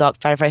then it got dark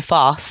very, very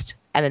fast,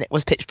 and then it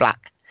was pitch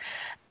black.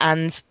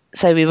 And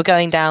so we were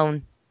going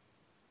down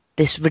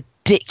this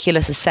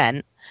ridiculous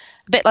ascent,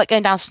 bit like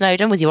going down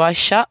Snowdon with your eyes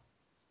shut.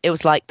 It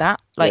was like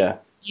that. Like, Yeah.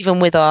 even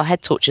with our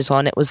head torches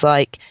on, it was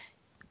like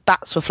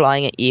bats were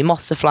flying at you,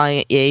 moths are flying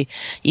at you.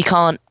 You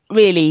can't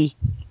really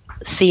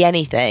see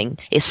anything.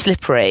 It's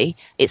slippery,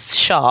 it's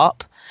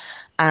sharp,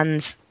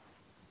 and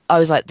I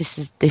was like, this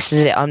is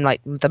it. I'm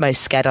like the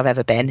most scared I've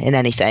ever been in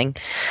anything,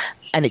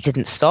 and it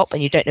didn't stop.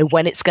 And you don't know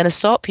when it's going to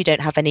stop. You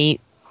don't have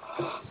any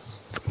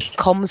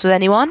comms with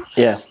anyone.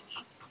 Yeah.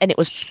 And it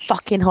was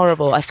fucking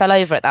horrible. I fell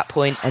over at that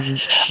point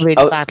and really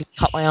badly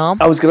cut my arm.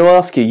 I was going to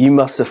ask you. You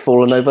must have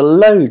fallen over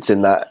loads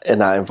in that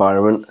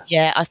environment.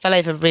 Yeah, I fell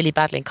over really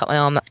badly and cut my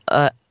arm,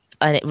 and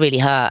it really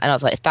hurt. And I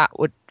was like, if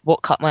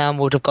what cut my arm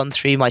would have gone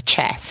through my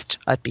chest,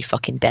 I'd be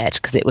fucking dead,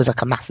 because it was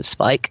like a massive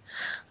spike.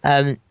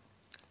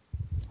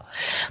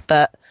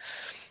 But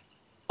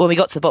when we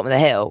got to the bottom of the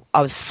hill,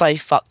 I was so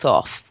fucked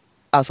off.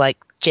 I was like,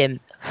 Jim,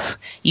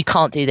 you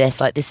can't do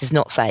this. Like, this is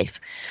not safe.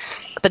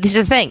 But this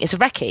is the thing, it's a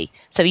recce,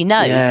 so he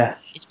knows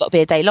it's got to be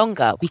a day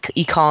longer.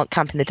 You can't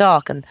camp in the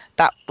dark, and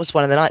that was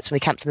one of the nights when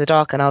we camped in the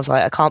dark, and I was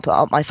like, I can't put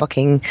up my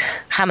fucking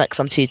hammock 'cause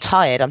I'm too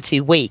tired, I'm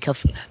too weak,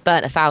 I've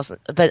burnt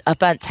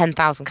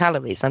 10,000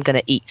 calories, I'm going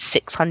to eat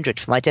 600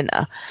 for my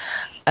dinner.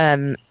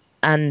 And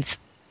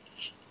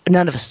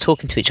none of us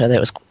talking to each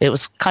other. It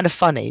was kind of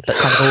funny, but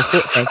kind of awful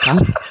at the same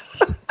time.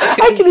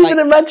 I can even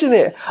imagine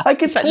it.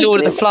 It's like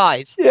Lord of the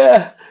Flies.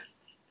 Yeah.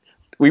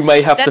 We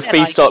may have to Then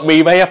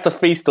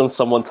feast on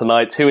someone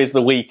tonight. Who is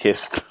the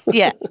weakest?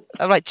 Yeah.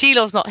 I'm like,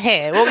 G-Law's not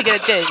here. What are we going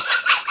to do?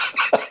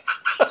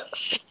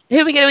 Who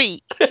are we going to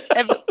eat?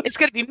 It's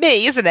going to be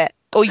me, isn't it?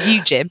 Or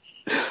you, Jim.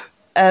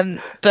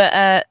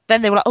 But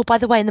then they were like, oh, by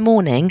the way, in the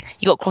morning,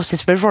 you got to cross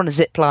this river on a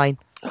zip line.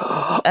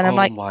 And I'm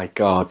like, oh my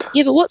God.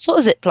 Yeah, but what sort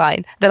of zip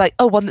line? They're like,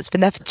 oh, one that's been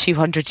there for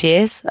 200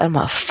 years. And I'm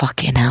like,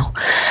 fucking hell.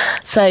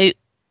 So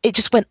it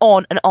just went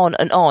on and on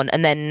and on.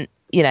 And then,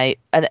 you know,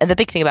 and the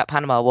big thing about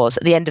Panama was,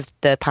 at the end of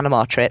the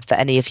Panama trip, for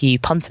any of you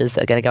punters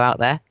that are going to go out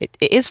there, it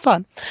is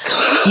fun.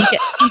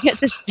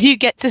 You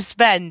get to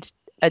spend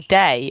a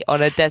day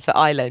on a desert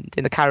island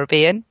in the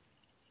Caribbean.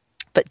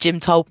 But Jim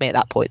told me at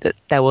that point that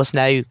there was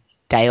no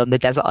day on the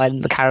desert island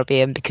in the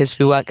Caribbean because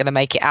we weren't going to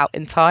make it out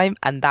in time,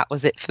 and that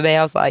was it for me.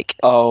 I was like,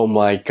 oh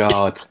my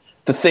God.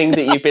 The thing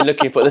that you've been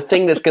looking for, the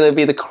thing that's going to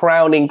be the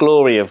crowning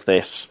glory of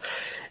this.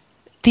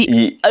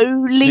 The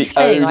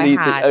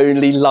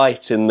only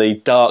light in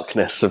the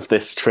darkness of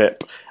this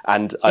trip,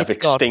 and I've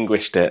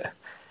extinguished it.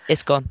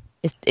 It's gone.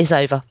 It's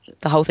over.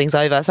 The whole thing's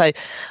over. So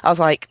I was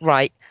like,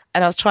 right.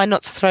 And I was trying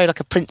not to throw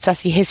like a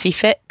princessy hissy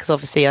fit, because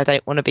obviously I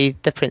don't want to be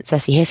the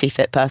princessy hissy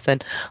fit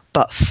person.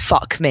 But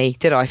fuck me,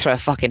 did I throw a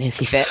fucking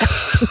hissy fit?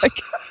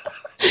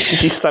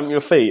 Did you stamp your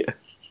feet?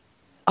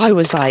 I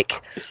was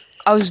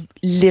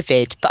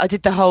livid, but I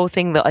did the whole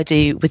thing that I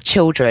do with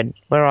children,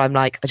 where I'm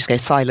like, I just go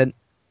silent.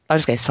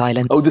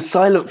 Oh, the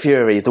silent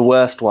fury, the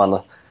worst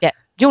one. Yeah,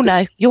 you'll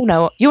know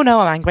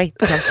I'm angry,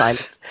 but I'm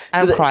silent.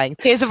 And I'm crying.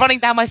 Tears are running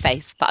down my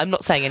face, but I'm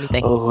not saying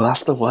anything. Oh,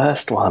 that's the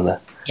worst one.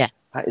 Yeah.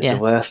 That is the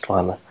worst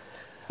one.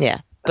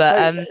 Yeah.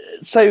 But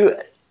so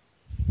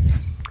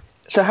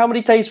how many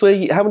days were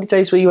you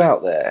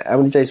out there? How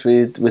many days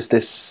was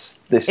this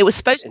it was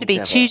supposed to be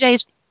endeavour? 2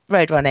 days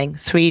road running,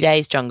 3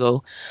 days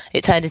jungle.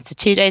 It turned into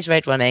 2 days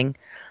road running,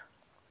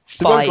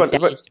 5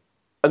 days.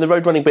 And the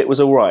road running bit was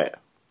all right.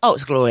 Oh, it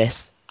was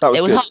glorious.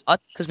 It was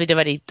hard because we'd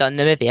already done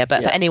Namibia,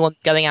 but for anyone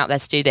going out there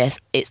to do this,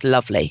 it's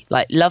lovely.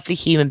 Like, lovely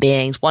human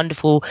beings,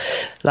 wonderful,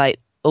 like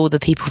all the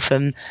people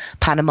from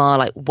Panama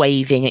like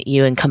waving at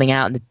you and coming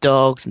out, and the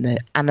dogs and the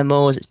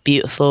animals. It's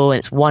beautiful and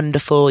it's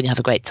wonderful, and you have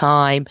a great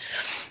time.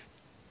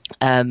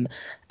 And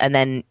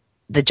then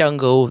the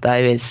jungle though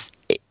is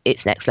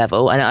it's next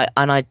level,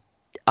 and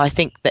I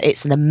think that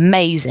it's an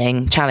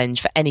amazing challenge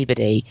for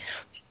anybody,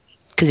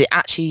 because it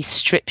actually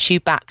strips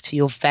you back to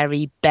your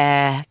very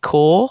bare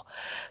core.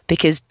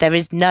 Because there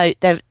is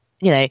with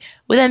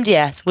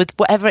MDS, with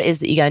whatever it is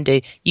that you're going to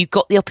do, you've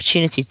got the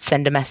opportunity to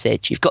send a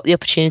message. You've got the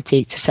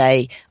opportunity to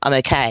say, I'm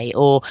okay,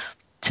 or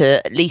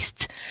to at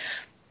least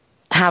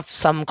have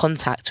some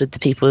contact with the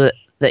people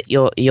that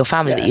your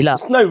family that you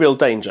love. There's no real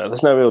danger.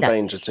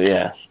 Danger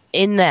to,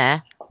 In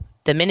there,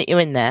 from the minute you're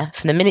in there,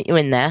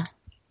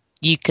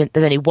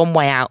 there's only one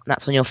way out, and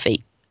that's on your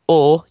feet.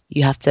 Or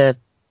you have to,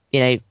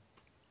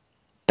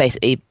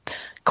 basically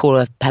call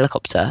a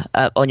helicopter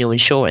on your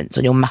insurance,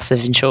 on your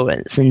massive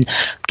insurance, and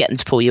get them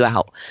to pull you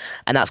out.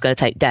 And that's going to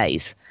take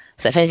days.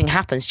 So if anything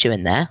happens to you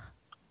in there,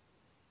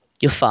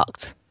 you're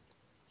fucked.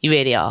 You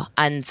really are.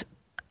 And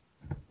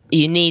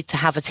you need to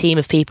have a team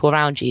of people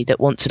around you that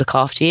want to look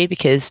after you,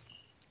 because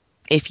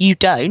if you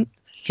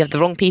have the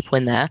wrong people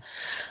in there,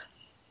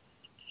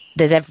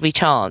 there's every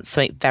chance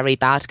something very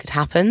bad could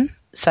happen.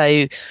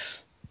 So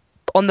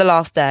on the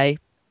last day,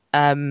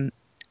 we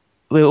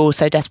were all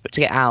so desperate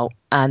to get out,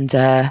 and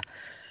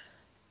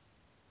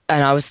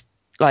I was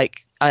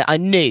like, I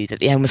knew that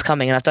the end was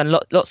coming, and I've done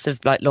lots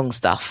of like long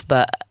stuff,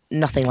 but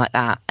nothing like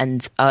that.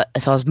 And so I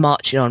was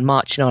marching on.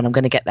 I'm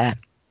going to get there.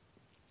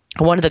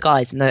 And one of the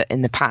guys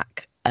in the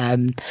pack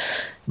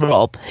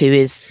Rob, who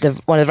is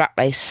one of the Rat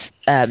Race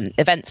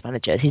events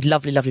managers. He's a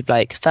lovely, lovely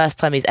bloke. First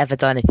time he's ever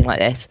done anything like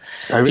this.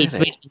 Oh, really? He'd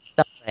really been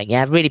suffering.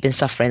 Yeah, really been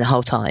suffering the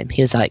whole time.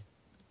 He was like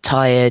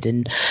tired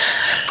and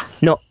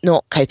not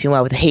coping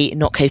well with the heat, and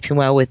not coping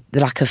well with the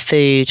lack of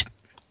food.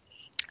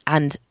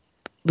 And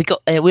we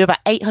were about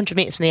 800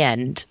 meters from the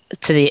end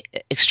to the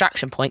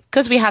extraction point,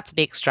 because we had to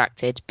be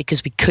extracted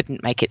because we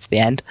couldn't make it to the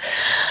end.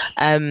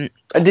 And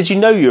did you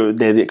know you were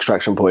near the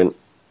extraction point?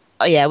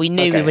 Oh yeah, we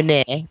knew we were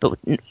near, but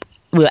we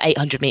were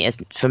 800 meters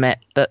from it.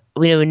 But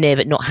we knew we were near,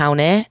 but not how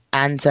near.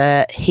 And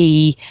but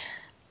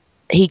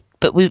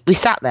we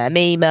sat there,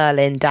 me,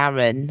 Merlin,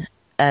 Darren,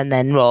 and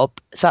then Rob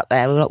sat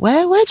there. And we were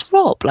like, where's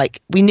Rob?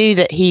 Like, we knew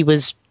that he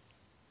was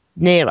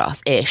near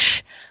us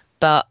ish,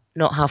 but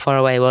not how far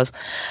away he was.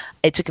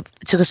 It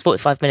took us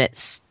 45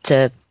 minutes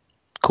to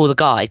call the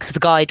guide, because the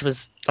guide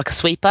was like a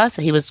sweeper,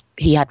 so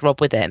he had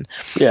Rob with him.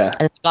 Yeah.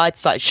 And the guide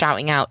started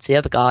shouting out to the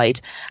other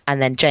guide,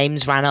 and then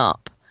James ran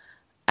up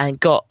and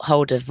got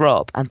hold of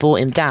Rob and brought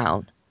him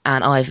down.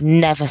 And I've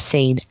never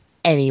seen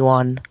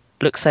anyone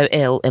look so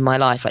ill in my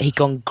life. Like, he'd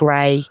gone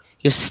grey,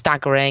 he was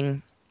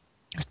staggering,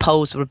 his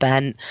poles were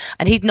bent,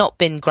 and he'd not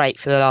been great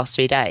for the last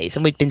 3 days.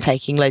 And we'd been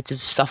taking loads of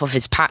stuff off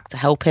his pack to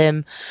help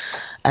him.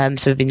 So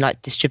we've been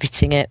like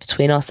distributing it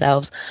between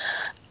ourselves.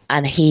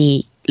 And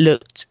he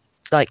looked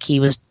like he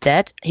was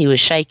dead. He was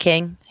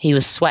shaking, he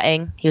was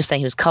sweating, he was saying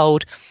he was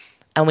cold.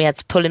 And we had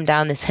to pull him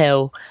down this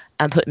hill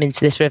and put him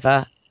into this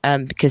river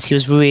because he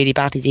was really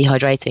badly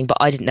dehydrating. But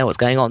I didn't know what was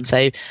going on.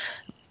 So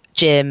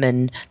Jim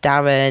and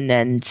Darren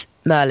and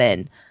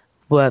Merlin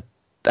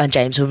and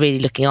James were really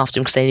looking after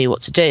him because they knew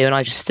what to do. And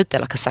I just stood there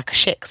like a sack of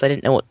shit because I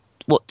didn't know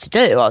what to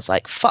do. I was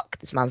like, fuck,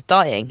 this man's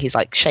dying. He's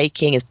like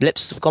shaking, his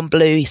lips have gone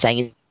blue, he's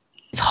saying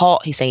it's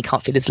hot, he's saying he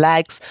can't feel his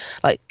legs.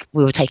 Like,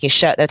 they were taking his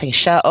shirt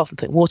off and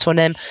putting water on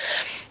him.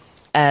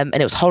 And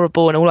it was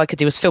horrible, and all I could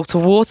do was filter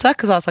water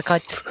because I was like, I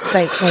just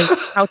don't know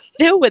how to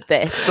deal with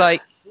this.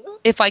 Like,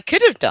 if I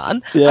could have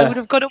done, I would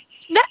have gone on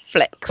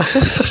Netflix.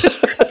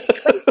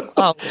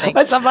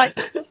 I'm like,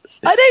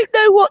 I don't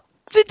know what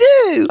to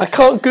do. I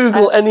can't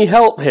Google any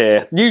help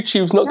here.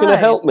 YouTube's not going to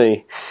help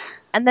me.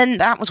 And then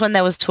that was when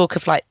there was talk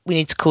of like, we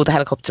need to call the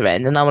helicopter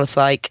in, and I was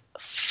like,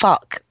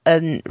 fuck.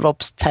 And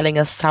Rob's telling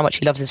us how much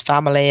he loves his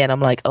family, and I'm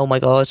like, oh my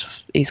god,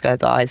 he's gonna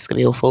die, it's gonna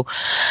be awful.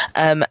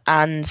 And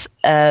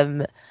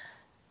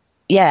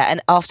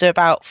after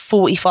about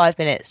 45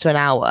 minutes to an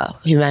hour,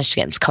 we managed to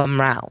get him to come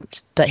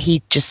round, but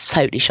he just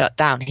totally shut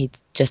down.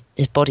 His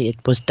body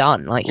was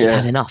done, like he'd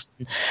had enough.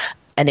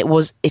 And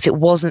if it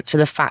wasn't for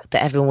the fact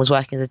that everyone was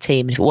working as a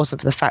team, if it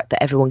wasn't for the fact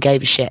that everyone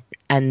gave a shit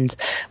and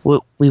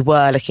we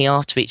were looking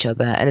after each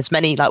other, and as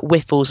many like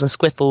whiffles and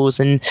squiffles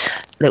and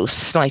little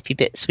snipey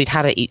bits we'd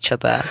had at each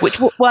other, which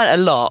weren't a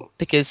lot,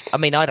 because I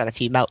mean, I'd had a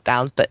few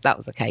meltdowns, but that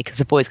was okay because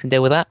the boys can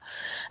deal with that.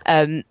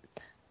 And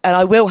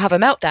I will have a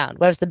meltdown,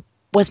 whereas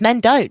men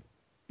don't.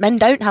 Men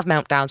don't have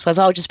meltdowns, whereas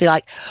I'll just be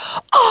like,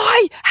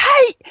 I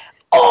hate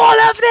all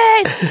of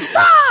this!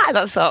 And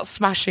I'll start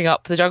smashing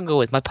up the jungle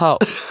with my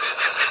poles,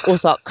 or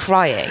start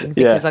crying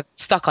because I'm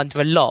stuck under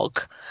a log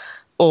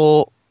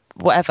or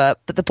whatever.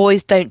 But the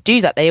boys don't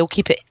do that. They all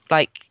keep it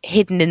like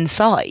hidden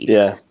inside.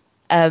 Yeah.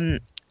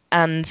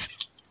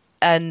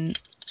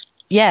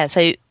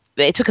 So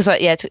it took us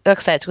like I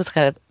said, it took us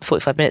kind of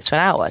 45 minutes to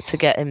an hour to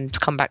get him to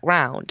come back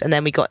round, and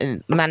then we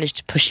managed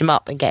to push him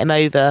up and get him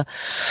over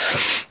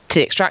to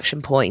the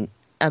extraction point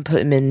and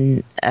put him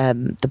in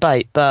the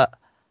boat. But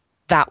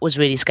that was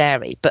really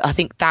scary. But I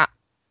think that,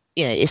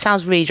 it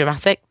sounds really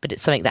dramatic, but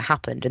it's something that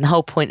happened. And the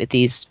whole point of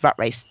these Rat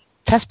Race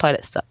test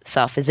pilot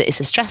stuff is that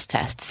it's a stress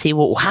test to see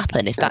what will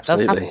happen if that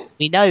does happen.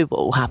 We know what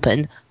will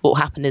happen. What will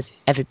happen is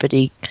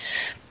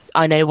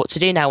I know what to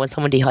do now when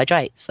someone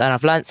dehydrates, and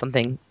I've learned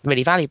something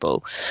really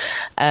valuable.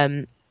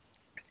 And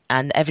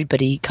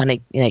everybody kind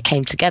of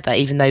came together,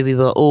 even though we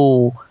were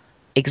all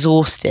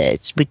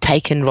exhausted. We'd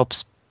taken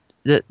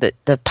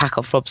the pack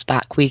off Rob's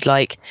back. We'd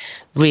like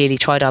really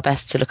tried our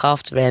best to look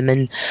after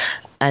him,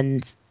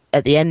 and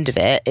at the end of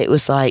it, it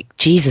was like,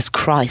 Jesus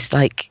Christ,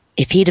 like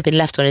if he'd have been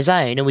left on his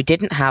own and we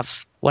didn't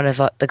have one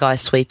of the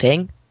guys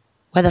sweeping,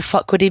 where the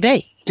fuck would he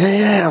be?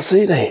 Yeah,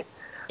 absolutely.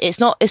 It's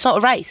not a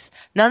race.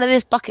 None of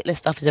this bucket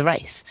list stuff is a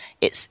race.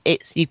 It's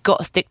you've got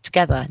to stick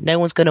together. No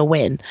one's going to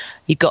win.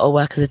 You've got to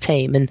work as a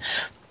team,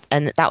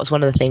 and that was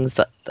one of the things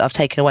that I've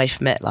taken away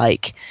from it.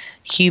 Like,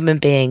 human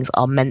beings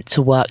are meant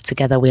to work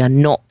together. We are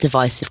not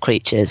divisive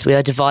creatures. We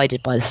are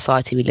divided by the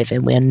society we live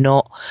in. We are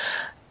not,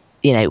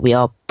 we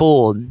are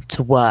born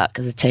to work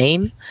as a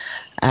team.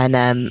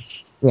 And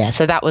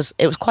so it was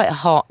quite a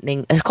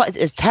heartening,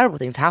 it's a terrible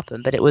thing to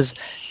happen, but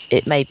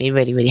it made me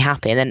really, really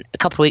happy. And then a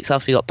couple of weeks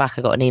after we got back,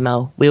 we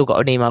all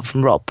got an email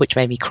from Rob, which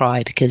made me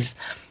cry, because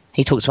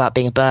he talked about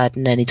being a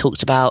burden, and he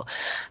talked about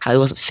how he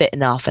wasn't fit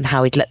enough and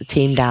how he'd let the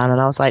team down. And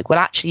I was like, well,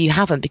 actually you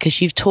haven't,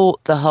 because you taught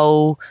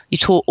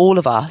all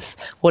of us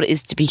what it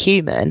is to be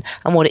human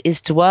and what it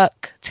is to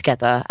work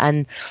together.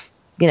 And,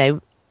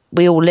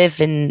 we all live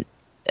in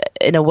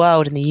in a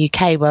world in the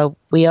UK where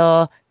we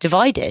are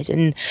divided,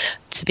 and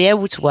to be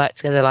able to work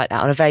together like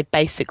that on a very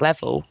basic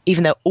level,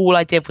 even though all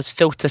I did was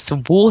filter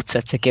some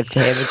water to give to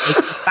him and take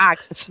his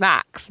bags for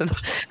snacks, and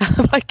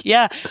I'm like,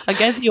 yeah, I'm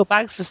going through your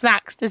bags for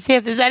snacks to see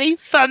if there's any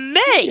for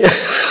me.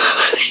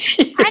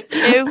 Thank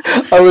you.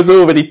 I was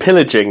already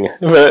pillaging,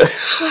 but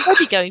I'm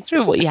already going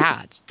through what you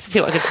had to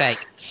see what I could take.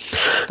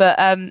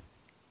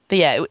 But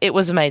yeah, it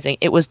was amazing.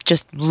 It was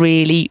just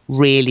really,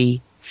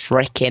 really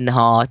freaking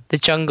hard. The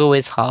jungle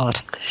is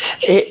hard.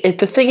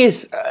 The thing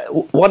is,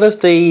 one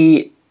of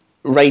the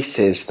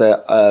races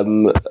that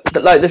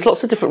like, there's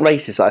lots of different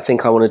races that I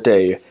think I want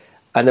to do,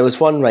 and there was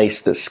one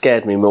race that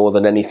scared me more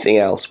than anything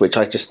else, which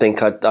I just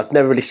think I'd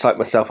never really psyched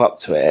myself up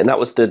to it, and that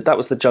was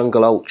the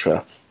Jungle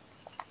Ultra,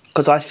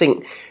 because I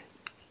think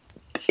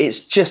it's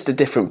just a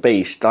different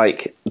beast.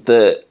 Like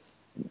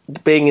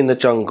being in the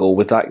jungle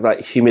with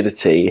that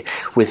humidity,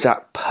 with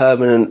that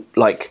permanent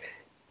like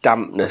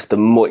dampness,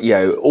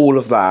 all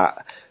of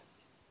that,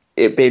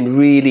 it being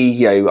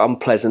really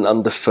unpleasant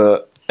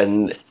underfoot,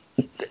 and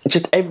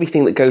just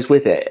everything that goes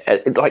with it,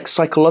 like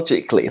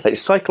psychologically,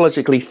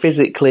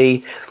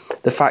 physically,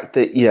 the fact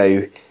that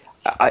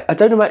I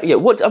don't know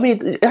what I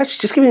mean. Actually,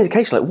 just give me an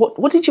indication. Like,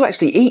 what did you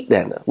actually eat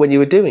then when you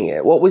were doing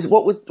it? What was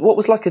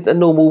like a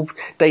normal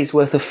day's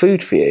worth of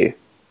food for you?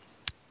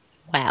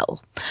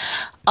 Well,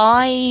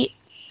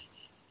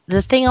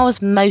 the thing I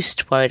was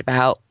most worried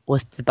about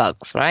was the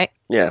bugs, right?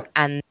 Yeah.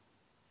 And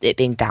it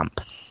being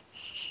damp.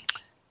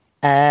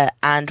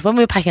 And when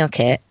we were packing our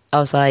kit, I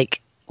was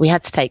like, we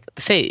had to take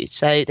the food.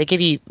 So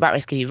Rat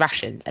Race give you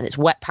rations, and it's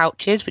wet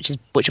pouches, which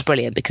are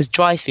brilliant, because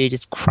dry food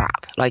is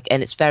crap.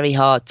 And it's very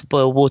hard to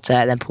boil water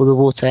and then pour the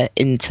water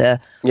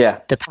into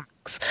the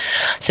packs.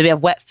 So we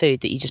have wet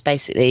food that you just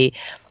basically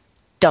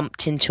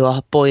dumped into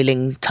a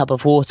boiling tub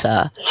of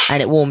water,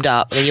 and it warmed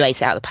up, and then you ate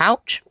it out of the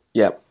pouch.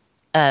 Yeah.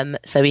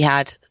 So we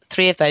had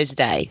 3 of those a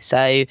day.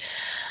 So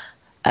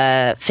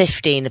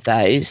 15 of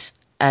those,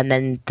 and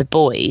then the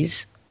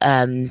boys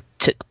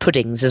took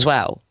puddings as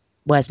well.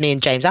 Whereas me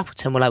and James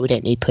Appleton were like, we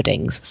don't need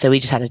puddings. So we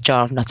just had a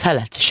jar of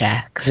Nutella to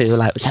share, because we were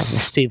like, we're having a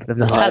spoonful of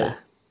Nutella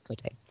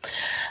pudding.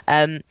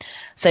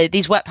 So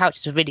these wet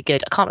pouches were really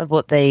good. I can't remember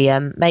what they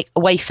make.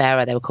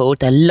 Wayfarer they were called.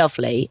 They're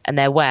lovely, and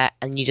they're wet,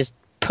 and you just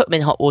put them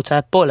in hot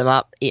water, boil them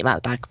up, eat them out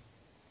of the bag.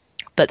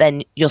 But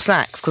then your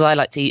snacks, because I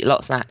like to eat a lot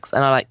of snacks,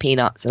 and I like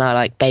peanuts, and I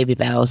like Baby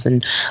Bells,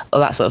 and all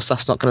that sort of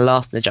stuff's not going to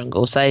last in the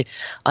jungle. So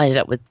I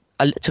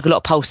took a lot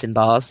of Pulsing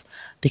bars,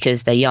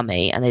 because they're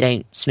yummy and they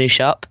don't smoosh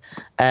up.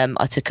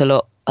 I took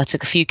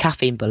a few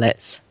caffeine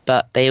bullets,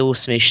 but they all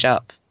smooshed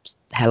up.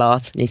 Hell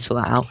hard, need to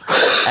sort that out.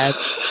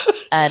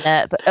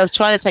 But I was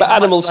trying to take. But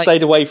animals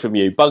stayed away from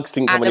you. Bugs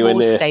didn't come anywhere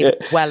near. Animals stayed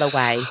well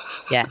away.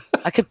 Yeah,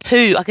 I could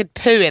poo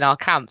in our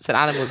camps, and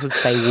animals would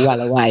stay well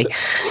away.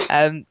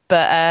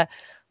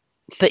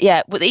 But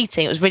yeah, with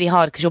eating, it was really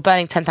hard, because you're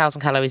burning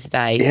 10,000 calories a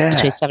day,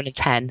 between 7 and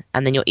 10,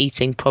 and then you're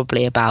eating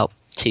probably about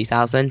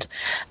 2,000,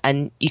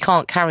 and you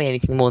can't carry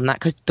anything more than that,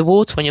 because the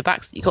water on your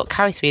back, you've got to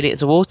carry 3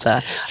 litres of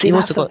water. See,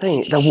 that's the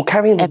thing.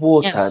 Carrying the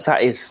water,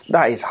 that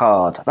is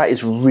hard. That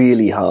is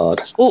really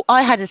hard. Well,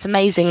 I had this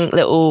amazing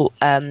little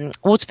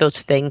water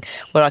filter thing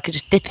where I could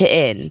just dip it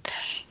in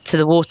to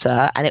the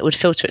water, and it would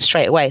filter it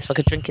straight away, so I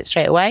could drink it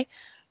straight away.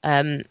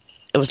 It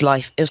was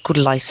called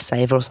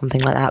Lifesaver or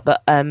something like that,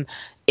 but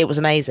it was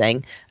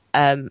amazing.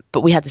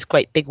 But we had this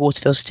great big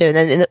water filter too, and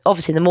then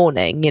obviously in the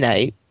morning,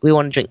 we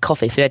want to drink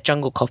coffee, so we had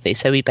jungle coffee,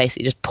 so we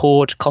basically just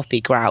poured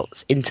coffee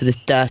grouts into this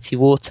dirty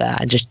water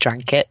and just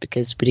drank it,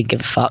 because we didn't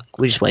give a fuck,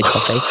 we just wanted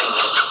coffee.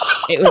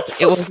 It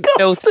wasn't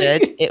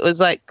filtered, it was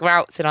like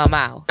grouts in our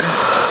mouth,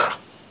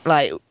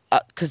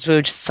 because we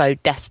were just so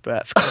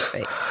desperate for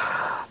coffee.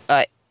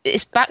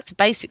 It's back to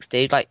basics,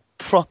 dude,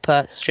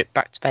 proper strip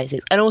back to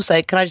basics. And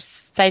also, can I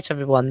just say to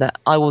everyone that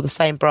I wore the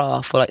same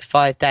bra for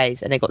 5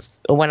 days, and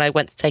when I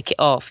went to take it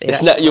off,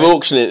 you're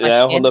auctioning it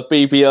now on the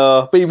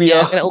BBR. Yeah,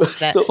 I'm gonna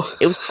auction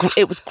it.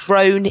 It was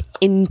grown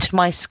into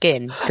my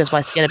skin, because my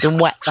skin had been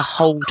wet the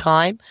whole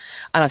time,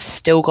 and I've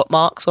still got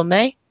marks on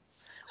me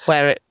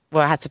where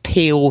I had to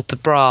peel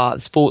the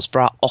sports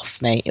bra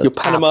off me. Your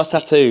Panama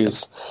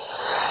tattoos.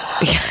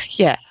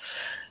 Yeah.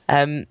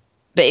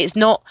 But it's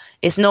not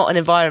an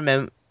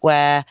environment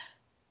where,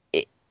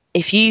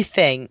 if you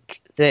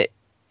think that,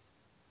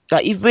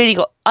 you've really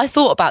got... I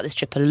thought about this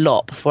trip a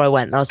lot before I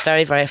went, and I was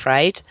very, very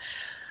afraid.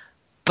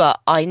 But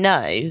I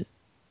know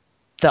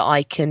that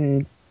I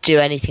can do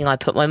anything I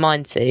put my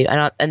mind to.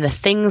 And the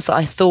things that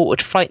I thought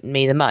would frighten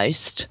me the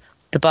most,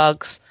 the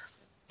bugs,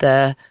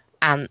 the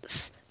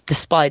ants, the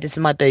spiders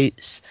in my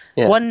boots.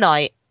 Yeah. One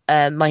night,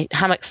 my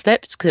hammock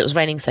slipped because it was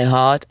raining so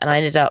hard, and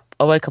I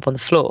woke up on the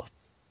floor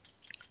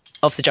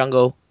of the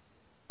jungle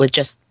with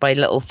just my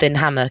little thin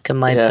hammock and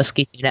my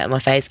mosquito net on my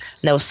face,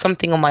 and there was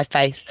something on my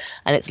face,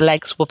 and its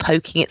legs were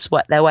poking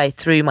their way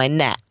through my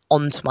net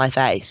onto my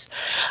face,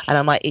 and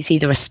I'm like, it's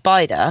either a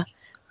spider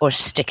or a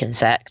stick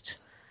insect.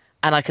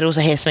 And I could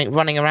also hear something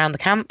running around the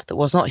camp that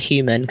was not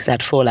human, because it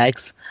had 4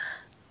 legs,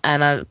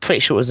 and I'm pretty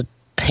sure it was a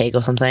pig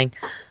or something.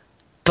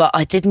 But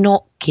I did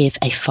not give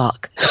a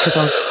fuck because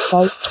I was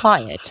so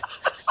tired.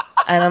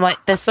 And I'm like,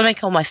 there's something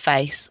on my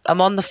face.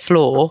 I'm on the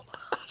floor.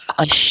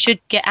 I should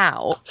get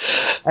out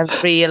and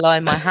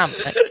realign my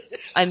hammock.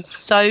 I'm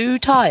so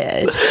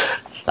tired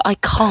that I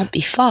can't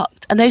be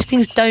fucked. And those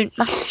things don't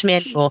matter to me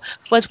anymore.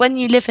 Whereas when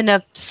you live in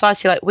a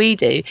society like we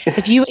do,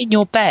 if you were in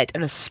your bed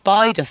and a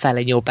spider fell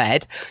in your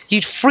bed,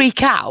 you'd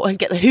freak out and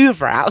get the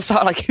Hoover out and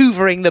start like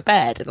hoovering the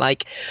bed. And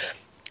like,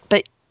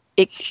 but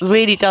it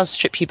really does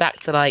strip you back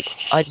to like,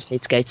 I just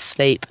need to go to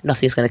sleep.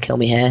 Nothing's going to kill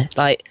me here.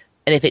 Like,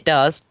 and if it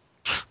does,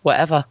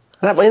 whatever.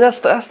 I mean, that's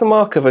the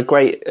mark of a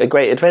great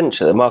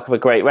adventure, the mark of a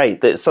great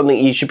raid. That's something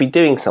you should be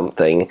doing,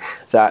 something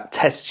that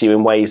tests you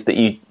in ways that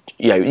you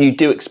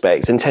do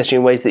expect, and tests you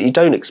in ways that you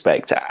don't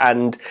expect.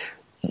 And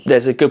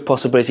there's a good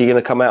possibility you're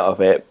going to come out of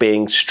it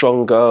being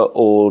stronger,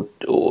 or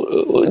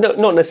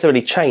not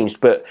necessarily changed,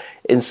 but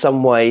in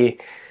some way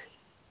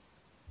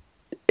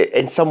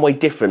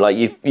different. Like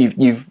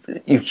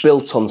you've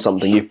built on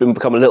something. You've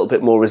become a little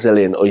bit more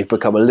resilient, or you've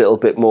become a little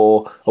bit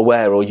more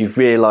aware, or you've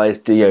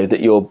realised that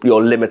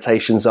your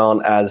limitations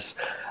aren't as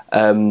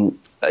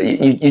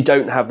you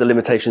don't have the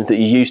limitations that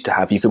you used to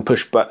have. You can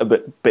push back a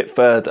bit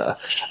further,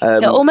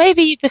 or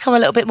maybe you've become a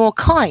little bit more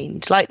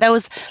kind. Like there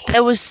was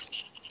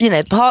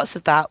parts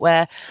of that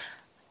where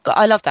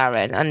I love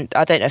Darren, and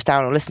I don't know if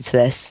Darren will listen to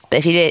this, but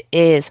if he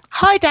is,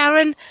 hi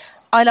Darren,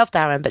 I love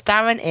Darren, but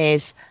Darren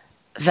is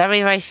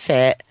very, very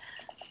fit,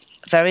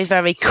 very,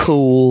 very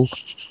cool,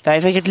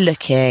 very, very good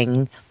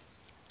looking,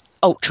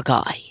 ultra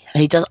guy.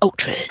 And he does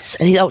ultras,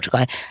 and he's an ultra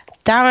guy.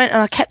 Darren,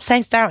 and I kept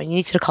saying to Darren, you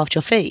need to look after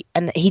your feet.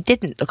 And he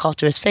didn't look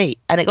after his feet.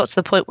 And it got to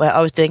the point where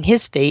I was doing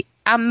his feet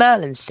and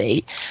Merlin's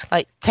feet,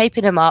 like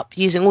taping them up,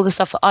 using all the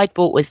stuff that I'd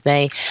bought with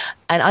me.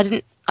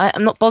 And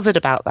I'm not bothered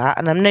about that.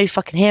 And I'm no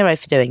fucking hero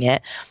for doing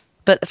it.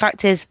 But the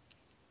fact is,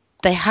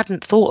 they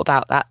hadn't thought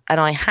about that.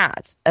 And I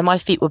had. And my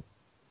feet were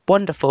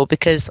wonderful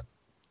because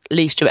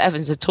Lee Stewart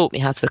Evans had taught me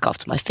how to look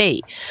after my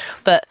feet.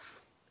 But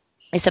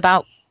it's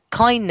about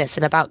kindness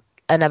and about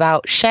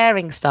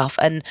sharing stuff,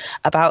 and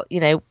about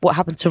what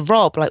happened to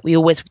Rob. Like, we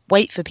always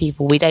wait for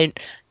people. We don't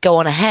go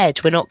on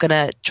ahead. We're not going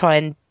to try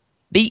and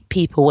beat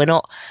people. We're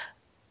not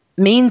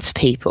mean to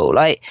people.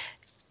 Like,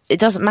 it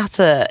doesn't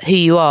matter who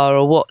you are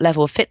or what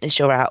level of fitness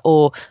you're at,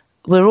 or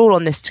we're all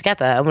on this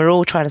together and we're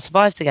all trying to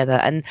survive together.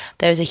 And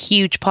there's a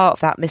huge part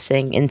of that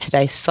missing in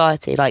today's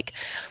society. Like,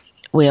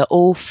 we are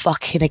all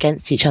fucking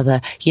against each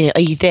other.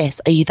 Are you this?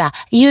 Are you that?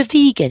 Are you a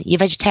vegan? Are you a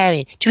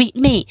vegetarian? Do you eat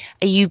meat?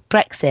 Are you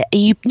Brexit? Are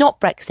you not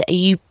Brexit? Are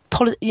you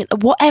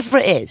whatever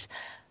it is?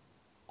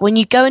 When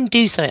you go and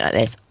do something like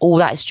this, all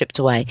that is stripped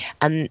away.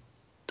 And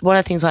one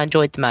of the things I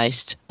enjoyed the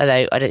most,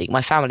 although I don't think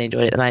my family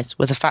enjoyed it the most,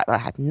 was the fact that I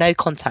had no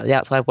contact with the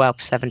outside world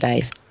for 7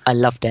 days. I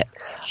loved it.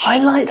 That's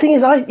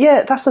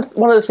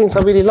one of the things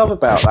I really love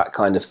about that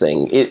kind of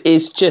thing. It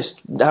is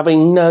just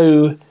having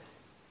no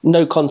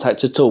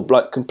contact at all,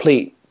 like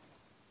complete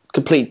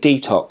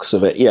detox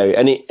of it,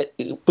 and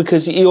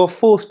because you're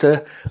forced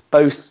to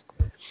both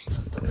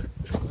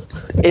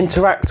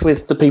interact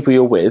with the people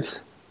you're with.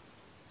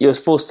 You're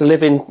forced to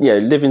live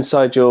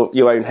inside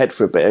your own head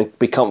for a bit and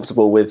be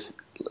comfortable with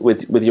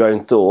your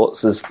own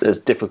thoughts, as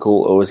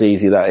difficult or as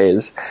easy that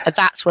is.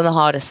 That's one of the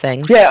hardest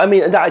things. Yeah, I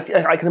mean, I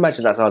can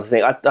imagine that's the hardest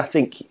thing. I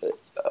think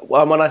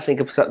when I think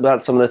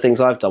about some of the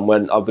things I've done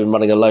when I've been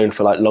running alone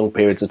for like long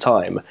periods of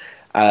time,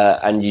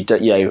 and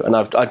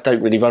I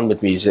don't really run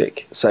with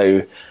music,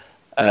 so.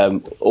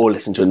 Or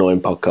listen to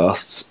annoying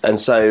podcasts,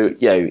 and so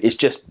it's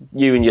just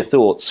you and your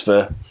thoughts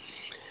for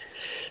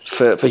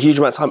huge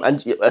amounts of time,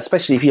 and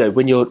especially if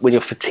when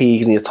you're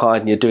fatigued and you're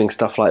tired and you're doing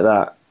stuff like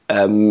that,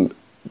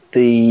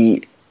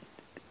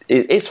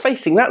 it's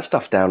facing that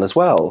stuff down as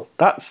well.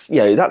 That's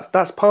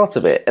part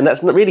of it, and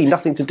that's really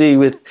nothing to do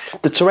with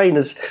the terrain.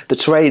 The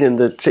terrain and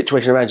the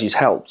situation around you's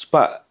helped,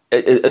 but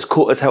it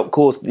has helped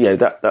cause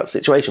that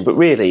situation. But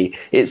really,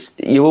 it's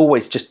you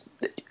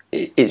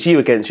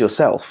against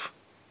yourself.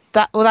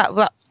 That one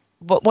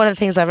of the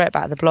things I wrote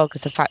about in the blog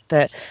was the fact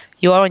that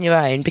you are on your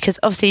own, because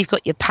obviously you've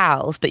got your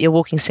pals, but you're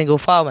walking single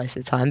file most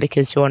of the time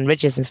because you're on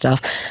ridges and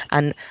stuff.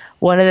 And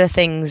one of the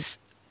things,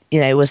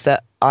 was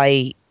that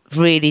I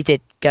really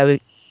did go,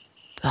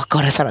 oh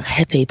God, I sound like a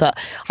hippie, but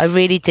I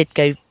really did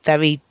go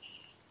very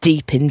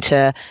deep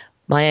into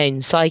my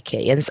own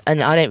psyche, and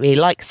I don't really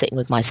like sitting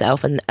with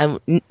myself, and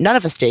none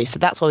of us do. So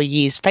that's why we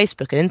use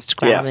Facebook and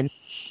Instagram and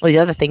all the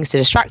other things to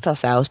distract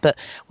ourselves. But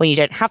when you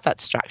don't have that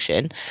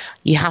distraction,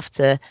 you're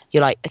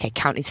like, okay,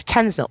 counting to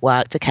 10's not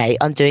worked. Okay,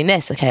 I'm doing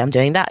this. Okay, I'm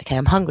doing that. Okay,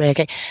 I'm hungry.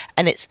 Okay.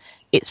 And it's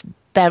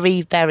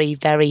very, very,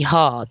 very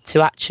hard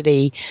to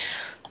actually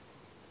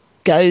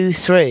go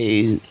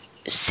through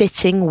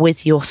sitting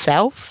with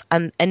yourself.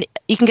 And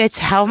you can go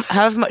to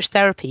however much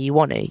therapy you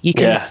want to. You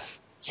can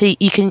see,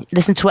 you can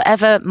listen to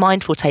whatever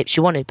mindful tapes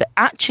you want to, but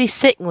actually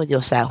sitting with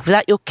yourself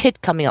without your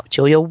kid coming up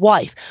to you, or your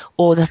wife,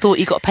 or the thought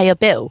you've got to pay a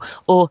bill,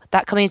 or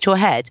that coming into your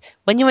head.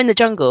 When you're in the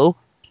jungle,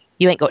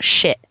 you ain't got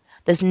shit.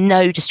 There's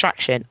no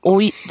distraction.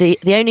 The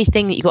only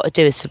thing that you got to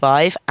do is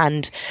survive.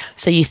 And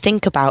so you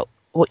think about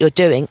what you're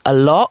doing a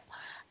lot.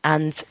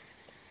 And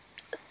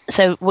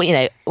so well, you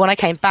know, when I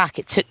came back,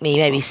 it took me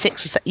maybe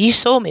 6 or 7. You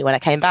saw me when I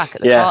came back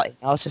at the party.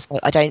 I was just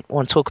like, I don't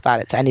want to talk about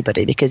it to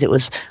anybody because it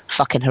was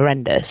fucking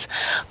horrendous.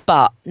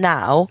 But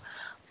now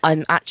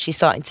I'm actually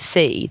starting to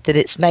see that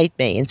it's made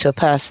me into a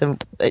person.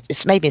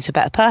 It's made me into a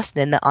better person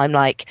in that I'm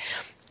like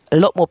a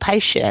lot more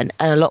patient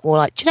and a lot more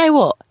like, do you know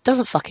what?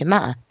 Doesn't fucking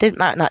matter. Didn't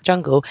matter in that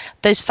jungle.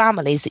 Those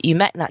families that you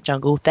met in that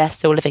jungle, they're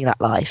still living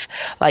that life.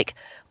 Like,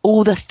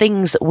 all the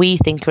things that we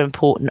think are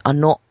important are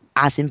not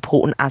as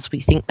important as we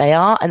think they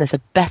are, and there's a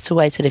better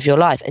way to live your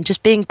life. And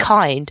just being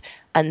kind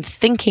and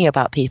thinking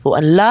about people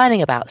and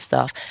learning about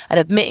stuff and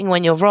admitting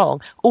when you're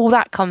wrong, all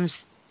that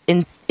comes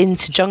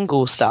into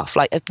jungle stuff,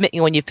 like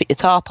admitting when you put your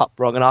tarp up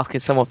wrong and asking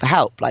someone for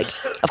help. Like,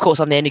 of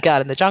course I'm the only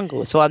girl in the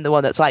jungle, so I'm the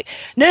one that's like,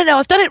 no,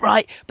 I've done it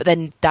right. But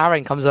then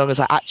Darren comes along and is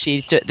like, actually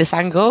you do it this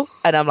angle,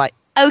 and I'm like,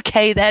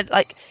 okay then,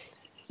 like,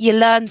 you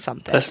learn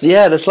something.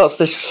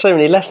 There's so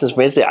many lessons for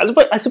me, isn't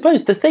it? I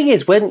suppose the thing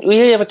is, when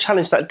you have a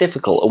challenge that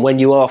difficult, and when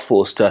you are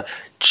forced to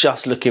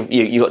just look,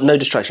 you've got no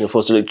distraction, you're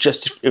forced to look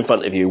just in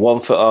front of you,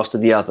 one foot after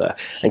the other,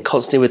 and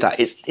constantly with that,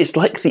 it's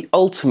like the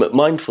ultimate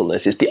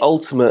mindfulness. It's the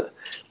ultimate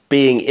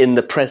being in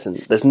the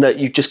present.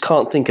 You just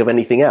can't think of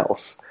anything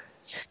else.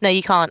 No,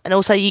 you can't. And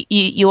also,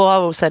 you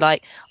are also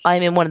like,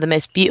 I'm in one of the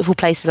most beautiful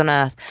places on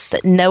earth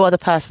that no other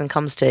person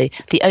comes to.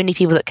 The only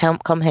people that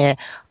come here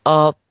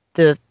are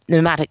the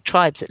nomadic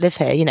tribes that live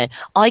here. You know,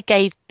 I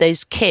gave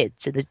those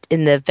kids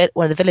in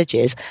one of the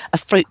villages a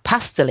fruit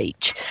pastel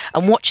each,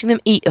 and watching them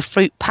eat a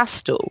fruit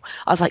pastel,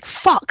 I was like,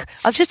 fuck,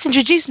 I've just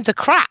introduced them to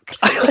crack.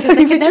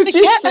 They can never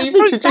get a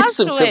fruit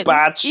pastel to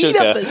bad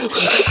sugar.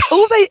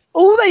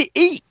 All they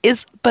eat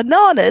is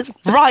bananas,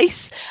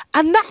 rice,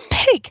 and that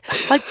pig.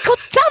 Like, god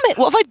damn it,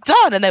 what have I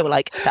done? And they were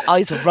like, their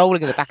eyes were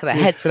rolling in the back of their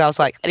heads, and I was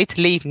like, I need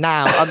to leave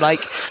now. I'm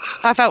like,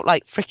 I felt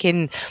like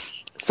freaking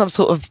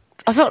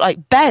I felt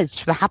like Bez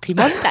for the Happy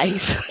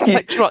Mondays.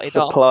 Like, trotted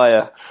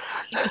supplier.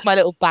 It was my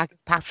little bag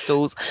of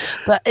pastels.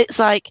 But it's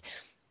like,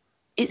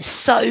 it's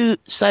so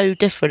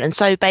different and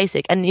so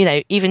basic. And, you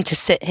know, even to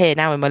sit here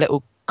now in my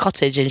little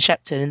cottage in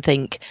Shepton and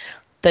think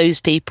those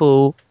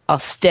people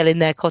are still in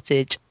their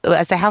cottage,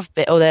 as they have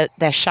been, or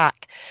their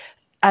shack,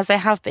 as they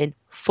have been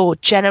for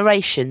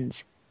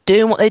generations,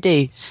 doing what they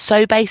do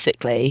so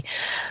basically,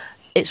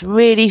 it's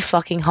really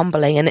fucking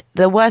humbling. And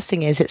the worst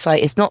thing is, it's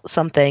like, it's not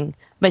something,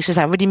 makes me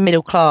sound really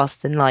middle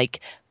class and like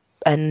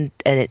and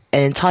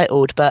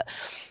entitled, but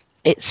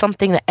it's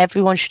something that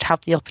everyone should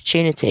have the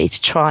opportunity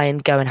to try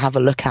and go and have a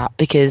look at,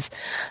 because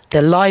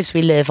the lives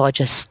we live are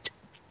just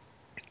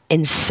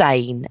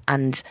insane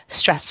and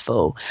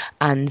stressful,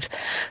 and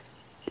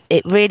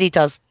it really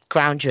does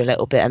ground you a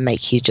little bit and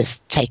make you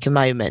just take a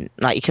moment.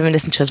 Like, you can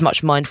listen to as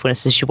much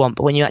mindfulness as you want,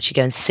 but when you actually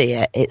go and see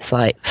it, it's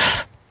like,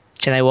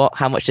 do you know what?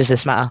 How much does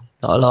this matter?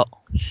 Not a lot.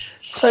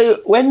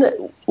 So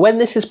when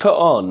this is put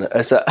on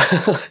as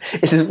a,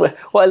 this is what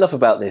I love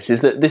about this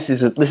is that this is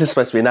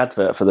supposed to be an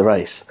advert for the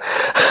race.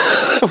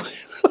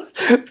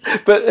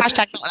 But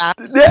hashtag not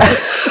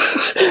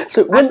that.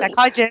 So when, hashtag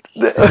hi Jim.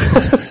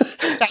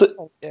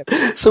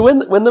 So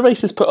when the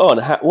race is put on,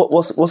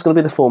 what's going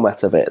to be the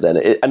format of it then?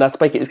 And I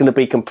expect it's going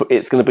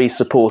to be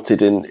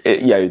supported in,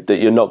 you know, that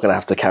you're not going to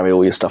have to carry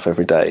all your stuff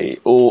every day,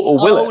 or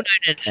will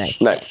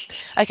it? No.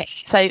 Okay,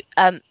 so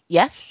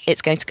yes,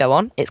 it's going to go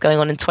on. It's going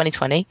on in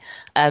 2020.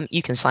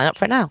 You can sign up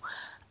for it now.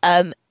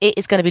 It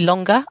is going to be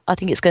longer. I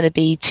think it's going to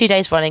be 2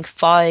 days running,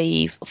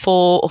 4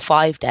 or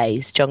 5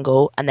 days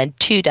jungle, and then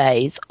 2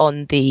 days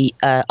on the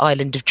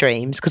Island of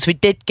Dreams, because we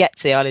did get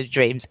to the Island of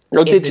Dreams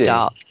in the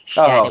dark.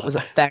 Oh. Yeah, and it was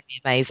very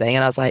amazing.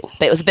 And I was like,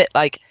 but it was a bit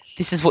like,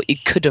 this is what you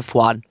could have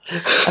won.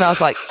 And I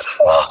was like,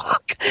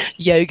 fuck.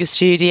 Yoga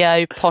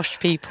studio, posh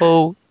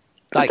people,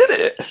 like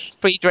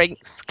free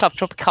drinks, Club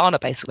Tropicana,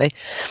 basically.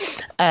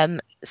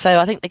 So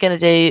I think they're going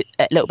to do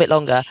a little bit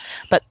longer,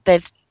 but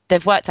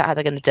they've worked out how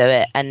they're going to do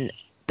it.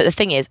 But the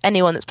thing is,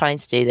 anyone that's planning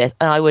to do this,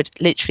 and I would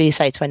literally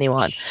say to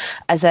anyone,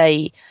 as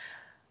a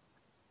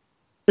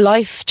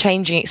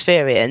life-changing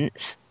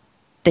experience,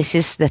 this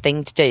is the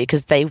thing to do,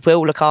 because they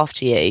will look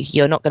after you.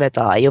 You're not going to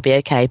die. You'll be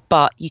okay.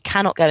 But you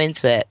cannot go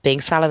into it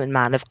being Salomon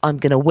Man of, I'm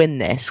going to win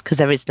this, because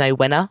there is no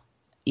winner.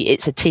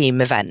 It's a team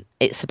event.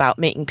 It's about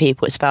meeting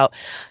people. It's about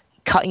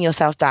cutting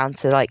yourself down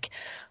to, like,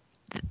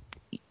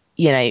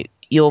 you know,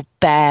 your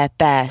bare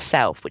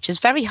self, which is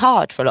very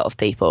hard for a lot of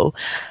people.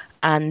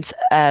 And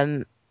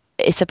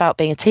it's about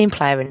being a team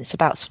player, and it's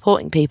about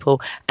supporting people,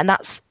 and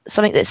that's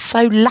something that's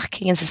so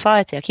lacking in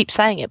society. I keep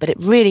saying it, but it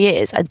really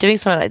is. And doing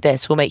something like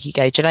this will make you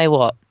go, do you know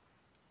what?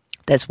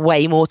 There's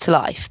way more to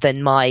life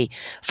than my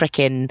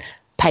freaking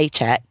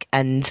paycheck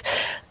and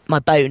my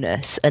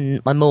bonus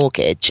and my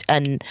mortgage,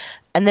 and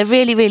there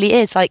really, really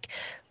is. Like,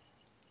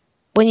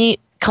 when you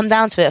come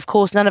down to it, of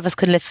course, none of us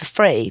can live for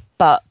free,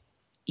 but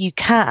you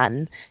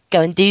can go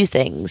and do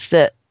things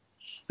that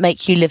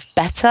make you live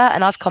better.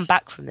 And I've come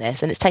back from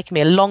this, and it's taken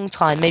me a long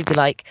time, maybe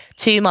like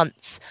 2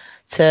 months,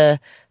 to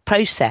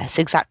process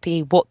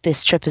exactly what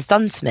this trip has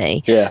done to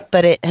me. Yeah.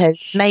 But it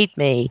has made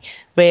me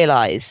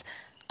realise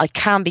I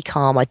can be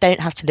calm. I don't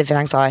have to live in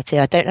anxiety.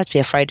 I don't have to be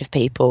afraid of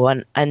people.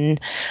 And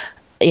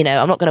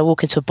I'm not going to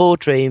walk into a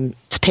boardroom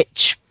to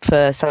pitch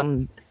for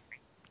some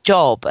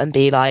job and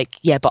be like,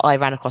 yeah, but I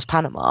ran across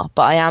Panama.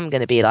 But I am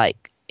going to be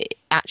like,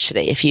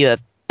 actually, if you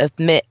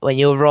admit when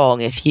you're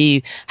wrong, if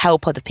you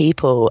help other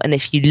people, and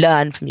if you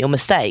learn from your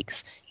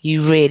mistakes,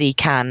 you really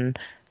can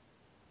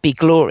be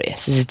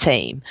glorious as a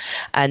team.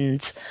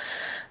 And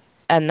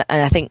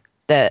I think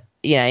that,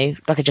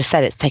 like I just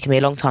said, it's taken me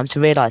a long time to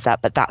realise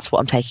that, but that's what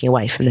I'm taking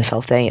away from this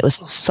whole thing. It was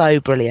so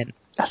brilliant.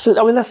 That's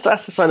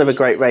the sign of a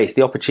great race,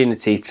 the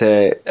opportunity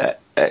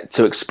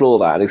to explore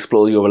that and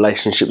explore your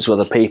relationships with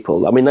other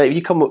people. I mean, if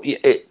you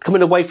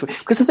coming away from,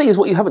 because the thing is,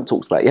 what you haven't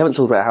talked about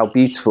how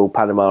beautiful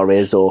Panama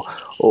is, or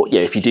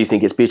if you do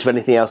think it's beautiful,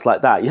 anything else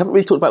like that. You haven't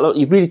really talked about.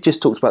 You've really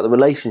just talked about the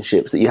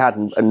relationships that you had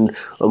and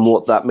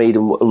what that made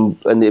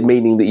and the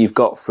meaning that you've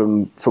got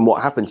from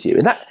what happened to you.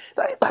 And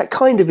that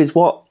kind of is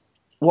what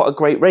a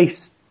great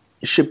race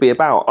should be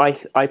about.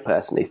 I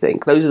personally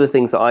think those are the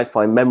things that I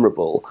find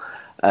memorable.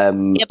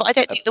 Yeah, but I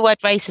don't think the word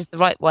race is the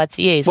right word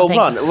to use. Well,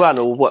 run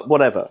or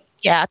whatever.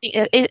 Yeah, I think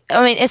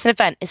it's an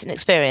event, it's an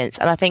experience,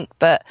 and I think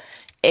that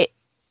it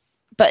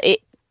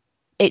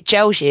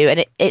gels you,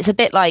 and it's a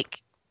bit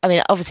like,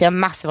 obviously I'm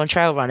massive on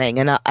trail running,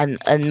 and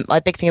my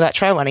big thing about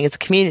trail running is the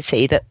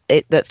community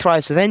that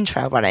thrives within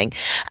trail running,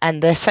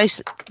 and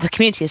the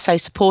community is so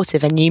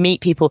supportive, and you meet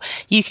people,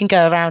 you can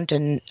go around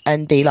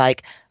and be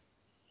like,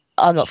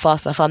 I'm not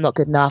fast enough, I'm not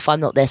good enough,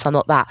 I'm not this, I'm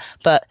not that,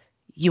 but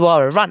you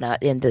are a runner at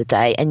the end of the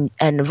day, and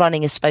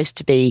running is supposed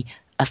to be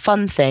a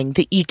fun thing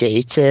that you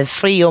do to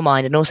free your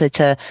mind and also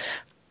to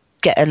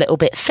get a little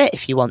bit fit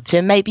if you want to.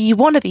 And maybe you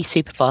want to be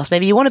super fast,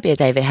 maybe you want to be a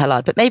David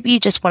Hellard, but maybe you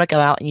just want to go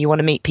out and you want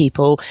to meet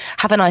people,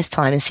 have a nice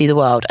time and see the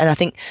world. And I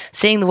think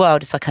seeing the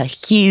world is like a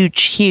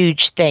huge,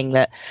 huge thing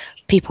that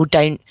people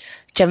don't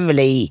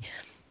generally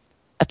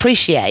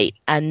appreciate.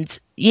 And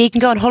you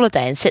can go on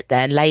holiday and sit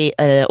there and lay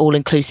an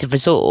all-inclusive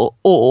resort,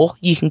 or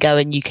you can go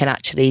and you can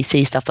actually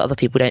see stuff that other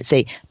people don't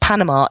see.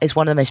 Panama is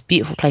one of the most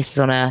beautiful places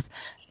on earth.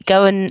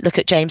 Go and look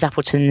at James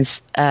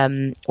Appleton's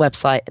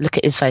website, look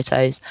at his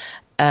photos.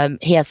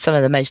 He has some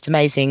of the most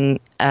amazing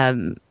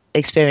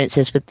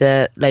experiences with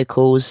the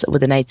locals,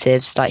 with the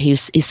natives. Like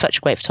he's such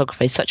a great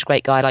photographer, he's such a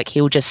great guy. Like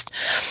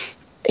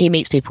he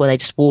meets people and they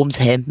just warm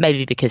to him,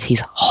 maybe because he's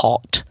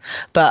hot,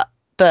 but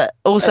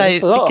also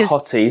there's a lot of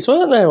hotties,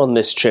 weren't there, on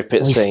this trip?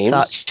 It seems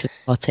such a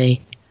hottie,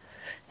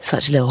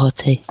 such a little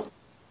hottie.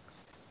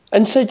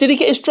 And so, did he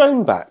get his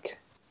drone back?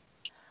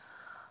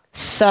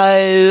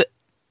 So,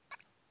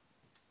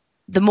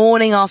 the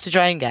morning after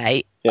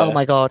Dronegate, oh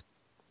my god!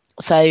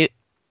 So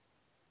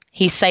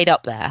he stayed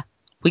up there.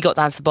 We got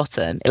down to the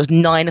bottom. It was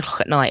 9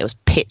 o'clock at night. It was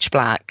pitch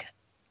black.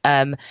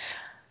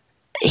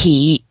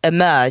 He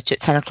emerged at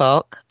 10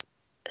 o'clock,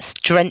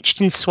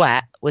 drenched in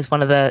sweat, with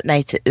one of the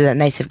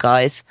native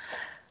guys,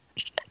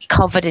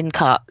 covered in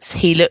cuts.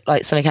 He looked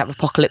like something out of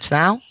Apocalypse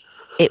Now.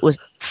 It was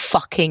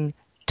fucking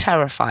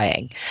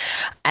terrifying.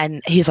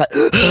 And he was like,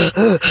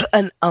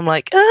 and I'm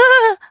like,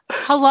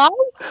 hello?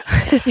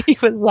 He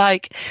was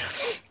like,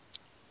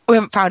 we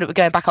haven't found it, we're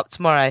going back up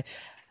tomorrow.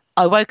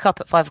 I woke up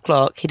at 5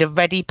 o'clock. He'd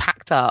already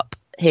packed up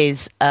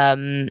his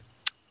hammock.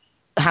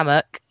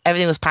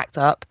 Everything was packed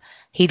up.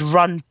 He'd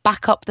run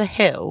back up the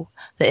hill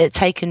that it had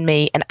taken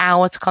me an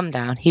hour to come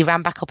down. He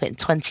ran back up it in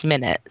 20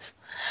 minutes.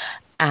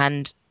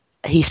 And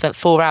he spent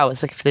 4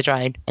 hours looking for the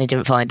drone and he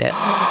didn't find it.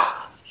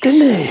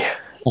 Didn't he?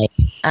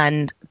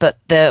 But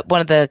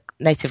one of the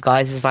native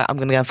guys is like, I'm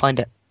going to go and find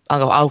it.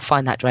 I'll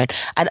find that drone.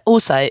 And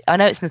also, I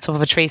know it's in the top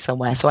of a tree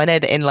somewhere, so I know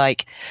that in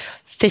like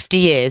 50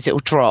 years it will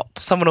drop.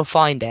 Someone will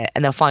find it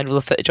and they'll find all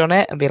the footage on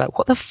it and be like,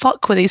 what the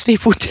fuck were these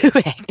people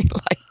doing?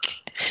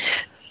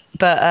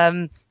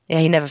 But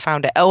he never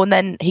found it. Oh, and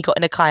then he got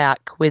in a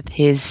kayak with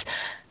his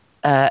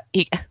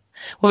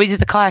we did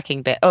the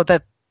kayaking bit,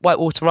 the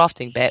whitewater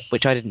rafting bit,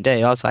 which I didn't do.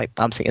 I was like,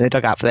 I'm sitting in the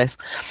dugout for this.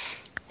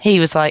 He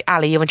was like,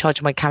 Ali, you're in charge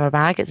of my camera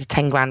bag. It's a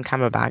 10 grand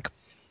camera bag.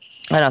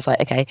 And I was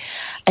like, okay.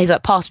 And he's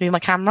like, pass me my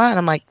camera. And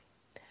I'm like,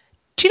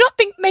 do you not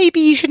think maybe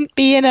you shouldn't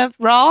be in a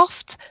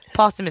raft?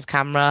 Passed him his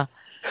camera.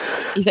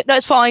 He's like, no,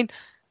 it's fine.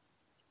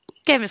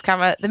 Gave him his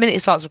camera. The minute he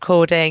starts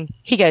recording,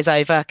 he goes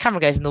over,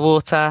 camera goes in the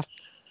water.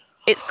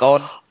 It's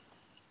gone.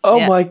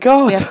 Oh my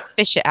God. We have to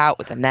fish it out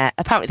with the net.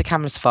 Apparently the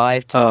camera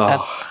survived. I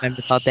don't remember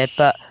if I did,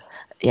 but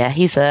yeah,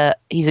 he's a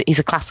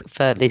classic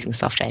for losing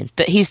stuff, James.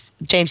 But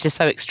James is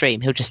so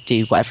extreme. He'll just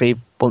do whatever he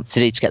wants to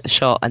do to get the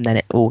shot, and then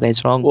it all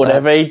goes wrong.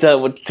 Whatever he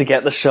does to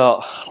get the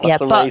shot. That's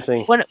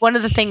amazing. But one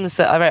of the things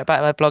that I wrote about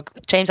in my blog,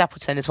 James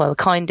Appleton is one of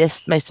the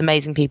kindest, most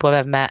amazing people I've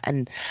ever met,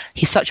 and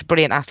he's such a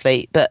brilliant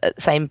athlete. But at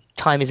the same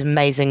time, he's an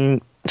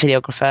amazing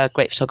videographer,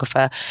 great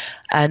photographer.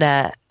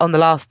 And on the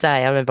last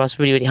day, I remember I was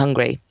really, really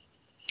hungry,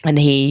 and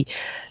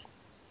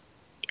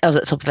I was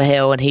at the top of a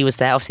hill and he was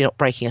there, obviously not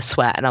breaking a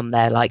sweat, and I'm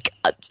there like,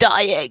 I'm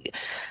dying.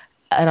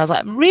 And I was like,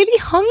 I'm really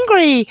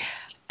hungry.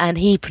 And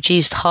he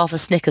produced half a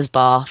Snickers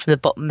bar from the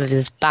bottom of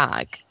his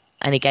bag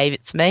and he gave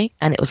it to me,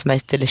 and it was the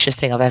most delicious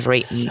thing I've ever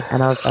eaten.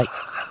 And I was like,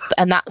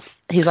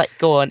 he was like,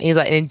 go on. He was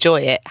like,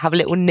 enjoy it. Have a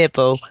little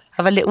nibble.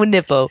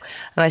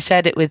 And I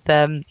shared it with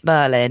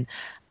Merlin,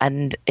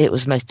 and it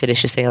was the most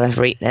delicious thing I've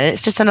ever eaten. And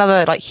it's just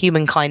another like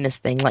human kindness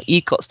thing. Like,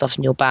 you've got stuff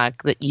in your bag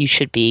that you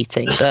should be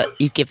eating, but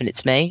you've given it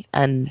to me,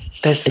 and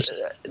there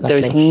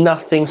is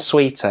nothing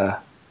sweeter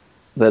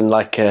than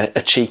like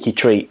a cheeky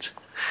treat.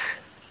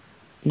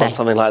 No. Or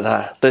something like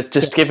that. That's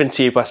just given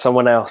to you by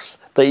someone else.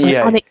 That An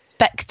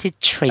unexpected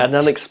treat. An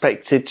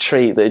unexpected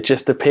treat that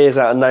just appears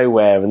out of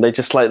nowhere, and they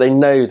just like, they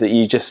know that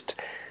you just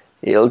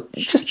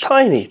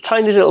tiny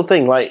little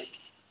thing, like,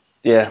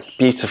 yeah,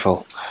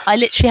 beautiful. I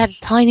literally had a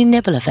tiny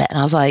nibble of it, and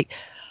I was like,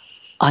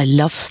 I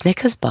love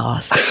Snickers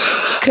bars.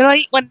 Can I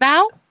eat one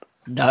now?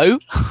 No.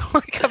 I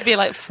can be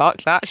like,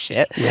 fuck that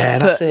shit. Yeah,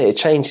 that's it. It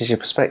changes your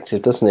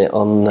perspective, doesn't it,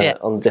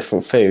 on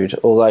different food?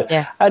 Although,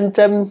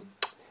 and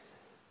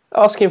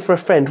asking for a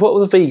friend, what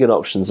were the vegan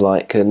options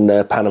like in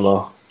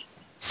Panama?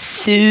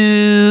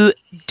 So,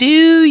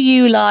 do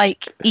you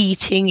like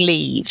eating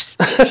leaves?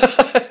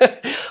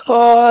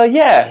 Oh,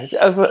 yeah,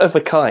 of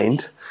a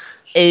kind.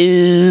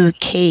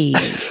 Okay.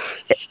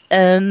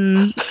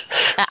 Are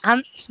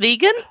ants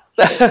vegan?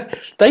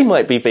 They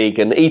might be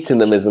vegan. Eating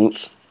them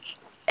isn't.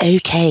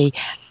 Okay.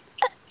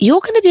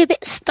 You're going to be a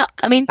bit stuck.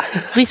 I mean,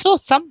 we saw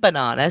some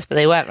bananas, but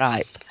they weren't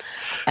ripe.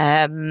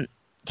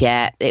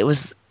 Yeah, it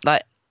was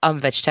like, I'm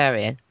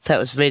vegetarian, so it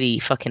was really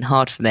fucking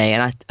hard for me,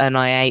 and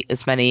I ate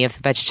as many of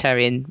the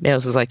vegetarian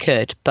meals as I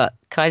could. But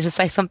can I just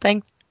say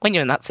something? When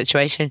you're in that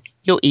situation,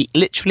 you'll eat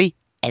literally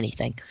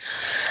anything.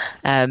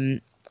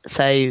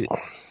 So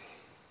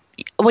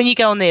when you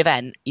go on the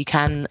event, you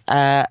can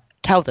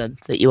tell them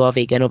that you are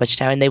vegan or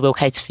vegetarian. They will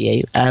cater for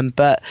you.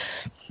 But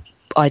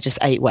I just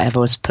ate whatever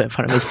was put in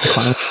front of me. To be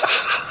quite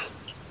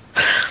honest.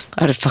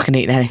 I would have fucking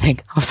eaten anything.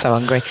 I was so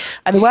hungry.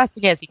 And the worst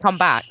thing is, you come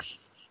back.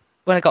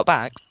 When I got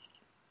back,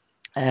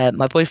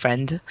 my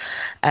boyfriend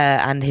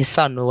and his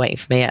son were waiting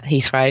for me at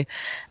Heathrow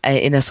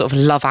in a sort of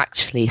Love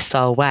Actually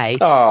style way.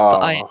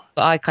 But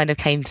I kind of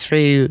came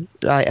through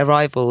like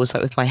arrivals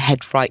like with my head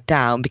right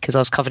down because I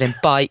was covered in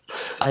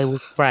bites. I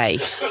was grey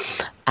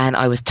and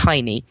I was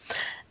tiny.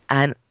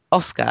 And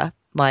Oscar,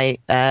 my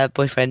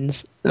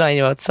boyfriend's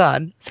 9-year-old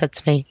son, said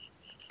to me,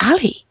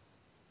 Ali,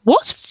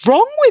 what's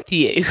wrong with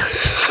you?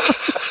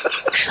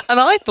 And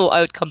I thought I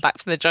would come back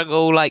from the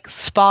jungle like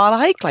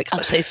spa-like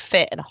I'm so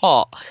fit and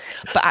hot.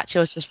 But actually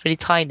I was just really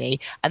tiny.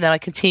 And then I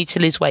continued to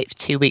lose weight for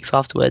 2 weeks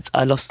afterwards.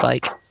 I lost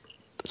like a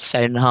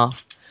stone and a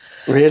half.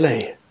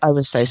 Really? I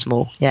was so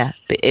small, yeah.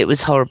 But it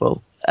was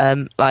horrible.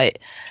 How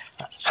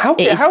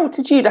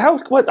did you...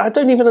 I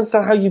don't even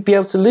understand how you'd be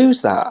able to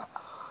lose that.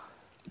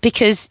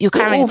 Because you're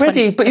carrying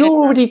but you're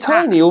already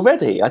tiny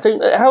already. I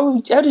don't... How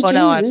did you lose that? Well,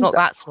 no, I'm not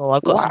that small.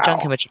 I've got some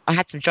junk in my... I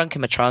had some junk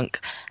in my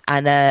trunk.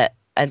 And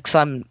because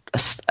I'm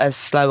a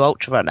slow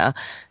ultra runner,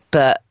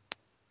 but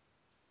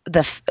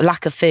the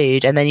lack of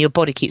food, and then your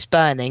body keeps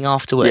burning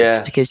afterwards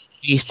because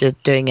you're used to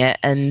doing it.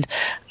 And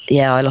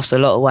yeah, I lost a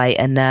lot of weight,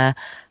 and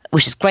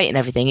which is great and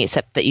everything,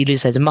 except that you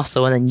lose loads of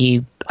muscle and then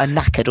you are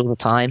knackered all the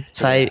time.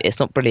 So it's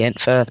not brilliant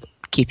for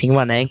keeping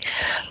running.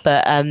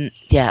 But I'll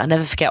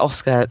never forget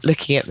Oscar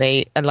looking at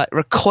me and like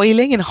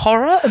recoiling in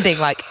horror and being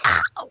like,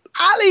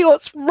 Ali,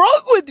 what's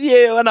wrong with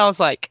you? And I was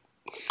like,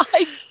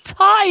 I'm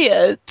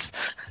tired.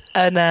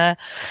 And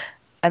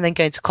then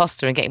going to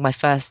Costa and getting my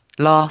first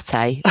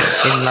latte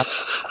in like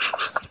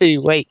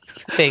 2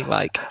 weeks, being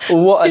like,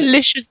 what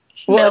delicious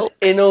milk. What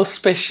an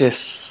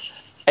inauspicious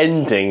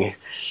ending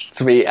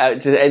to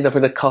end up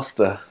in a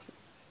Costa.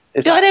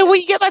 I know, when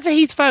you get back to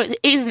Heathrow, it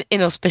is an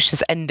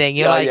inauspicious ending.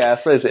 You're like, yeah, I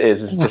suppose it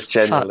is. It's just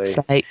generally.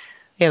 Fuck's sake.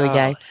 Here we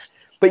go.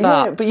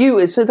 But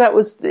you. So that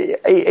was.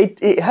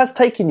 It has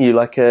taken you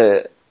like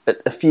a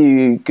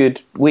few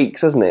good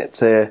weeks, hasn't it?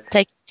 To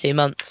take 2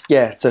 months.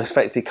 Yeah, to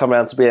effectively come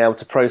around to being able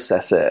to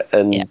process it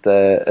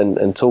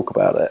and talk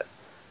about it.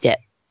 Yeah,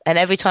 and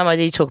every time I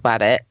do talk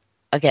about it,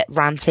 I get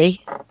ranty.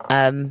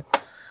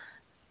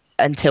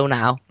 Until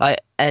now,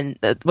 and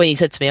when you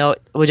said to me, "Oh,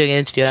 we're doing an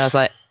interview," and I was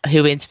like, "Who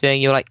are we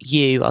interviewing?" You're like,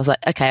 "You." I was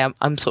like, "Okay,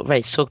 I'm sort of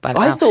ready to talk about it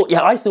now."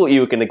 I thought you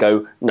were going to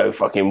go, "No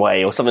fucking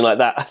way," or something like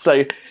that.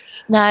 So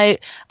no,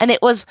 and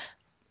it was,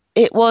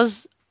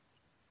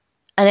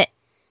 and it.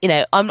 You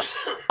know,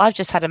 I've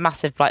just had a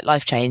massive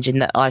life change in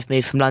that I've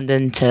moved from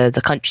London to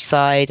the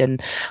countryside,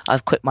 and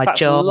I've quit my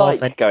job.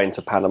 It's like going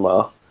to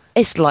Panama.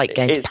 It's like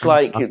going to Panama.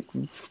 It's like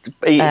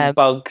eating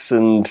bugs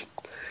and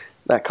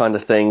that kind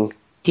of thing.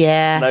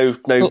 Yeah.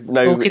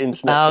 No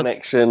internet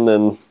connection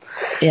and.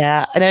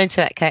 Yeah, no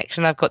internet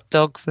connection. I've got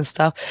dogs and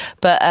stuff,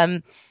 but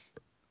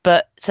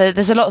so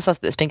there's a lot of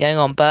stuff that's been going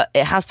on, but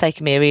it has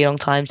taken me a really long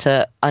time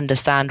to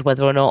understand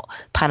whether or not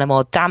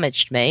Panama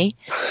damaged me,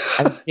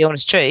 and the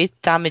honest truth,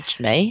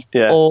 damaged me,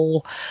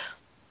 or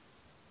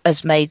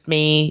has made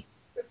me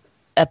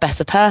a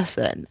better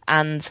person.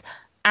 And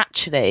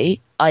actually,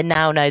 I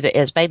now know that it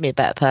has made me a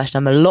better person.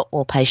 I'm a lot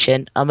more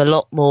patient. I'm a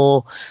lot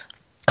more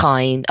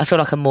kind. I feel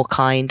like I'm more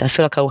kind. I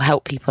feel like I will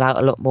help people out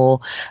a lot more.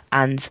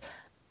 And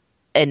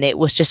it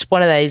was just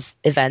one of those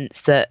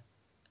events that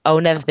I'll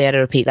never be able to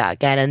repeat that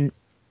again. And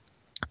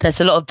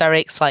there's a lot of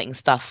very exciting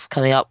stuff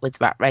coming up with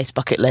Rat Race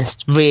Bucket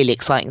List. Really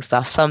exciting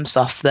stuff. Some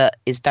stuff that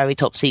is very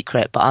top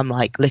secret, but I'm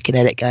like looking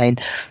at it going,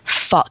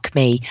 fuck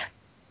me.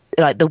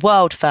 like the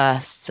world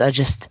firsts are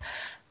just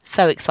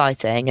so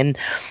exciting. And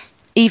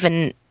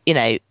even, you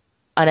know,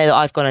 I know that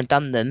I've gone and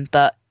done them,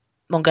 but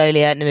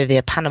Mongolia,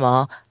 Namibia,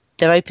 Panama,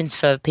 they're open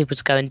for people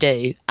to go and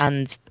do.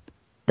 And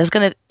there's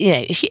going to, you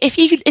know,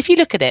 if you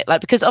look at it,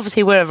 like, because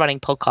obviously we're a running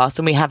podcast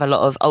and we have a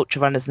lot of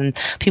ultra runners and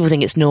people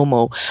think it's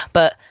normal,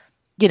 but,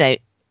 you know,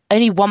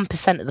 only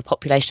 1% of the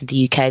population of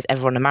the UK has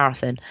ever run a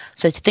marathon.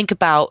 So to think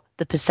about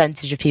the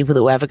percentage of people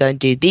that will ever go and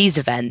do these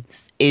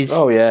events is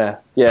a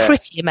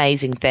pretty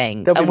amazing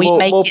thing. There'll be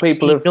more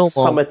people have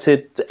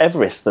summited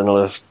Everest than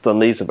have done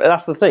these.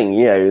 That's the thing,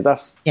 you know.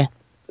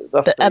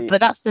 But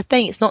that's the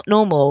thing. It's not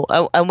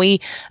normal,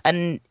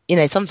 and you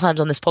know,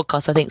 sometimes on this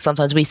podcast, I think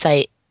sometimes we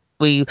say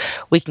we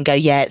can go,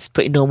 yeah, it's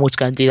pretty normal to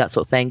go and do that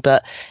sort of thing,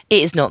 but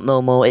it is not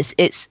normal.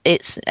 It's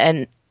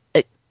an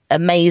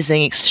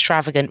amazing,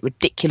 extravagant,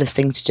 ridiculous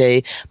thing to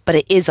do, but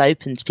it is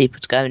open to people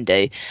to go and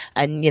do.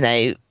 And you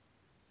know,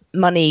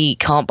 money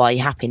can't buy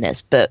you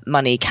happiness, but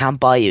money can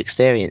buy you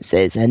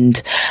experiences. And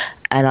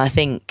I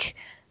think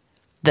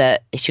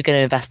that if you're going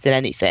to invest in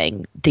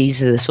anything,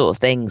 these are the sort of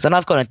things. And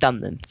I've gone and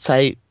done them,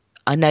 so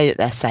I know that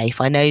they're safe.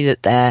 I know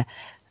that they're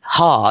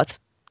hard,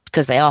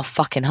 because they are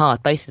fucking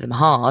hard. Both of them are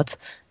hard.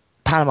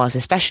 Panama's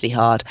especially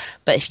hard.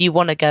 But if you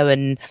want to go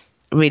and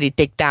really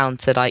dig down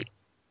to like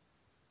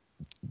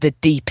the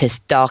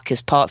deepest,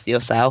 darkest parts of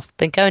yourself,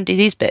 then go and do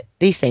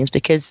these things,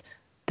 because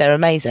they're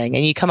amazing,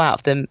 and you come out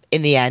of them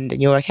in the end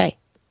and you're okay.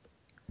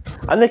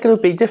 And they're going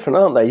to be different,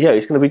 aren't they? Yeah,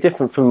 it's going to be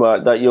different from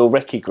your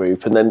recce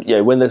group, and then, you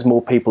know, when there's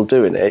more people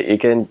doing it,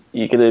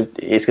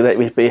 it's going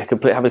to be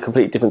have a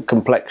completely different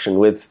complexion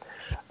with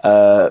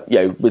a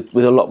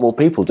lot more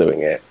people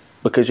doing it,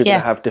 because you're going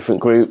to have different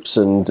groups,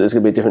 and there's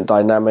going to be a different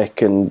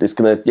dynamic, and it's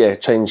going to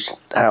change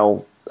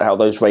how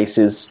those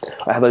races,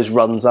 how those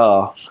runs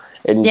are.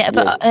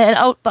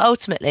 But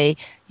ultimately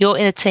you're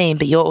in a team,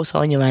 but you're also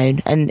on your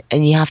own, and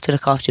you have to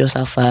look after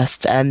yourself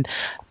first.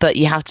 But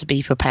you have to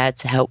be prepared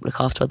to help look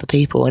after other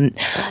people. And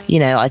you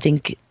know, I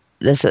think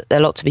there's a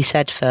lot to be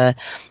said for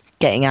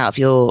getting out of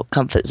your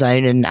comfort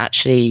zone and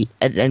actually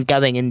and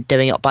going and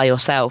doing it by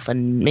yourself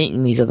and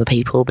meeting these other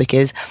people,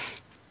 because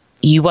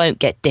you won't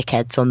get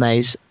dickheads on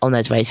those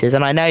races.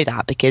 And I know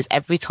that because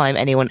every time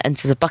anyone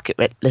enters a bucket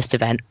list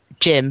event,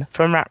 Jim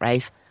from Rat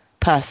Race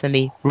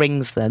personally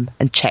rings them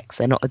and checks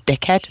they're not a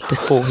dickhead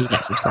before he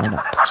lets them sign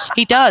up.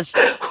 He does.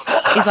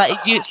 He's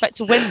like, do you expect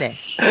to win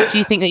this? Do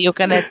you think that you're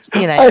gonna,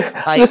 you know,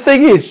 like, the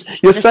thing is,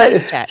 you're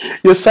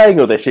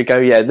saying all this, you go,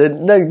 yeah,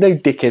 no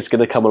dickhead's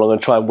gonna come along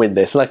and try and win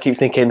this, and I keep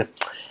thinking,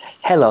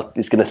 Hell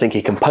is gonna think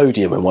he can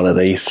podium in one of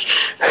these.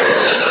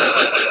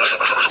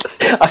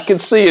 I can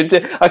see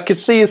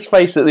his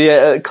face at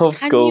the Cov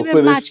School. Can you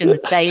imagine the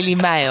Daily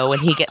Mail when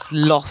he gets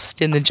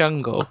lost in the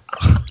jungle?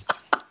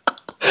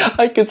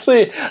 I could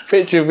see a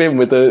picture of him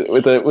with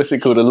a what's it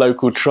called, a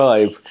local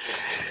tribe.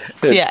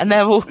 Yeah, and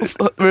they're all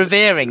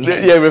revering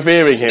him. Yeah,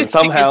 revering him.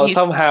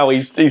 Somehow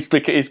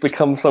he's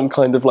become some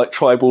kind of like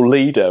tribal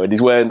leader, and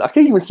he's wearing. I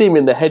can even see him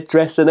in the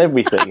headdress and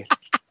everything.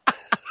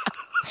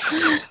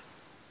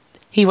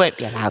 He won't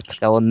be allowed to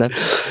go on them,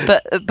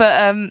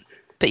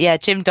 but yeah,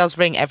 Jim does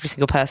ring every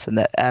single person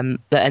that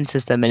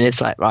enters them, and it's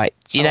like, right,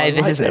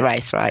 this isn't a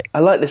race, right? I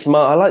like this.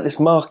 I like this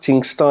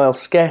marketing style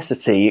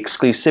scarcity,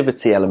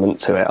 exclusivity element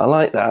to it. I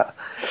like that.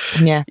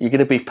 Yeah, you're going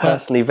to be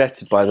personally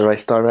vetted by the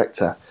race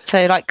director.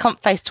 So, like,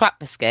 cunt face twat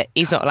biscuit,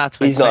 he's not allowed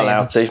to. He's not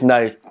allowed to.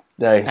 No,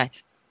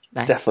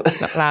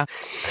 definitely not allowed.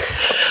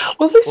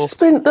 Well, this has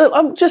been.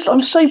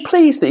 I'm so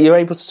pleased that you're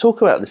able to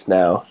talk about this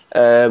now.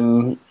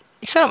 You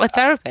sound like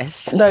my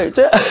therapist. No,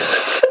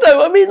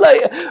 I mean,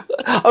 like,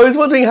 I was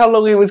wondering how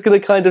long it was going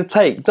to kind of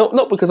take.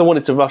 Not because I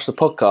wanted to rush the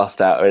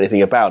podcast out or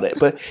anything about it,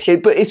 but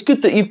it's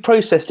good that you've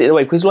processed it in a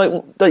way. Because, like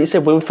you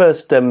said, when I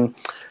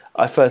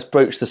first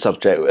broached the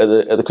subject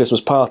at the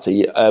Christmas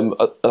party, I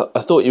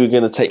thought you were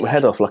going to take my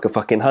head off like a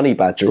fucking honey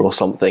badger or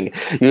something.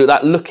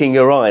 That look in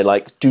your eye,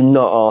 like, do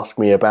not ask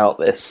me about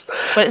this.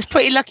 But it's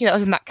pretty lucky that I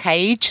was in that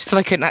cage, so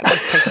I couldn't actually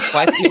take it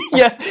twice.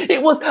 Yeah,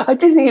 it was. I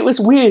did think it was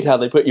weird how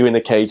they put you in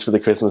a cage for the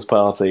Christmas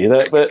party.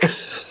 But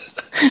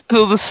with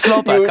all the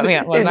slobber coming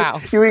out of my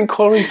mouth. You were in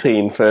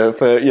quarantine for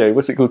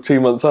what's it called, 2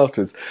 months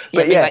afterwards.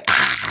 But yeah, like,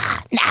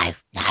 no.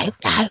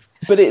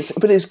 But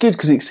it's good,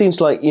 because it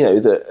seems like, you know,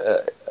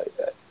 that.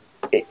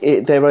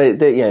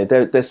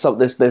 There's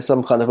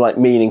some kind of like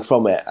meaning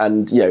from it,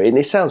 and and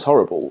it sounds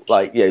horrible,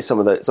 like some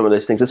of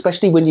those things,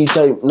 especially when you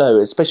don't know,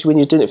 especially when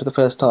you're doing it for the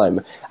first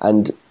time,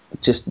 and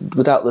just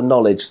without the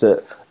knowledge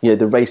that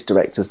the race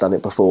director's done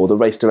it before. The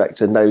race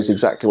director knows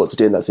exactly what to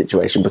do in that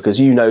situation, because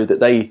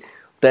that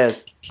they're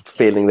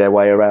feeling their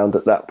way around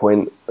at that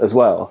point as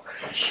well.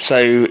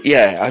 So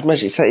yeah, I'd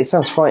imagine it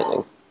sounds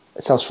frightening.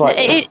 It sounds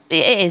frightening.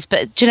 It is,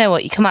 but do you know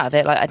what? You come out of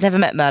it, like, I'd never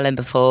met Merlin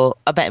before.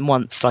 I met him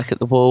once, like, at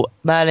the wall.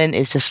 Merlin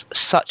is just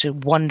such a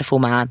wonderful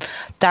man.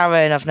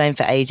 Darren I've known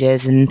for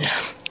ages, and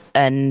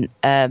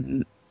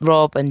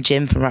Rob and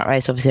Jim from Rat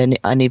Race, obviously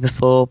I knew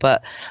before,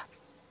 but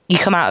you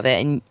come out of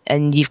it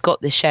and you've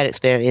got this shared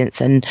experience,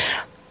 and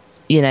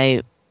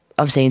I'm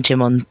seeing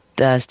Jim on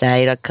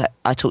Thursday. Like,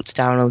 I talk to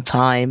Darren all the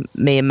time.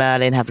 Me and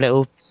Merlin have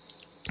little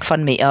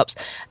fun meetups,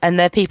 and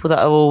they're people that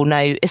I all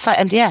know. It's like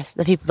MDS.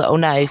 They're people that I'll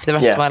know for the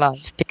rest of my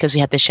life because we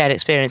had this shared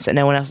experience that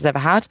no one else has ever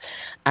had.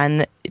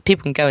 And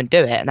people can go and do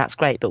it, and that's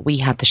great. But we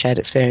have the shared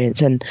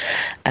experience, and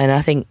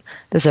I think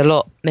there's a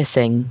lot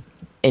missing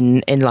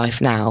in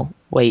life now,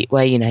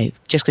 where you know,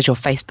 just because you're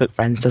Facebook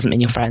friends doesn't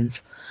mean you're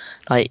friends.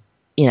 Like,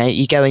 you know,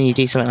 you go and you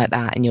do something like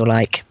that, and you're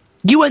like,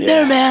 you went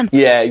there, man.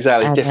 Yeah,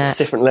 exactly. And,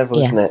 different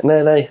level, isn't it?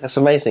 No, that's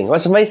amazing. Well,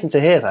 it's amazing to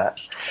hear that.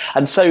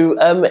 And so,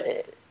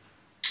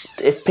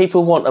 if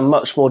people want a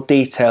much more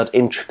detailed,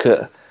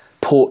 intricate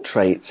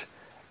portrait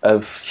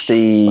of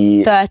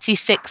the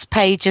 36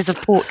 pages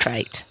of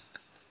portrait,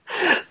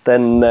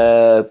 then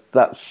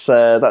that's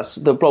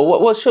the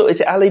blog. What's your?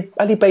 Is it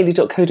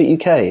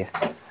alibailey.co.uk?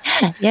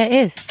 Yeah, it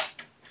is.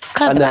 It's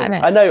clever, isn't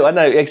it? I know.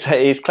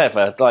 Exactly, it's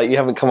clever. Like, you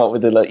haven't come up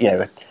with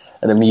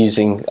an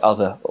amusing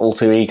other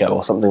alter ego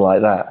or something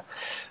like that.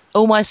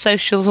 All my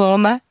socials are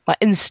on there. My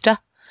Insta,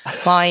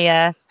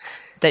 my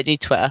don't do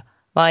Twitter.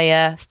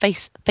 My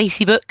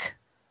Facebook.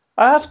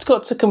 I have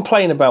got to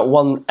complain about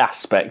one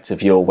aspect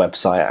of your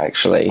website,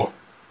 actually.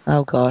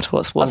 Oh God,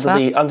 what's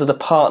that? Under the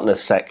partners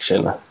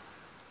section.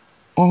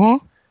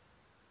 Mm-hmm.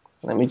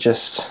 Let me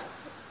just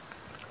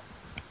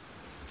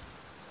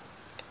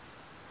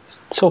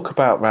talk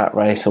about Rat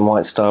Race and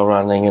White Star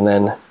Running, and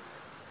then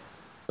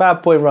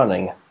Bad Boy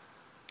Running.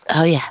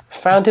 Oh yeah.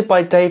 Founded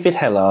by David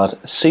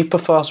Hellard, super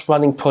fast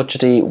running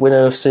prodigy,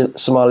 winner of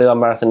Somaliland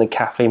Marathon and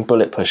Caffeine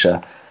Bullet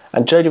Pusher,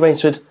 and Jodie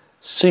Rainsford,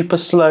 super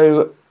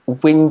slow,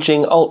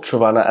 whinging ultra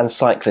runner and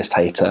cyclist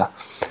hater.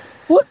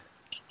 What?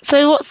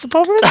 So what's the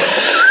problem?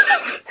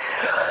 I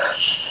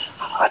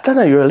don't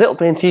know. You're a little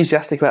bit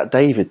enthusiastic about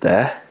David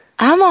there.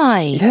 Am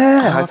I?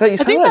 Yeah, I thought you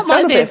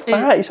sound a bit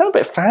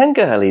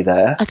fangirly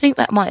there. I think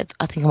I might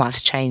have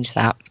to change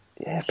that.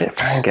 Yeah, a bit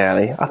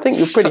fangirly. I think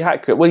you're pretty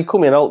accurate. Well, you call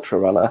me an ultra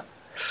runner.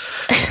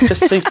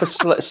 Just super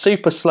slow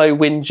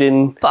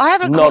whinging. But I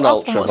haven't caught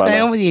up on what's runner.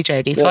 going on with you,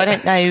 Jodie, so I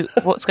don't know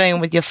what's going on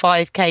with your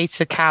 5k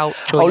to couch.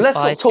 Or let's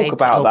not talk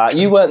about that.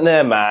 You weren't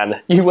there,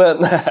 man. You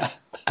weren't there.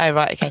 Oh,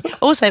 right, okay.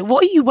 Also,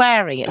 what are you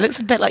wearing? It looks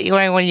a bit like you're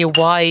wearing one of your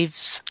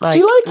wives' Do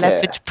you like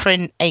leopard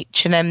print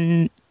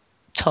H&M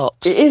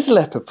tops. It is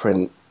leopard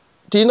print.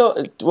 Do you not?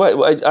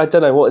 Wait, I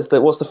don't know. What's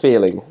the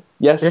feeling?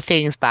 Yes. The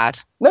feeling's bad.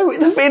 No,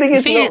 the feeling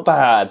is not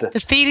bad. The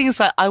feeling's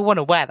like, I want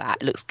to wear that.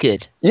 It looks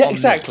good. Yeah,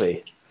 exactly.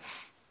 Me.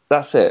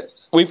 That's it.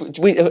 We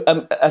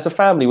as a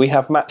family we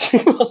have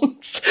matching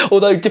ones,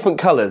 although different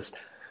colours.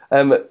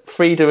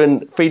 Frida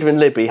and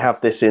Libby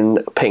have this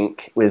in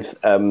pink with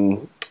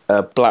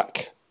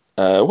black.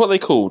 What are they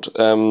called?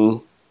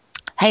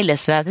 Hey,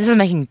 listener, this is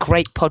making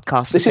great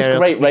podcast This material. is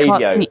great radio. You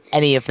can't see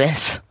any of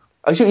this.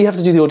 You have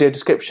to do the audio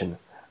description.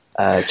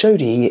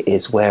 Jodie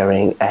is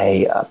wearing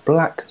a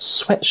black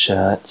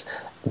sweatshirt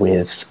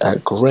with a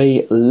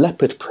grey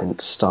leopard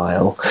print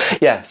style.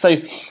 Yeah, so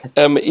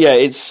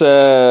it's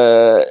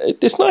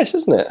nice,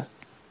 isn't it?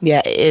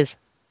 Yeah, it is.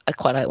 I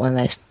quite like one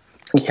of those.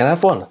 You can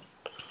have one.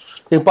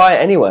 You can buy it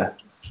anywhere.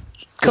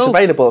 Cool. It's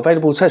available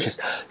to purchase.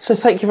 So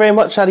thank you very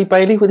much, Ali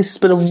Bailey. Well, this has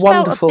been a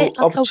wonderful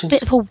opportunity. A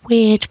bit of a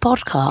weird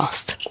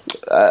podcast.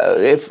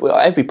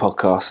 Every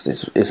podcast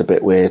is a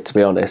bit weird, to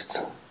be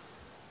honest.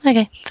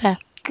 Okay, fair.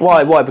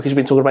 Why? Because you've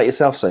been talking about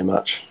yourself so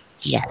much.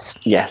 Yes.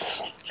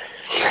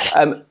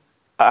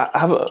 I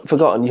haven't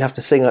forgotten. You have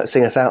to sing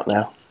us out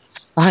now.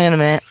 Oh, hang on a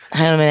minute.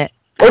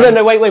 Oh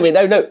no! Wait!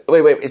 No!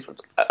 Wait!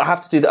 I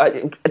have to do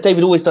that.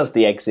 David always does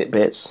the exit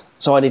bits,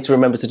 so I need to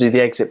remember to do the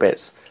exit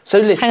bits. So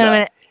listen. Hang on a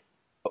minute.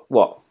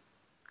 What?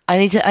 I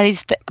need to,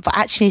 but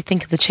I actually need to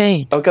think of the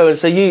tune. Oh, go on.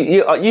 So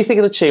you think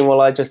of the tune while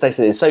I just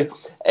exit it. So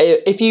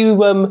if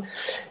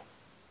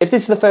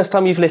this is the first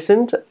time you've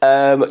listened,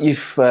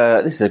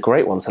 this is a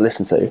great one to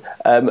listen to.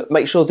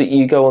 Make sure that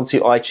you go onto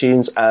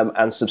iTunes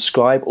and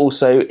subscribe.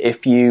 Also,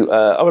 if you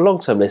are a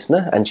long-term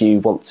listener and you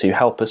want to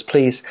help us,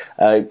 please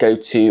go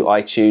to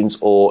iTunes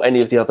or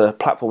any of the other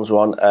platforms we're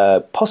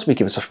on. Possibly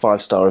give us a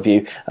 5-star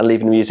review and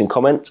leave an amusing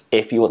comment.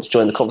 If you want to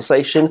join the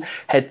conversation,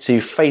 head to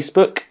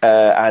Facebook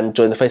and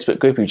join the Facebook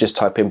group. You just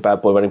type in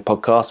Bad Boy Running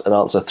Podcast and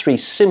answer 3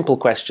 simple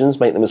questions.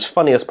 Make them as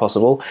funny as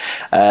possible.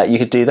 You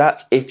could do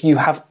that. If you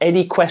have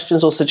any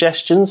questions or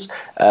suggestions,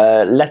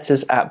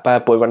 letters at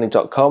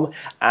badboyrunning.com.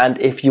 And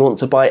if you want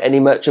to buy any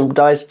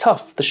merchandise,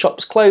 tough, the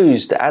shop's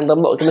closed and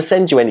I'm not going to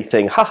send you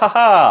anything. Ha ha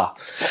ha.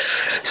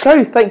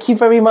 So thank you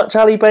very much,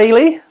 Ali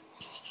Bailey.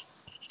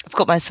 I've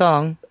got my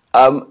song.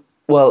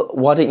 Well,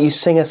 why don't you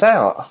sing us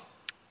out?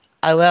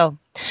 I will.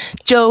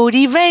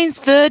 Jodie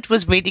Rainsford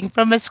was reading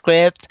from a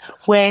script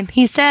when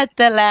he said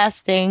the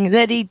last thing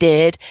that he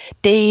did.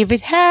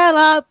 David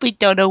Hellard, we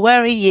don't know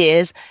where he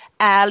is.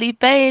 Ali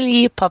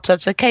Bailey pops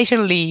up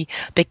occasionally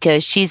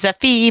because she's a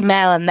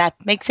female and that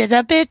makes it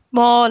a bit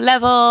more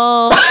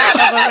level.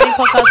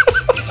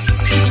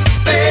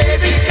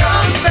 Baby,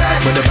 come back.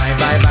 With the bye,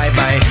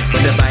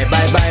 with the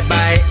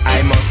bye,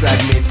 I must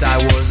admit I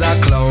was a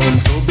clown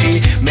to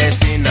be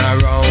messing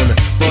around.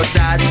 But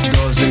that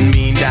doesn't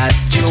mean that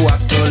you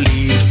have to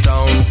leave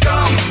town.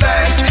 Come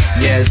back.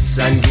 Yes,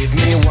 and give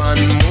me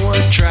one more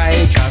try,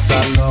 'cause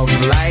a love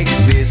like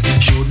this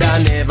should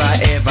I never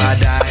ever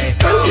die.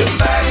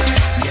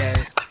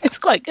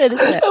 quite good,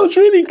 isn't it? That was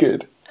really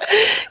good.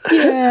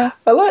 Yeah.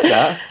 I like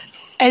that.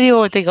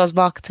 Anyone would think I was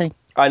marketing.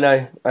 I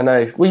know.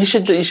 Well, you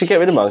should get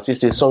rid of marketing.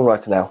 Just do a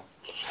songwriter now.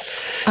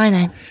 I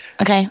know.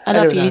 Okay, I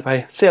love you.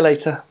 Bye. See you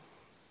later.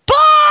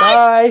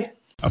 Bye!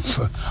 Bye.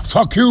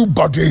 Fuck you,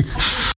 buddy.